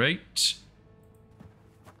freed. Great.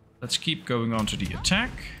 Let's keep going on to the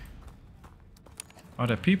attack. Are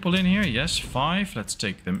there people in here? Yes, 5. Let's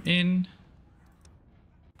take them in.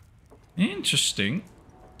 Interesting.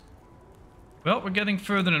 Well, we're getting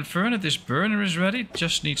further and further. This burner is ready. It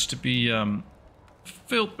just needs to be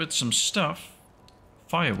filled with some stuff.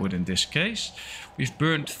 Firewood in this case. We've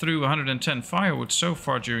burned through 110 firewood so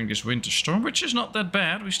far during this winter storm, which is not that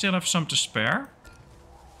bad. We still have some to spare.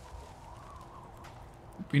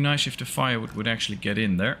 It'd be nice if the firewood would actually get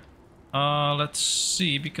in there. Let's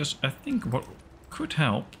see, because I think what could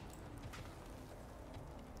help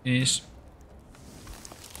is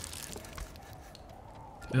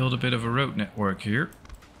build a bit of a road network here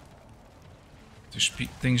to speed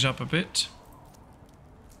things up a bit.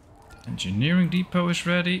 Engineering depot is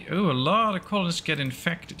ready. Oh, a lot of colonists get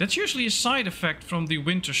infected. That's usually a side effect from the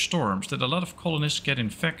winter storms, that a lot of colonists get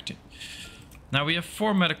infected. Now we have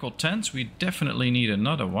 4 medical tents. We definitely need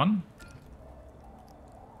another one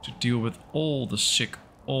to deal with all the sick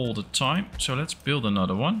all the time. So let's build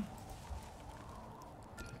another one.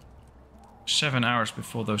 7 hours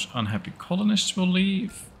before those unhappy colonists will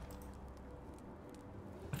leave.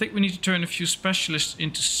 I think we need to turn a few specialists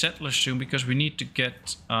into settlers soon, because we need to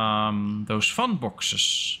get those fun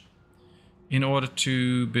boxes in order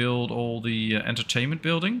to build all the entertainment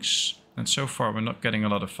buildings. And so far we're not getting a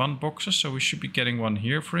lot of fun boxes, so we should be getting one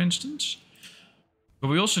here, for instance. But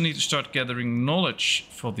we also need to start gathering knowledge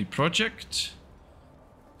for the project.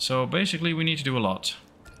 So basically we need to do a lot.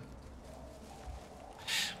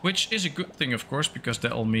 Which is a good thing, of course, because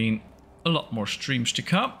that'll mean a lot more streams to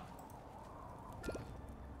come.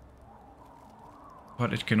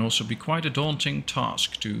 But it can also be quite a daunting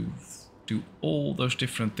task to do all those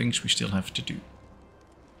different things we still have to do.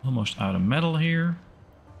 Almost out of metal here.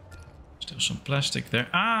 Still some plastic there.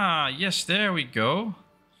 Ah, yes, there we go.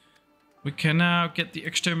 We can now get the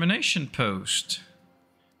extermination post.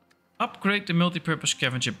 Upgrade the multi-purpose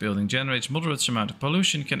scavenger building. Generates moderate amount of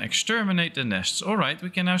pollution. Can exterminate the nests. Alright, we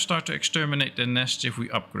can now start to exterminate the nests if we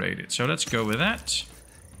upgrade it. So let's go with that.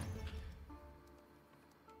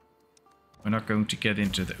 We're not going to get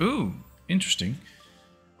into the... Ooh, interesting.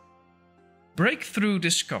 Breakthrough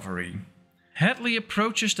discovery. Hadley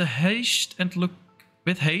approaches the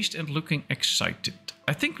with haste and looking excited.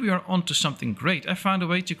 I think we are onto something great. I found a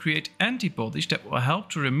way to create antibodies that will help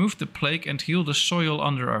to remove the plague and heal the soil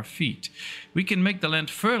under our feet. We can make the land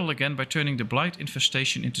fertile again by turning the blight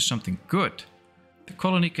infestation into something good. The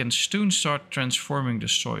colony can soon start transforming the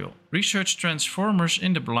soil. Research transformers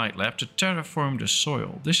in the blight lab to terraform the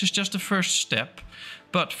soil. This is just the first step,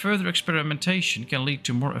 but further experimentation can lead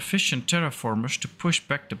to more efficient terraformers to push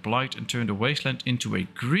back the blight and turn the wasteland into a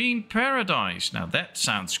green paradise. Now that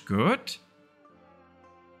sounds good.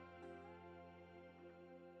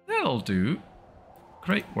 That'll do.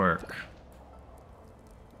 Great work.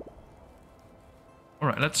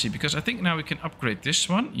 Alright, let's see, because I think now we can upgrade this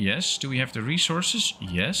one. Yes. Do we have the resources?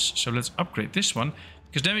 Yes. So let's upgrade this one,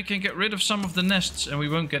 because then we can get rid of some of the nests and we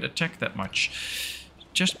won't get attacked that much.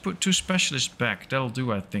 Just put 2 specialists back. That'll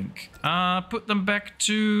do, I think. Put them back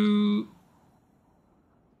to...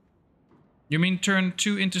 You mean turn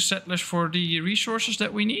 2 into settlers for the resources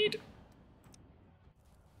that we need?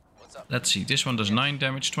 Let's see. This one does 9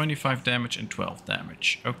 damage, 25 damage, and 12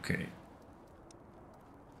 damage. Okay.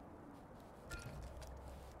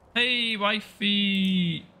 Hey,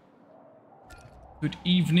 wifey! Good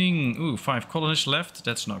evening. Ooh, 5 colonists left.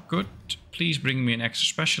 That's not good. Please bring me an extra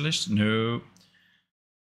specialist. No.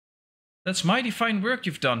 That's mighty fine work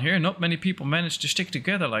you've done here. Not many people manage to stick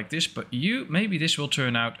together like this, but maybe this will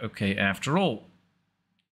turn out okay after all.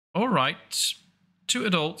 Alright. 2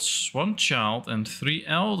 adults, 1 child, and 3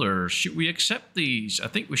 elders. Should we accept these? I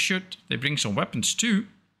think we should. They bring some weapons too.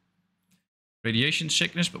 Radiation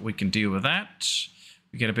sickness, but we can deal with that.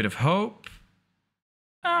 We get a bit of hope.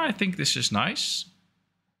 I think this is nice.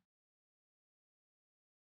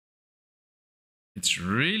 It's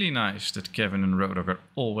really nice that Kevin and Rodok are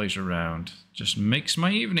always around. Just makes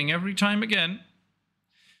my evening every time again.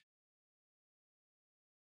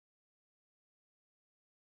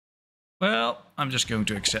 Well, I'm just going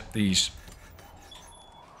to accept these.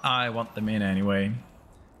 I want them in anyway.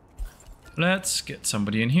 Let's get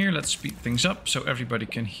somebody in here. Let's speed things up so everybody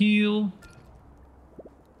can heal.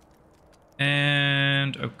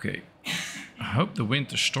 And okay, I hope the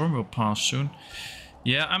winter storm will pass soon.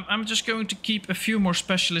 Yeah, I'm just going to keep a few more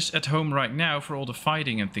specialists at home right now for all the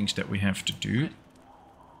fighting and things that we have to do.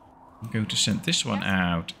 I'm going to send this one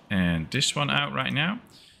out and this one out right now,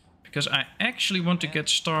 because I actually want to get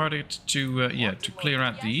started to to clear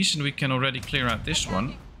out these, and we can already clear out this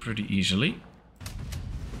one pretty easily.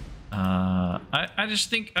 I just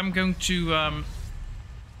think I'm going to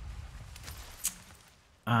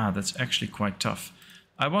that's actually quite tough.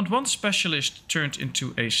 I want 1 specialist turned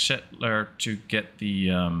into a settler to get the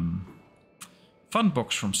fun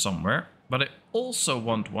box from somewhere. But I also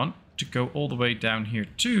want 1 to go all the way down here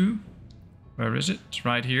too. Where is it?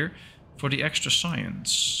 Right here. For the extra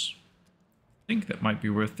science. I think that might be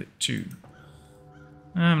worth it too.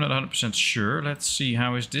 I'm not 100% sure. Let's see,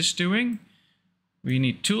 how is this doing? We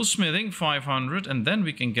need toolsmithing, 500. And then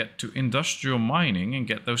we can get to industrial mining and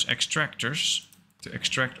get those extractors to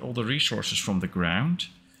extract all the resources from the ground.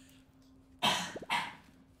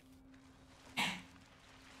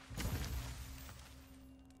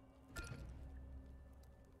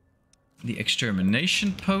 The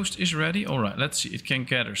extermination post is ready. Alright, let's see. It can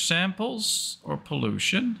gather samples or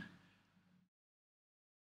pollution.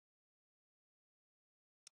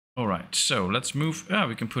 Alright, so let's move...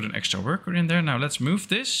 we can put an extra worker in there. Now let's move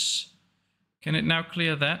this. Can it now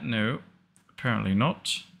clear that? No, apparently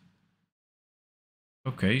not.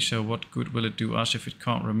 Okay, so what good will it do us if it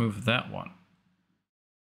can't remove that one?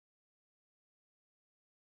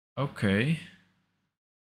 Okay.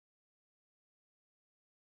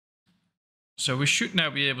 So we should now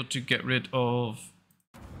be able to get rid of...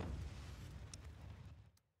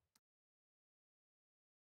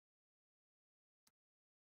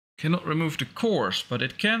 Cannot remove the cores, but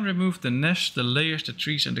it can remove the nest, the layers, the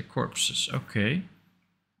trees and the corpses. Okay.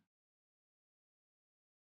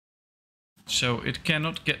 So it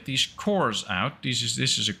cannot get these cores out. This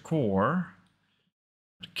is a core.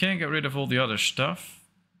 It can't get rid of all the other stuff.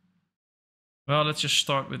 Well, let's just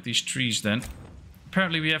start with these trees then.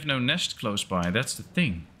 Apparently we have no nest close by. That's the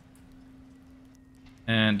thing.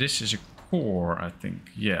 And this is a core, I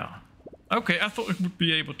think. Yeah. Okay, I thought it would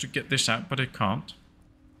be able to get this out, but it can't.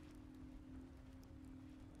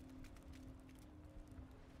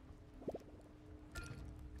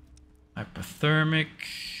 Hypothermic.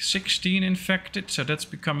 16 infected, so that's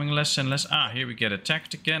becoming less and less. Ah, here we get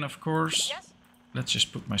attacked again, of course. Yes? Let's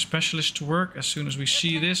just put my specialist to work as soon as we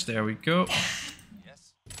see this. There we go.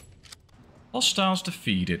 Yes. Hostiles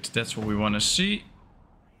defeated. That's what we want to see.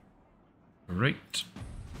 Great.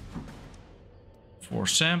 4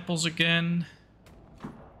 samples again.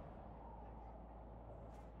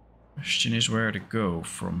 Question is where to go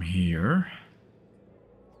from here.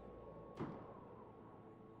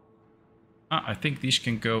 Ah, I think these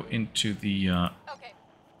can go into the Okay.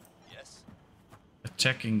 Yes.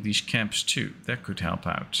 attacking these camps too. That could help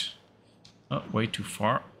out. Oh, way too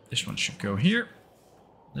far. This one should go here.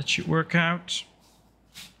 That should work out.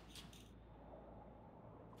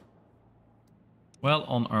 Well,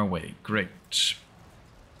 on our way. Great.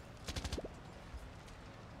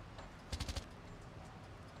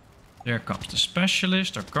 There comes the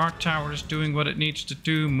specialist. Our guard tower is doing what it needs to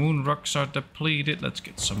do. Moon rocks are depleted. Let's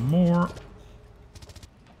get some more.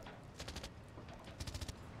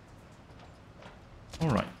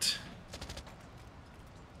 Alright.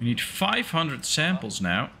 We need 500 samples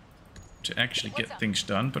now to actually get things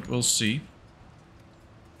done, but we'll see.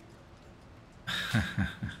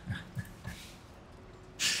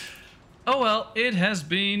 Oh well, it has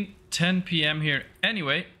been 10 PM here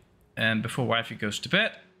anyway. And before wifey goes to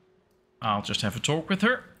bed, I'll just have a talk with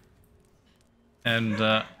her.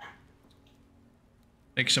 And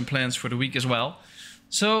make some plans for the week as well.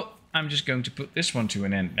 So I'm just going to put this one to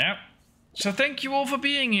an end now. So thank you all for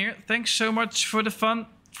being here. Thanks so much for the fun,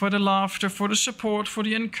 for the laughter, for the support, for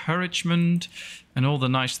the encouragement, and all the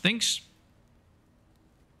nice things.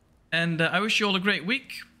 And I wish you all a great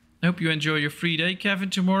week. I hope you enjoy your free day, Kevin,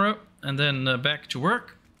 tomorrow. And then back to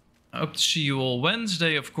work. I hope to see you all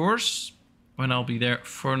Wednesday, of course, when I'll be there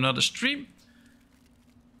for another stream.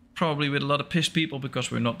 Probably with a lot of pissed people because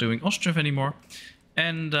we're not doing Ostrov anymore.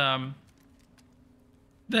 And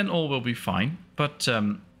then all will be fine. But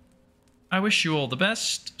I wish you all the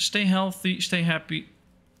best. Stay healthy, stay happy.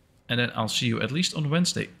 And then I'll see you at least on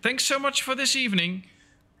Wednesday. Thanks so much for this evening.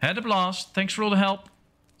 Had a blast. Thanks for all the help.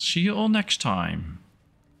 See you all next time.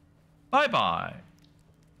 Bye-bye.